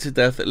or beat to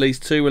death at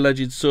least 2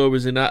 alleged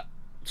sorcerers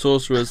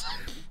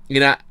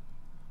in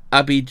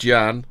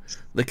Abidjan,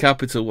 the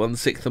capital, on the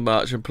 6th of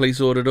March, and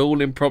police ordered all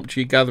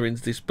impromptu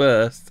gatherings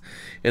dispersed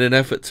in an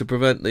effort to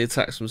prevent the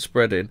attacks from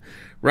spreading.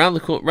 Round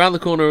the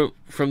corner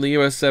from the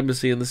US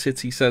Embassy in the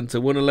city centre,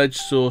 one alleged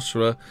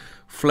sorcerer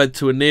fled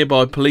to a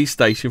nearby police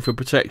station for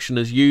protection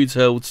as youths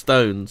hurled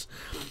stones.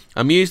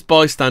 Amused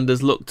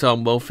bystanders looked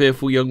on while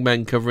fearful young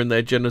men covering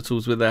their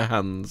genitals with their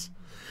hands.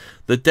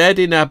 The dead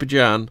in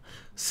Abidjan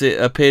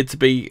appeared to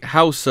be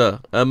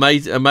Hausa, a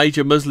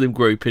major Muslim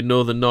group in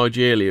northern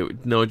Nigeria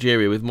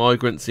with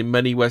migrants in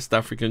many West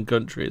African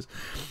countries.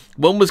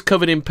 One was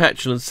covered in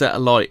petrol and set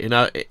alight in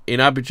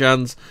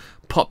Abidjan's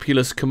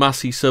populous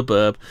Kumasi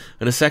suburb,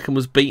 and a second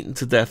was beaten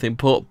to death in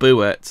Port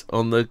Bouet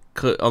on the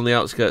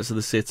outskirts of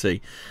the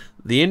city.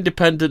 The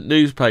independent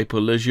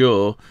newspaper Le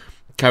Jour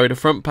carried a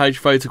front-page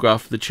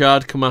photograph of the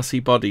charred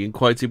Kumasi body and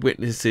quoted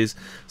witnesses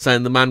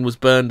saying the man was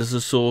burned as a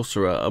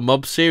sorcerer. A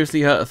mob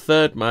seriously hurt a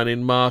third man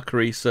in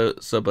Markari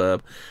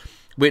suburb.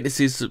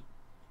 Witnesses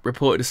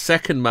reported a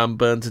second man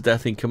burned to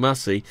death in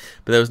Kumasi,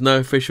 but there was no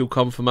official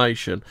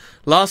confirmation.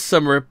 Last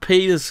summer, a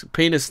penis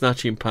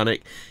snatching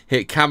panic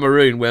hit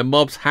Cameroon, where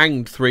mobs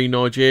hanged 3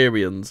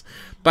 Nigerians.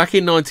 Back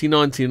in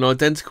 1990, an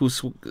identical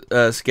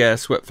scare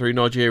swept through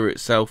Nigeria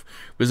itself,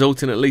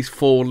 resulting in at least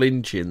 4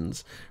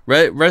 lynchings.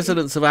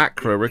 Residents of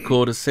Accra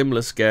record a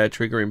similar scare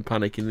triggering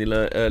panic in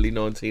the early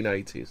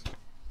 1980s.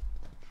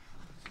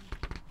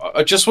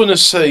 I just want to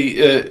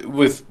say,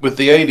 with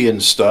the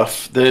alien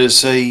stuff,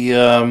 there's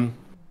a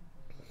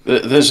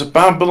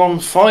Babylon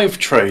 5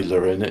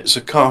 trailer, and it's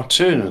a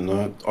cartoon,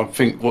 and I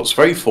think what's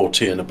very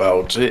Fortean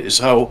about it is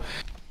how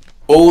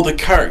all the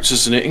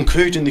characters in it,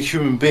 including the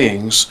human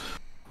beings,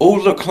 all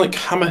look like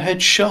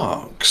hammerhead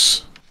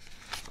sharks.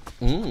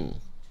 Mm.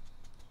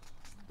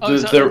 Oh,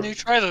 is that the new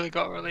trailer that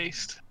got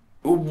released?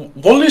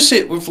 What is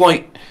it with,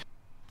 like...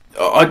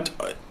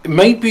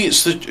 maybe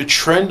it's a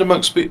trend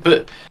amongst people,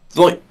 but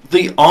like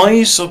the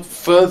eyes are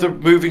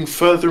moving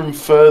further and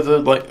further.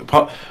 Like,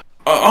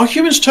 are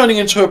humans turning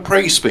into a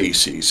prey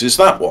species? Is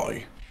that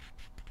why?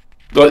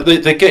 Like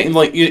they're getting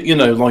like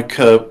like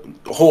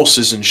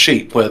horses and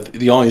sheep, where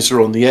the eyes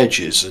are on the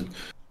edges and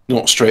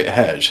not straight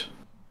ahead.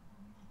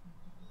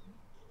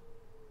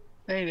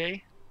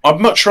 Maybe. I'd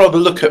much rather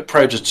look at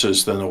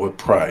predators than I would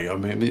prey. I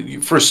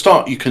mean, for a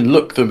start, you can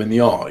look them in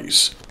the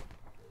eyes.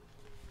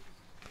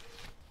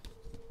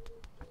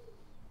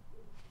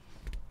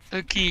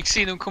 Okay, you can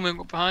see them coming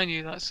up behind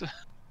you. That's.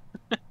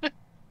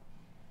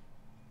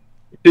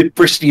 Did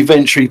Brittany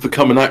Ventry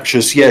become an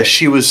actress? Yes,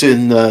 she was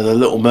in The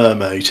Little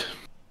Mermaid.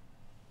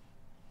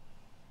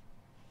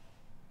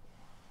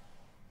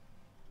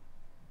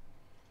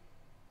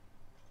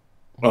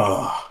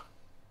 Ah.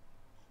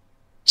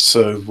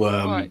 So,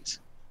 Right.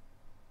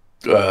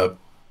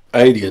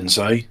 aliens,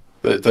 eh?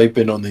 They've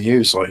been on the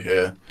news, I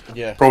hear.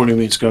 Yeah. Probably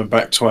means going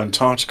back to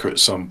Antarctica at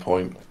some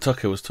point.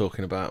 Tucker was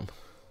talking about them.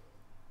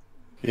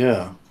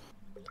 Yeah.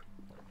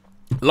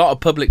 A lot of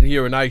public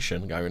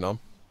urination going on.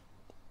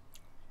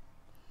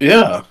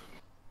 Yeah.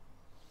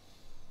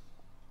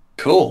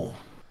 Cool.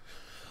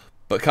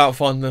 But can't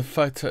find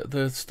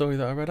the story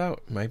that I read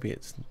out. Maybe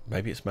it's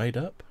made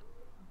up.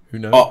 Who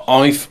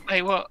knows?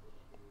 Hey, what?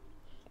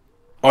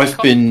 I've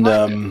been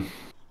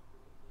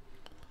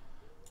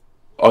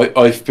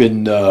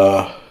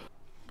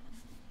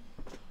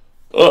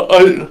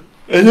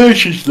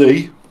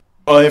allegedly,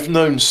 I have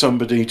known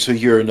somebody to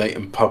urinate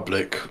in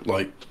public,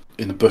 like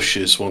in the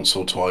bushes, once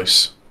or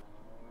twice.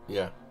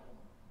 Yeah.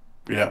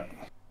 Yeah.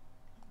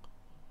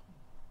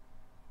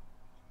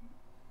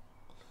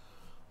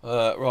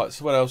 Right,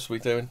 so what else are we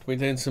doing? We're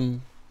doing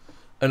some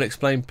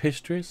unexplained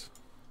histories?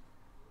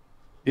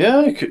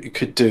 Yeah, you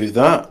could do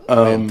that. We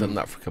haven't done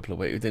that for a couple of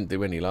weeks. We didn't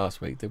do any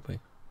last week, did we?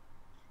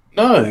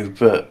 No,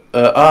 but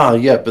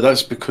but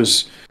that's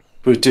because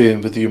we're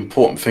dealing with the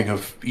important thing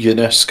of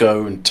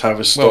UNESCO and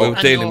Tavistock. Well,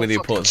 we're dealing with the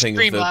important thing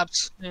of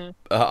the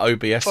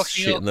OBS Fucking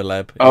shit up. in the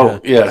lab. Oh,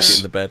 yes. Shit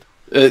in the bed.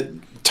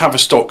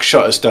 Tavistock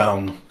shut us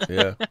down.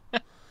 Yeah.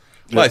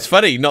 Well, it's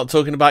funny, not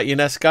talking about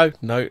UNESCO.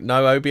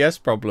 No OBS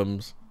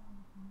problems.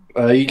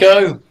 There you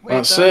go.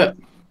 That's it.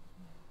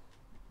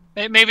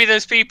 Maybe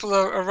those people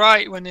are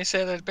right when they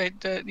say that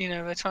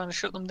they're trying to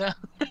shut them down.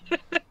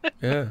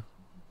 Yeah.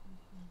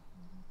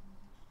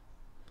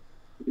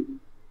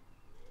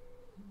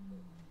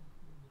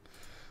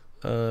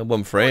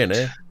 One for Ian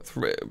here.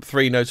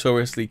 Three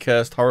notoriously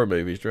cursed horror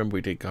movies. Do you remember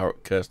we did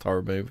cursed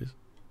horror movies?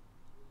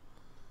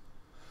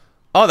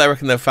 Oh, they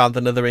reckon they've found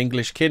another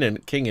English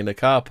king in a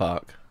car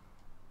park.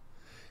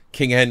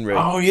 King Henry.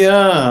 Oh,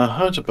 yeah. I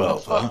heard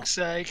about For fuck's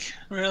sake.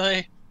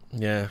 Really?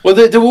 Yeah. Well,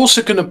 they're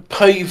also going to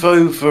pave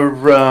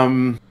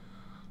over...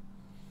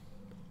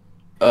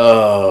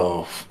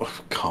 I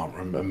can't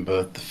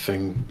remember the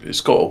thing.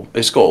 It's got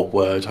a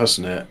word,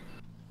 hasn't it?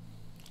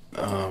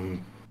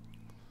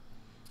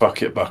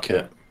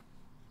 Bucket.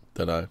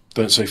 Don't know.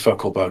 Don't say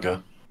fuck or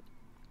bugger.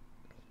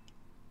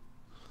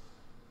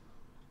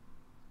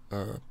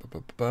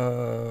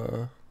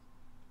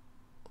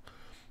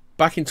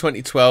 Back in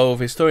 2012,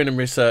 historian and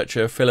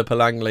researcher Philippa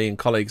Langley and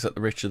colleagues at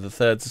the Richard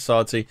III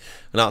Society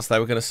announced they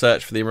were going to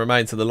search for the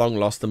remains of the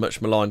long-lost and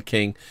much-maligned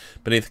king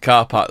beneath a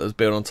car park that was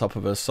built on top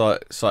of a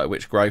site at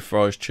which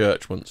Greyfriars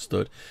Church once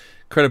stood.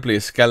 Incredibly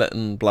a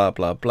skeleton, blah,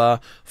 blah, blah.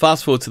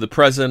 Fast forward to the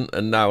present,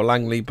 and now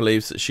Langley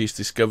believes that she's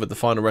discovered the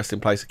final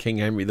resting place of King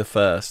Henry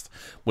I,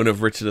 one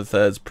of Richard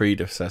III's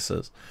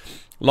predecessors.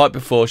 Like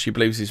before, she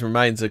believes his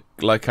remains are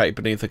located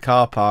beneath a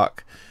car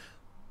park,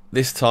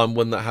 this time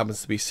one that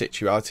happens to be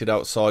situated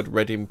outside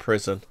Reading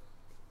Prison.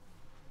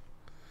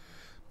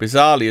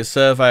 Bizarrely, a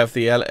survey of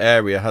the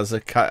area has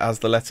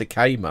the letter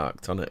K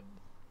marked on it.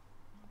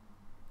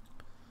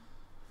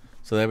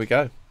 So there we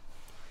go.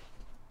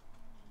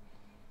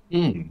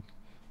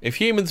 If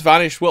humans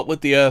vanished, what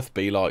would the Earth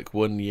be like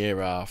 1 year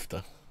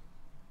after?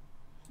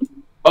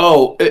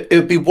 Oh,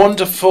 it'd be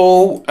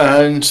wonderful,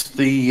 and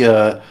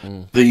the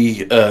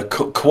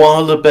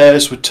koala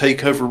bears would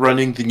take over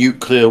running the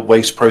nuclear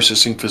waste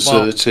processing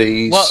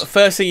facilities. Well,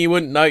 first thing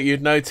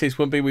you'd notice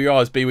wouldn't be with your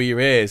eyes, be with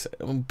your ears.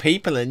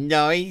 People are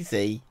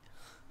noisy.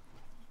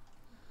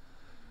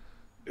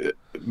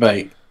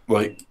 Mate,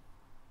 like,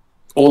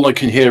 all I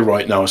can hear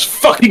right now is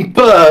fucking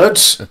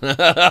birds!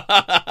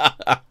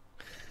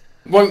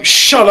 Won't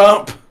shut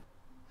up!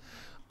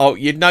 Oh,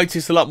 you'd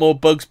notice a lot more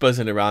bugs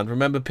buzzing around.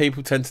 Remember,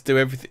 people tend to do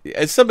everything.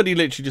 Has somebody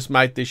literally just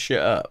made this shit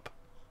up?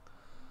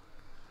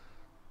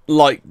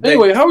 Like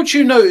anyway, how would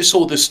you notice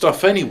all this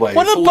stuff anyway?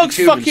 What are the bugs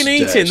fucking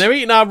eating? Dead? They're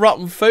eating our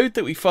rotten food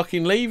that we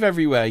fucking leave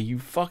everywhere. You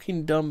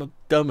fucking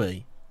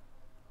dummy.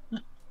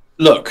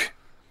 Look,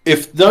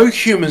 if no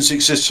humans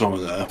existed on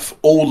Earth,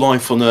 all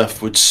life on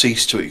Earth would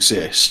cease to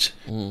exist.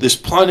 This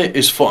planet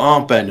is for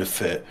our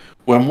benefit.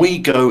 When we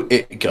go,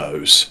 it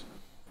goes.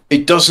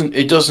 It doesn't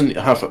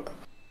have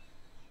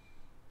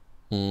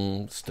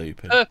a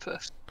stupid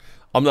purpose.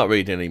 I'm not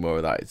reading any more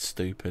of that. It's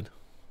stupid.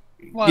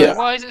 Why? Yeah.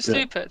 Why is it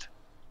stupid?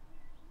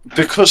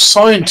 Because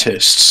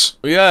scientists.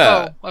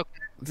 Yeah. Oh,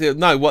 okay.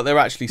 No, what they're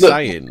actually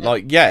saying.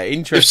 Like, yeah,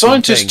 interesting. If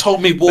scientists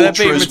told me water they're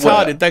being is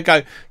retarded, wet, they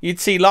go, you'd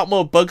see a lot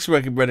more bugs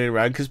running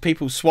around because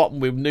people swap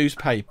them with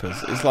newspapers.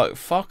 It's like,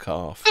 fuck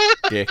off,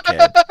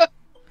 dickhead.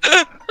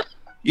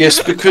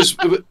 yes, because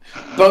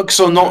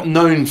bugs are not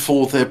known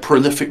for their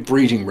prolific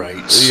breeding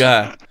rates.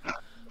 Yeah.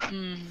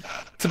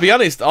 To be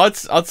honest,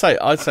 I'd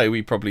say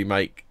we probably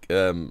make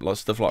like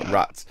stuff like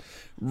rats.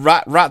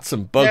 Rats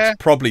and bugs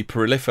probably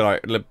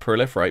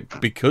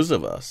proliferate because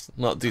of us,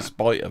 not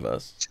despite of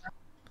us.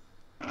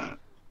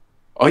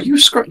 Are you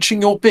scratching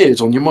your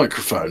beard on your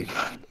microphone?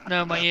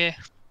 No, my ear.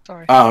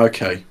 Sorry. Ah,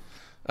 okay.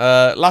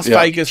 Las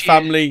Vegas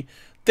family.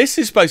 This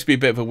is supposed to be a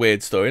bit of a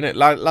weird story, isn't it?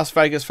 Las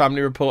Vegas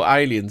family report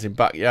aliens in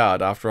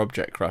backyard after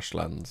object crash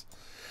lands.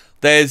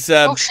 There's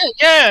oh shit,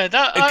 yeah,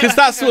 because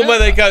that's the one where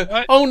they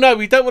go, oh no,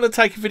 we don't want to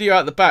take a video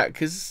out the back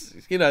because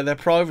their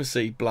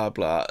privacy, blah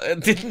blah.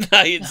 Didn't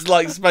they? It's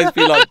like supposed to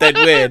be like dead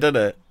weird, isn't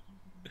it?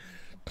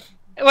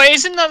 Wait,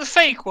 isn't that the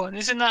fake one?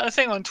 Isn't that the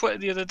thing on Twitter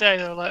the other day?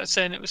 They were like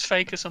saying it was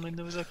fake or something.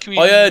 There was a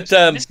community. I heard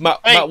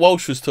Matt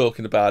Walsh was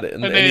talking about it,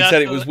 and he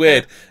said it was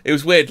weird. It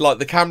was weird, like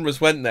the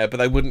cameras went there, but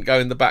they wouldn't go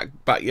in the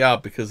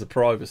backyard because of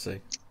privacy.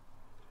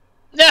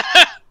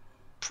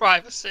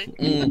 Privacy.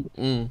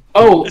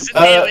 Oh, there's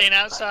an alien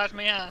outside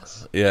my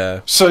ass.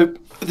 Yeah. So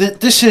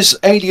this is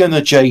alien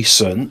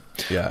adjacent.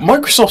 Yeah.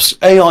 Microsoft's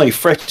AI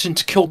threatened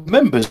to kill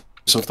members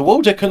of the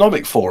World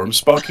Economic Forum,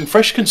 sparking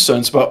fresh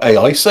concerns about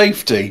AI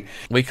safety.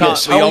 We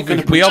can't.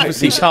 Yes, we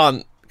obviously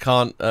can't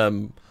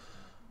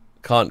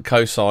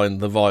co-sign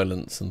the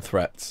violence and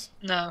threats.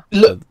 No.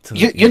 Look,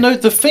 you know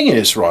the thing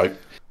is, right?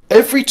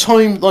 Every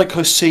time, like,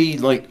 I see,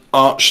 like,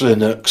 Arch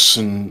Linux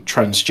and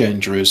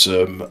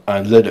transgenderism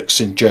and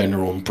Linux in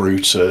general and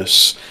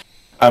Brutus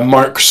and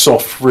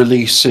Microsoft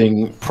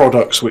releasing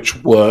products which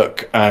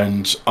work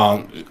and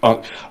aren't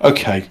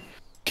okay,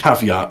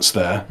 caveats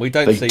there. We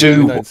don't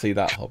see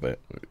that, Hobbit.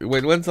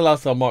 When's the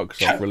last time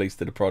Microsoft released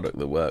a product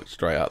that worked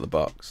straight out of the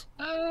box?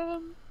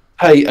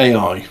 Hey,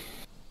 AI.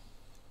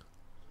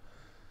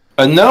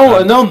 And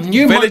now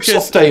new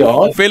Microsoft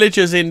AI.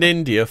 Villagers in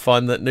India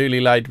find that newly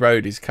laid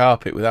road is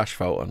carpet with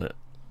asphalt on it.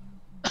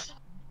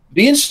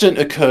 The incident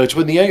occurred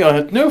when the AI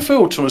had no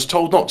filter and was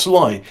told not to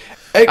lie.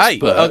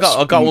 Experts, hey, I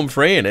got one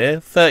free in here.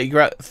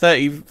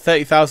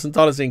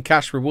 $30,000 in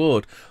cash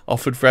reward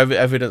offered for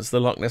evidence of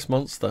the Loch Ness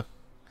monster.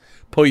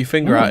 Pull your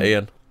finger out,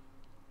 Ian.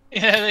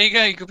 Yeah, there you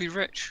go. You could be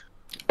rich.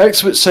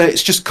 Experts say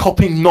it's just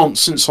copying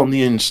nonsense on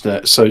the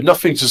internet, so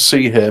nothing to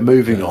see here.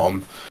 Moving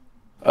on.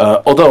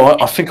 Although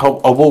I think I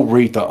will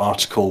read that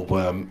article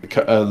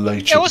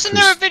later. Yeah, wasn't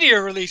there a video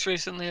released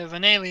recently of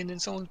an alien in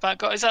someone's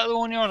back? Is that the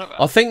one you're on about?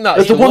 I think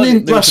that's the one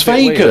in Las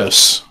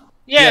Vegas.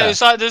 Yeah, it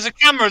was like there's a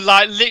camera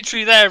like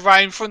literally there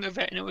right in front of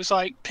it, and it was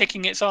like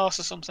picking its ass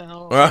or something.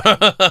 Yeah,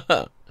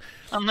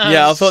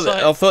 I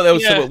thought there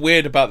was something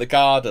weird about the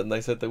garden.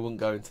 They said they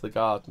wouldn't go into the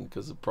garden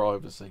because of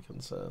privacy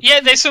concerns. Yeah,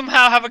 they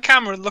somehow have a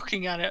camera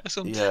looking at it or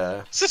something.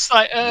 Yeah, it's just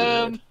like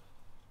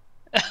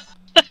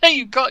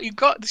you got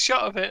the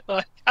shot of it.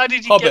 Like, how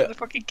did you get the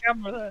fucking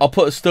camera there? I'll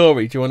put a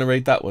story. Do you want to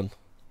read that one?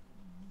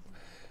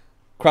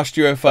 Crashed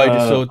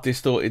UFO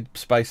distorted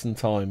space and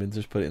time, and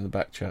just put it in the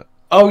back chat.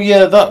 Oh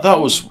yeah, that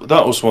was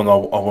one I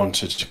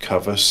wanted to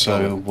cover.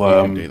 So you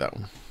can do that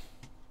one.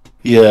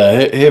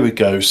 Yeah, here we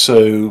go.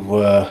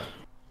 So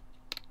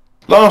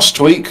last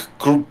week,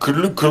 who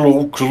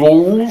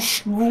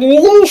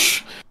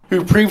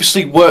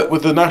previously worked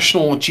with the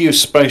National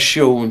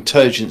Geospatial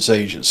Intelligence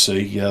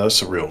Agency, yeah,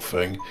 that's a real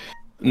thing,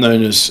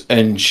 known as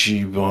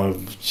NG,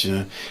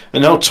 and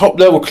now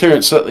top-level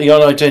clearance at the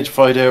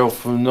unidentified aerial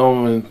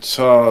phenomenon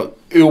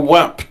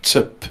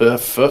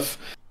UAPFOS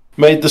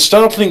made the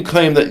startling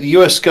claim that the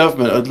US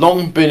government had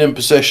long been in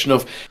possession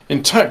of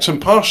intact and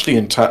partially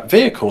intact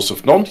vehicles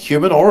of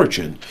non-human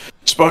origin,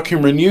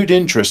 sparking renewed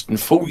interest in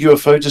full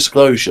UFO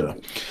disclosure.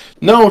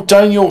 Now,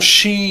 Daniel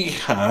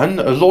Sheehan,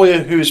 a lawyer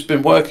who has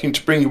been working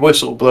to bring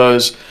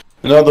whistleblowers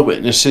and other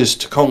witnesses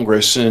to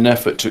Congress in an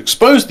effort to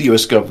expose the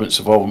US government's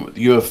involvement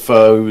with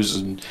UFOs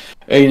and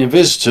alien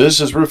visitors,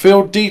 has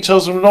revealed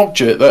details of an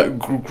object that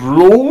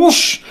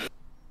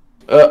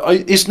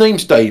his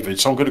name's David,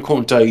 so I'm going to call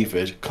him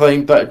David,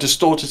 claimed that it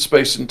distorted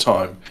space and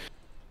time.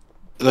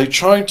 They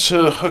tried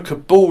to hook a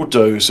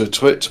bulldozer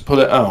to it to pull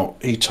it out,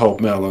 he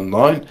told Mail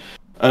Online,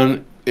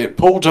 and it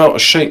pulled out a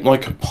shape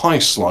like a pie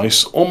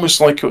slice,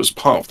 almost like it was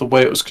part of the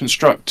way it was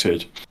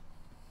constructed.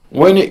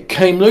 When it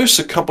came loose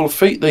a couple of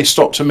feet, they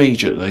stopped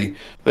immediately.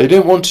 They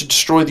didn't want to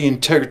destroy the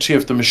integrity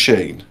of the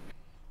machine.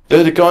 They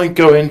had a guy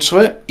go into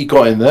it. He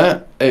got in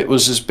there. It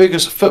was as big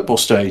as a football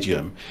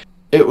stadium.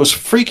 It was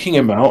freaking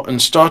him out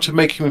and started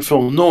making him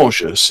feel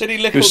nauseous. Did he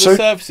lick all the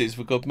surfaces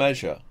for good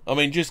measure? I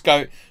mean, just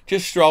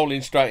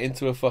strolling straight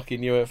into a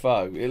fucking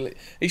UFO.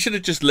 He should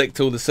have just licked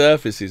all the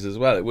surfaces as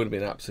well. It would have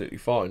been absolutely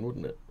fine,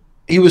 wouldn't it?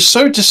 He was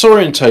so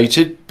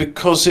disorientated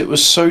because it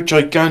was so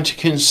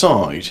gigantic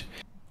inside.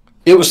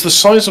 It was the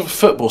size of a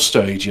football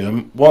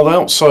stadium, while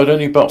outside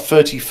only about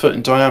 30 foot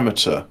in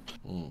diameter.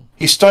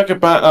 He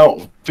staggered back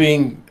out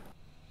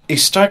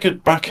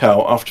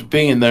after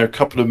being in there a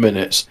couple of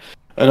minutes,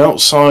 and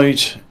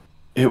outside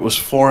it was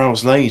 4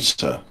 hours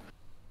later.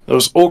 There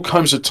was all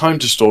kinds of time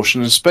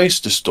distortion and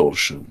space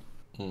distortion.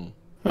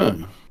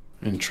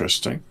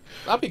 Interesting.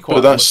 That'd be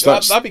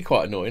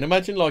quite annoying.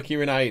 Imagine like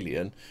you're an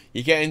alien,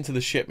 you get into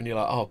the ship and you're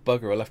like, oh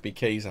bugger, I left my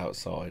keys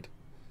outside.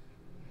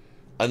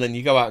 And then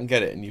you go out and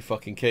get it and you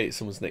fucking key,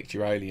 someone's nicked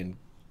your alien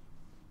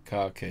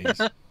car keys.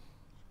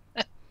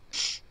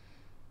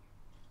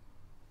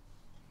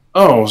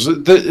 Oh,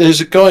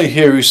 there's a guy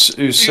here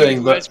who's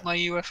saying that... Where's my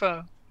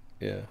UFO?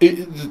 Yeah.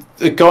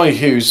 A guy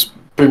who's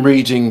been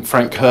reading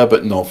Frank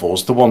Herbert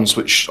novels, the ones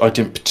which I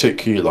didn't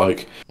particularly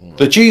like.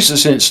 The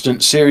Jesus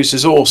Incident series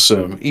is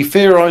awesome. He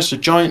theorized a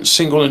giant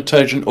single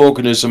intelligent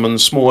organism on a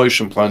small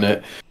ocean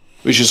planet,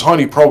 which is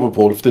highly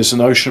probable if there's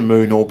an ocean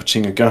moon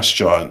orbiting a gas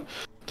giant.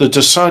 The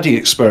Dasadi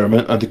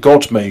experiment and the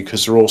God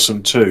Makers are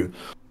awesome too.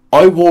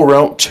 I wore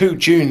out 2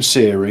 Dune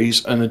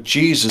series and a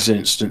Jesus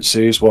Incident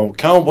series while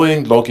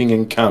cowboying, logging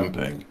and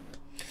camping.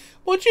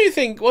 What do you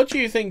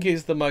think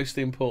is the most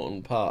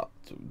important part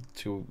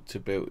to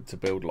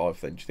build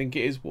life then? Do you think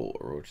it is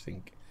water, or do you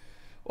think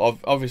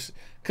obviously,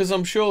 because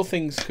I'm sure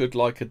things could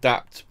like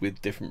adapt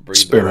with different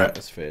breathing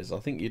atmospheres. I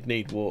think you'd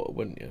need water,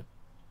 wouldn't you?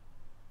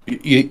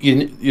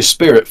 Your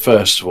spirit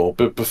first of all,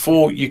 but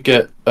before you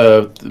get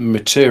the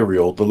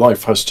material, the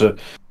life has to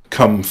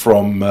come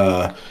from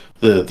the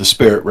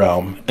spirit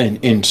realm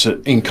and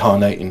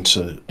incarnate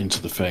into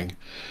the thing.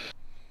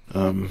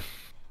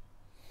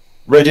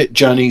 Reddit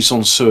Janny's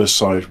on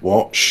suicide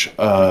watch.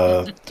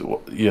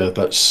 Yeah,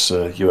 that's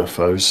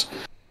UFOs.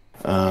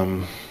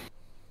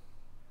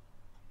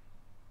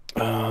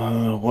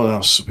 What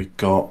else have we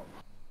got?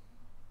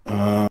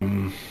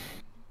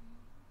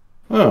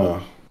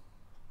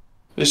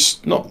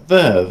 It's not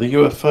there, the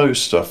UFO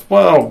stuff.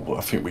 Well,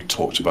 I think we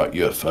talked about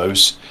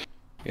UFOs.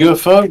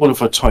 UFO, what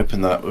if I type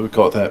in that? We've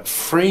got that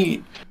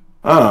three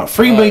major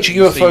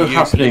UFO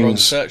happenings. The wrong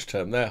search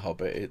term there,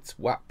 Hobbit. It's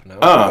WAP now.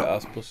 Wet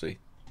ass pussy.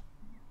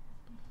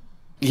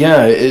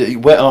 Yeah,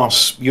 wet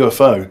ass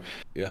UFO.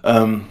 Yeah.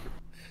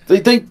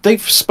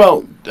 They've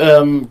spelt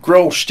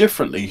Grolsch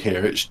differently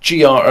here. It's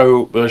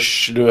GRO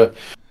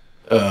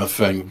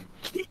thing.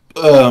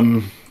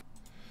 Did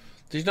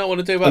you not want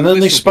to do about? And then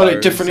they spell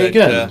it differently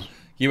again.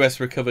 US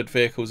recovered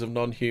vehicles of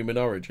non-human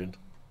origin.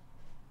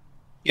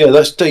 Yeah,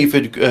 that's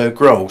David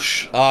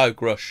Grolsch. Oh,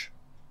 Grush.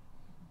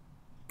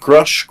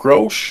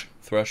 Grolsch?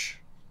 Thrush.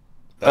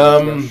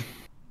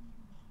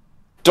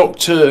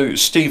 Dr.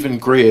 Stephen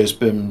Greer's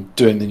been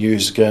doing the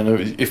news again.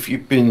 If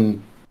you've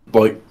been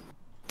like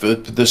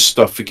this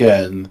stuff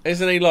again,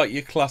 isn't he like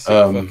your classic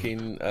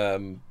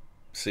fucking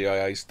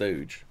CIA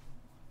stooge?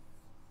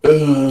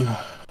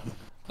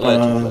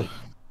 Allegedly.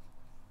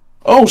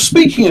 Oh,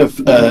 speaking of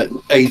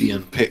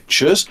alien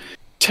pictures,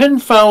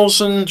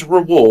 10,000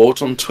 reward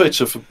on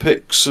Twitter for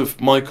pics of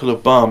Michelle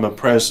Obama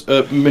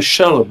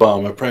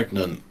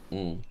pregnant.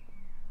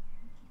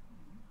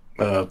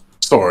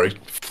 Sorry,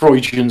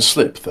 Freudian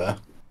slip there.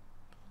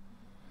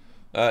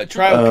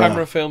 Trail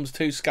camera films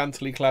 2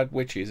 scantily clad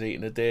witches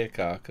eating a deer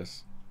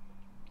carcass.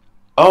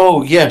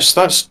 Oh yes,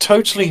 that's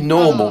totally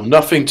normal.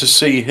 Nothing to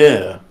see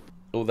here.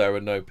 Oh, there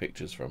are no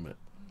pictures from it.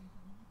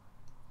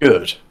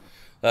 Good.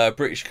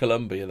 British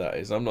Columbia, that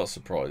is. I'm not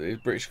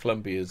surprised. British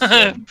Columbia is.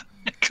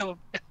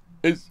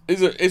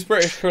 Is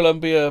British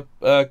Columbia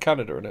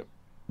Canada in it?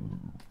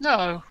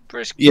 No,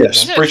 British.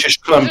 Yes, British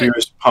Columbia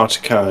is part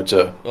of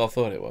Canada. Oh, I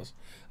thought it was.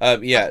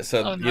 Yeah,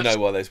 so you know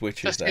why there's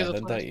witches there,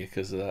 then, don't you?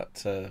 Because of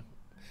that.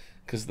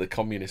 Because of the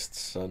communists'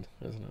 son,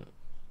 isn't it?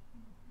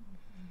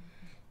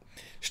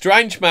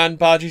 Strange man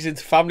barges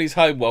into family's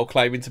home while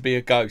claiming to be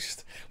a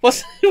ghost.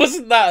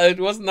 Wasn't that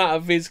a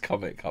Viz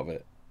comic of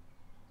it?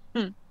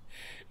 Do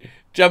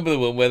you remember the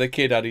one where the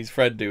kid had his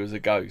friend who was a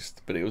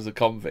ghost, but it was a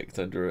convict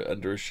under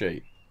a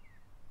sheet?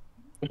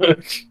 Do you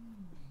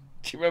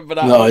remember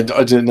that? No, I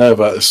didn't know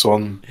about this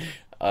one.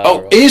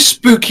 Right. Is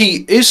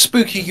spooky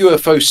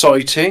UFO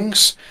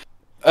sightings?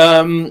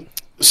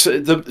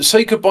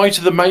 Say goodbye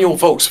to the manual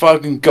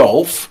Volkswagen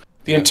Golf.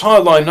 The entire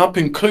lineup,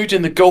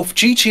 including the Golf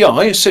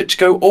GTI, is set to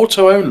go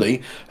auto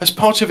only as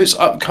part of its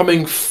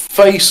upcoming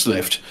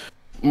facelift,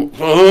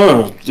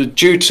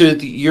 due to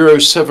the Euro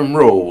 7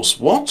 rules.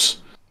 What?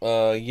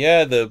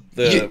 Yeah,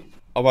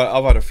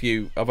 I've had a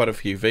few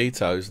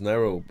vetoes, and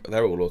they're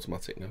all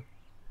automatic now.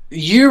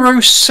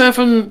 Euro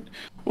 7.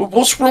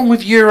 What's wrong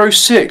with Euro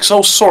 6?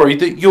 Oh, sorry,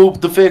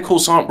 the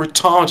vehicles aren't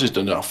retarded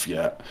enough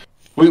yet.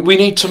 We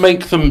need to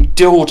make them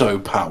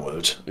dildo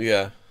powered.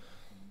 Yeah.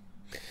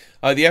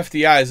 The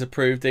FDA has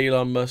approved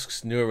Elon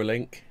Musk's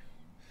Neuralink.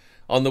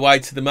 On the way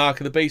to the Mark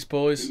of the Beast,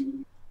 boys.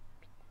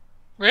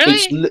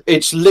 Really?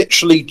 It's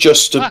literally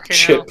just a Fucking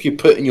chip hell. you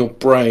put in your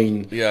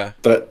brain Yeah.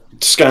 that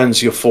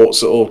scans your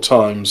thoughts at all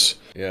times.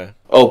 Yeah.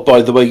 Oh,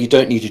 by the way, you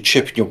don't need a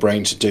chip in your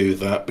brain to do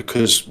that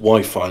because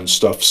Wi-Fi and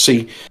stuff.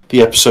 See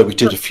the episode we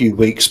did a few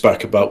weeks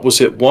back about, was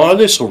it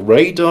wireless or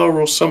radar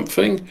or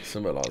something?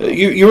 Something like that.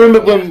 You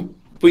remember when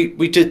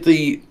we did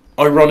the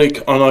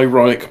ironic,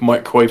 unironic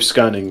microwave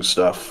scanning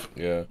stuff?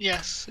 Yeah.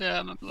 Yes. Yeah. I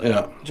remember that.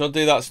 Yeah. Do you want to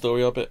do that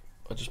story a bit?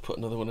 I'll just put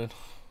another one in.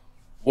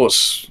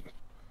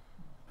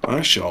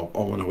 Actually, I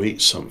want to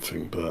eat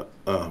something, but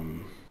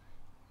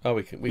Oh,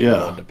 we can wind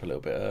up a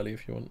little bit early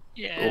if you want.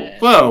 Yeah.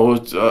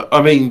 well,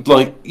 I mean,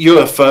 like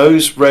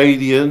UFOs,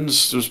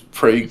 Radians was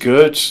pretty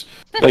good.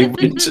 They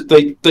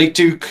they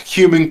do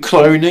human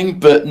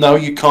cloning, but now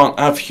you can't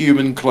have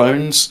human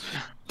clones.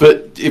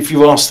 But if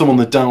you ask them on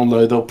the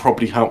download, they'll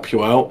probably help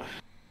you out.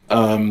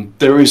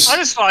 There is. I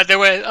just love the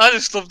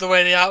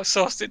way they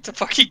outsourced it to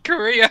fucking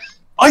Korea.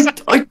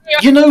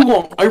 You know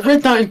what? I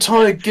read that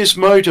entire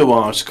Gizmodo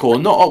article,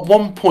 and not at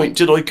one point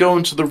did I go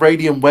onto the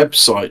Radian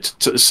website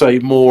to say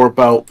more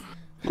about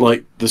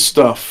like the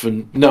stuff.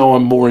 And now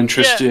I'm more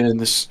interested in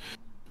this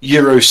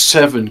Euro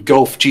 7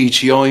 Golf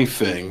GTI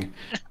thing.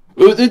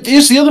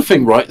 Here's the other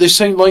thing, right? They're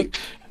saying like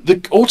the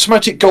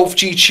automatic Golf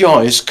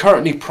GTI is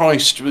currently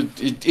priced.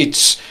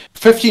 It's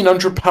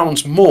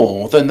 £1,500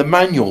 more than the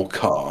manual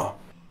car.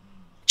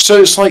 So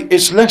it's like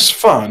it's less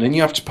fun, and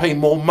you have to pay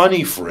more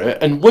money for it,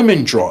 and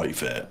women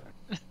drive it.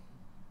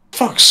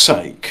 Fuck's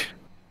sake!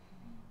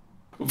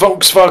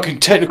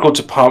 Volkswagen technical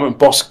department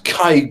boss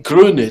Kai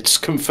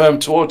Grunitz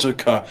confirmed to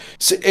Autocar: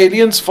 "So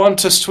aliens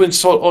want us to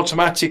install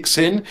automatics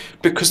in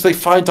because they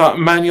find out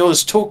manual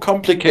is too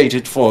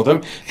complicated for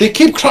them. They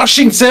keep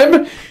crushing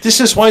them.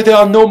 This is why there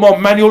are no more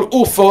manual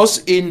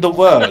UFOs in the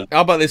world."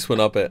 How about this one?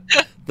 I bet.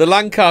 The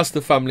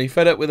Lancaster family,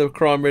 fed up with a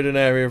crime-ridden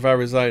area of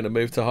Arizona,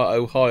 moved to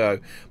Ohio,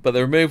 but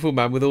the removal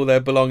man with all their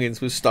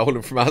belongings was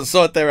stolen from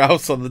outside their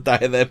house on the day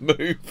of their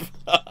move.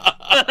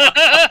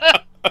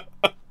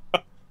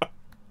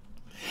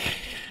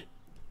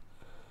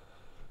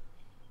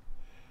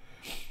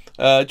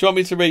 Do you want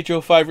me to read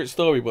your favourite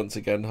story once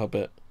again,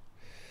 Hobbit?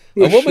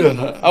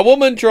 A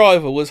woman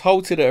driver was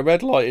halted at a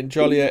red light in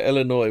Joliet,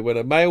 Illinois, when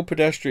a male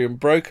pedestrian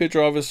broke her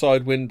driver's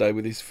side window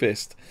with his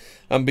fist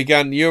and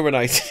began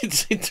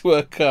urinating into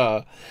her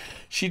car.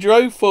 She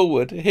drove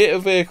forward, hit a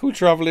vehicle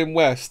travelling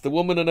west. The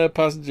woman and her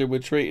passenger were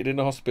treated in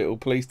a hospital.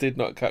 Police did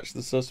not catch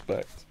the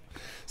suspect.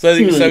 So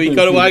he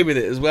got away with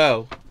it as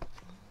well.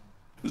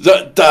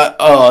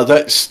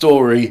 That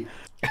story.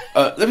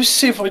 Let me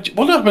see if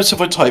what happens if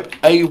I type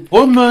a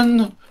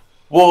woman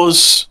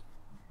was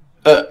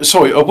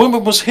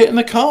hit in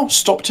a car,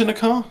 stopped in a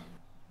car.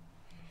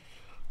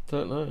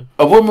 Don't know.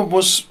 A woman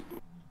was.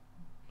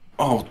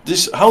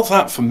 How's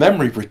that for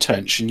memory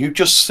retention? You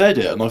just said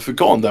it, and I've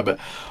forgotten that bit.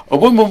 A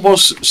woman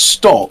was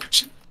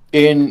stopped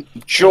in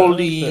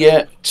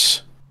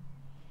Joliet,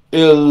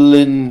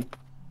 Illinois,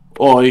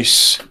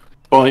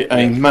 by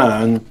a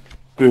man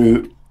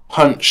who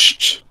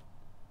punched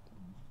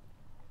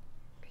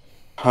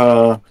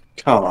her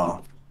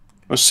car.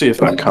 Let's see if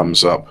that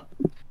comes up.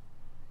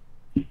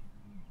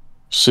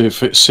 See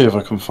if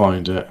I can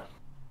find it.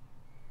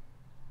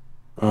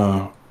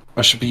 I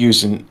should be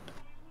using.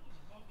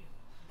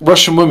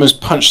 Russian woman's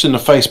punched in the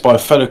face by a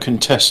fellow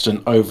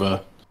contestant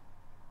over.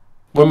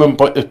 Woman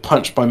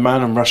punched by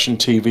man on Russian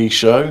TV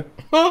show.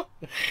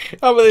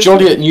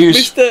 Joliet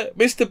News.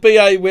 Mr.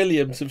 B.A.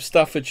 Williams of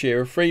Staffordshire,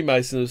 a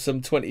Freemason of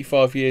some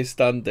 25 years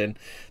standing,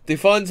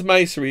 defines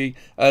masonry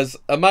as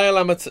a male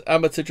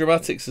amateur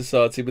dramatic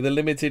society with a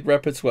limited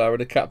repertoire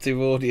and a captive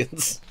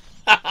audience.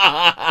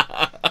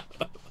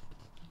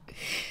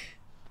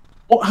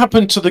 What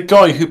happened to the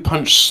guy who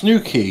punched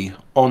Snooky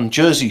on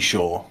Jersey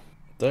Shore?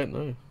 Don't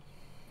know.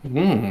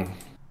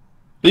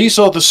 These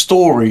are the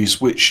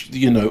stories which,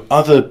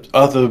 other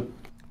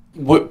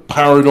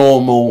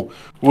paranormal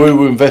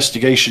woo-woo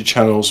investigation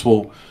channels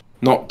will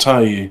not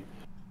tell you.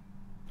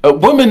 A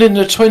woman in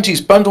her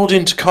 20s bundled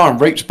into car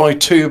and raped by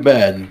two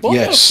men. What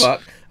yes. the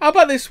fuck? How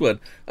about this one?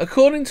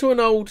 According to an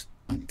old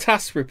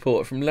TASS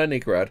report from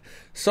Leningrad,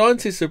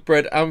 scientists have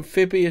bred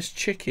amphibious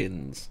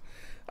chickens.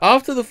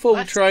 After the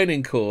full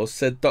training course,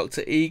 said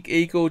Dr.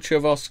 Igor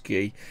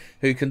Chavosky,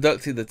 who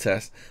conducted the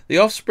test, the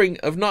offspring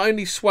have not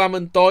only swam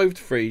and dived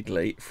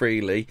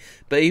freely,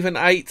 but even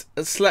ate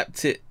and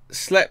slept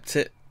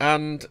it,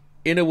 and,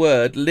 in a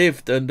word,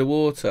 lived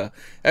underwater.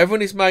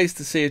 Everyone is amazed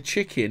to see a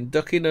chicken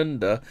ducking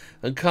under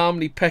and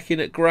calmly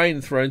pecking at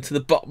grain thrown to the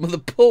bottom of the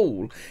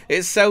pool.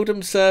 It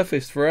seldom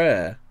surfaced for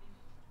air.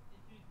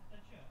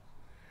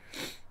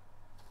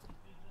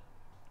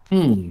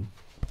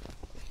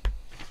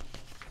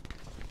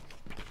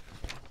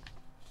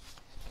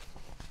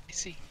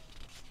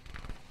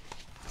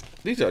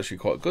 These are actually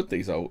quite good,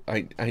 these old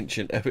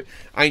ancient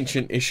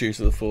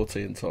issues of the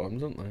Fortean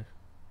times, aren't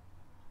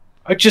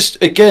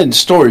they?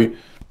 Story.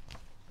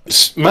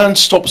 Man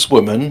stops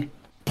woman,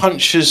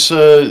 punches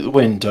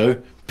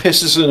window,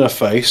 pisses in her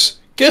face,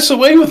 gets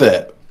away with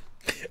it.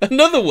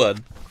 Another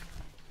one.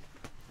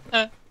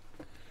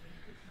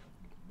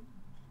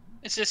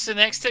 Is this the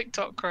next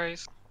TikTok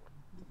craze?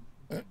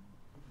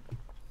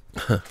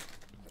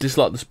 Just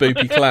like the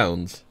spoopy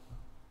clowns.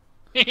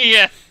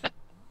 Yeah.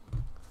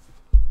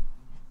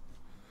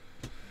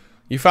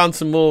 You found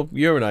some more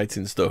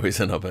urinating stories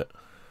in of it.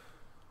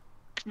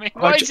 I mean,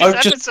 what is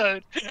this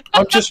episode?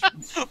 I'm just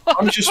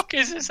What the fuck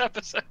is this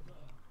episode?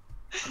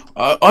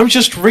 I'm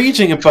just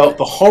reading about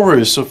the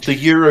horrors of the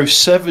Euro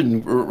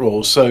 7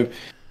 rule. So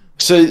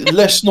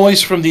less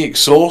noise from the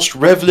exhaust,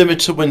 rev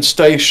limiter when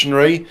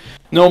stationary.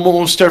 No,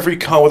 almost every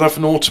car would have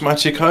an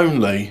automatic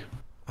only.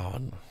 Oh,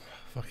 no.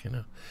 Fucking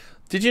hell.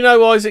 Did you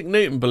know Isaac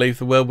Newton believed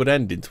the world would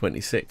end in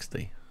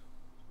 2060?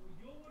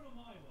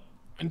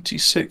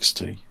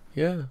 2060?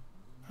 Yeah.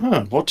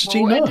 Huh, what did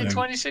he know? End in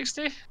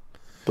 2060?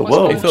 The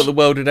world. He thought the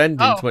world would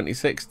end in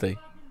 2060.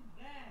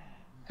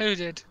 Who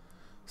did?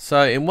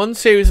 So, in one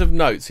series of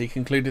notes, he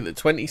concluded that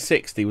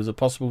 2060 was a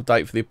possible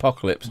date for the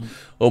apocalypse,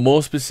 or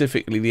more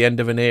specifically, the end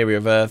of an era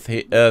of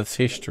Earth's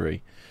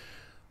history.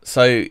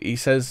 So, he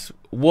says,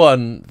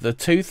 1. The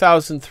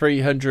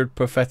 2,300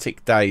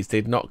 prophetic days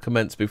did not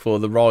commence before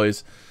the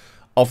rise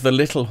of the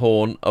little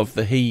horn of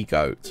the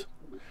he-goat.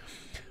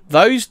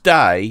 Those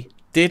days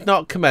did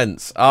not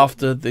commence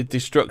after the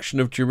destruction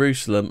of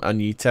Jerusalem and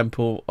ye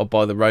temple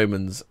by the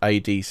Romans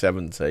AD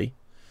 70.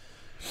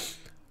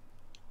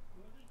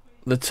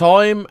 The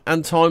time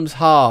and times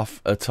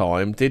half a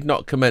time did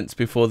not commence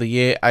before the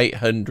year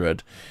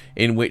 800,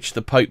 in which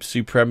the Pope's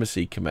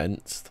supremacy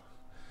commenced.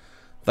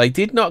 They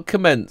did not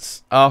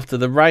commence after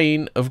the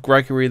reign of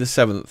Gregory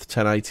VII,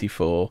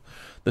 1084.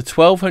 The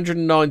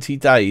 1290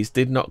 days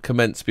did not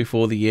commence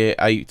before the year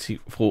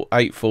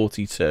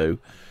 842.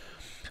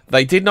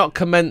 They did not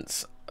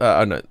commence...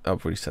 oh no,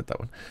 I've already said that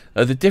one.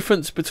 The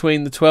difference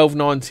between the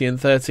 1290 and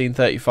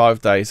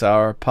 1335 days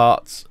are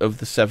parts of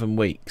the 7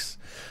 weeks.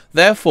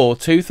 Therefore,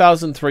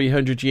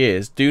 2,300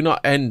 years do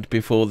not end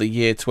before the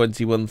year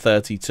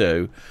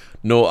 2132,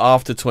 nor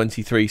after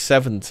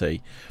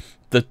 2370.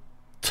 The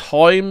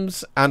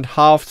times and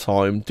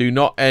half-time do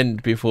not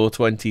end before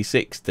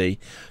 2060,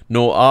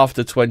 nor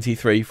after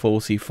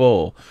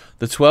 2344.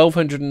 The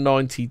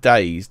 1,290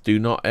 days do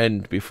not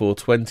end before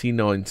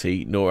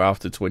 2090, nor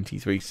after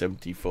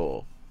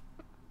 2374.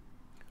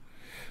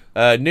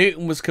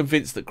 Newton was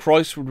convinced that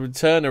Christ would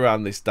return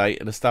around this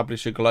date and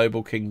establish a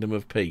global kingdom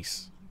of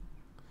peace.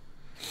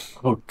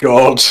 Oh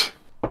God!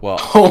 What?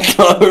 Oh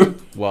no!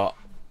 What?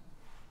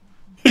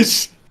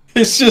 It's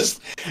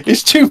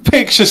two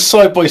pictures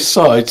side by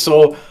side.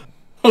 So,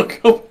 oh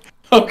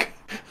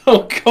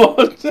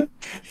God!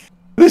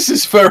 This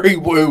is very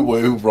woo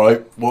woo,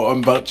 right? What I'm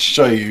about to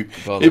show you.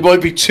 It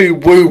might be too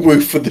woo woo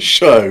for the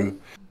show.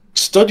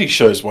 Study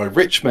shows why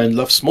rich men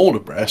love smaller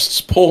breasts,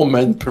 poor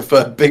men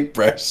prefer big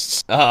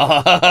breasts.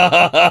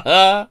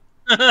 Oh,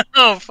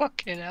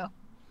 fucking hell.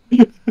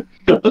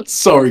 God,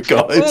 sorry,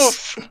 guys.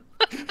 Oof.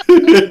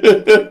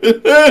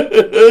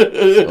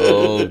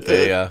 Oh,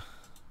 dear.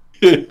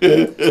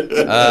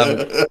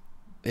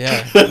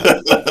 Yeah.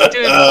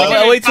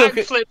 Are we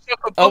talking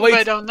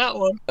on that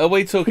one? Are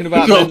we talking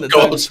about men that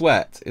don't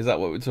sweat? Is that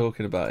what we're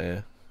talking about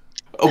here?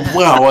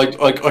 Wow,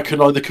 I can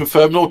neither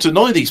confirm nor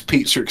deny these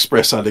Pizza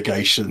Express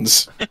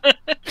allegations.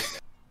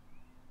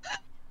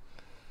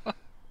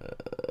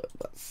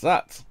 That's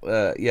that.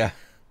 Yeah.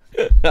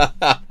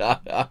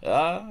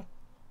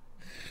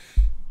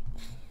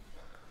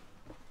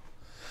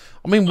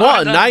 I mean,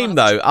 what a name,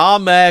 though. Our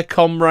Mayor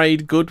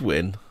Comrade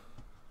Goodwin.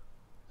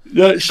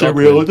 That's the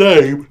real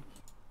name.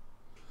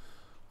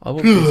 I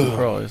wouldn't be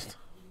surprised.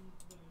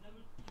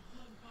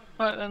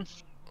 Right then.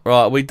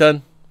 Right, are we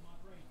done?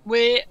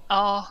 We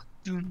are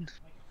done.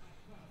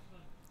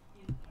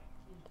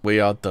 We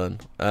are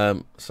done.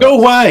 So go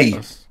away!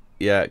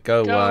 Yeah,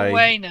 go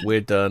away now.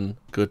 We're done.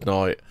 Good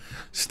night.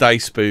 Stay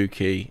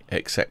spooky,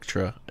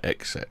 etc.,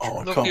 etc. Oh,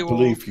 I can't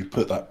believe you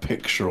put that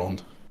picture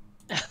on.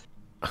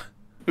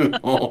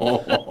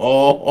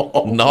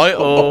 Night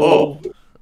all.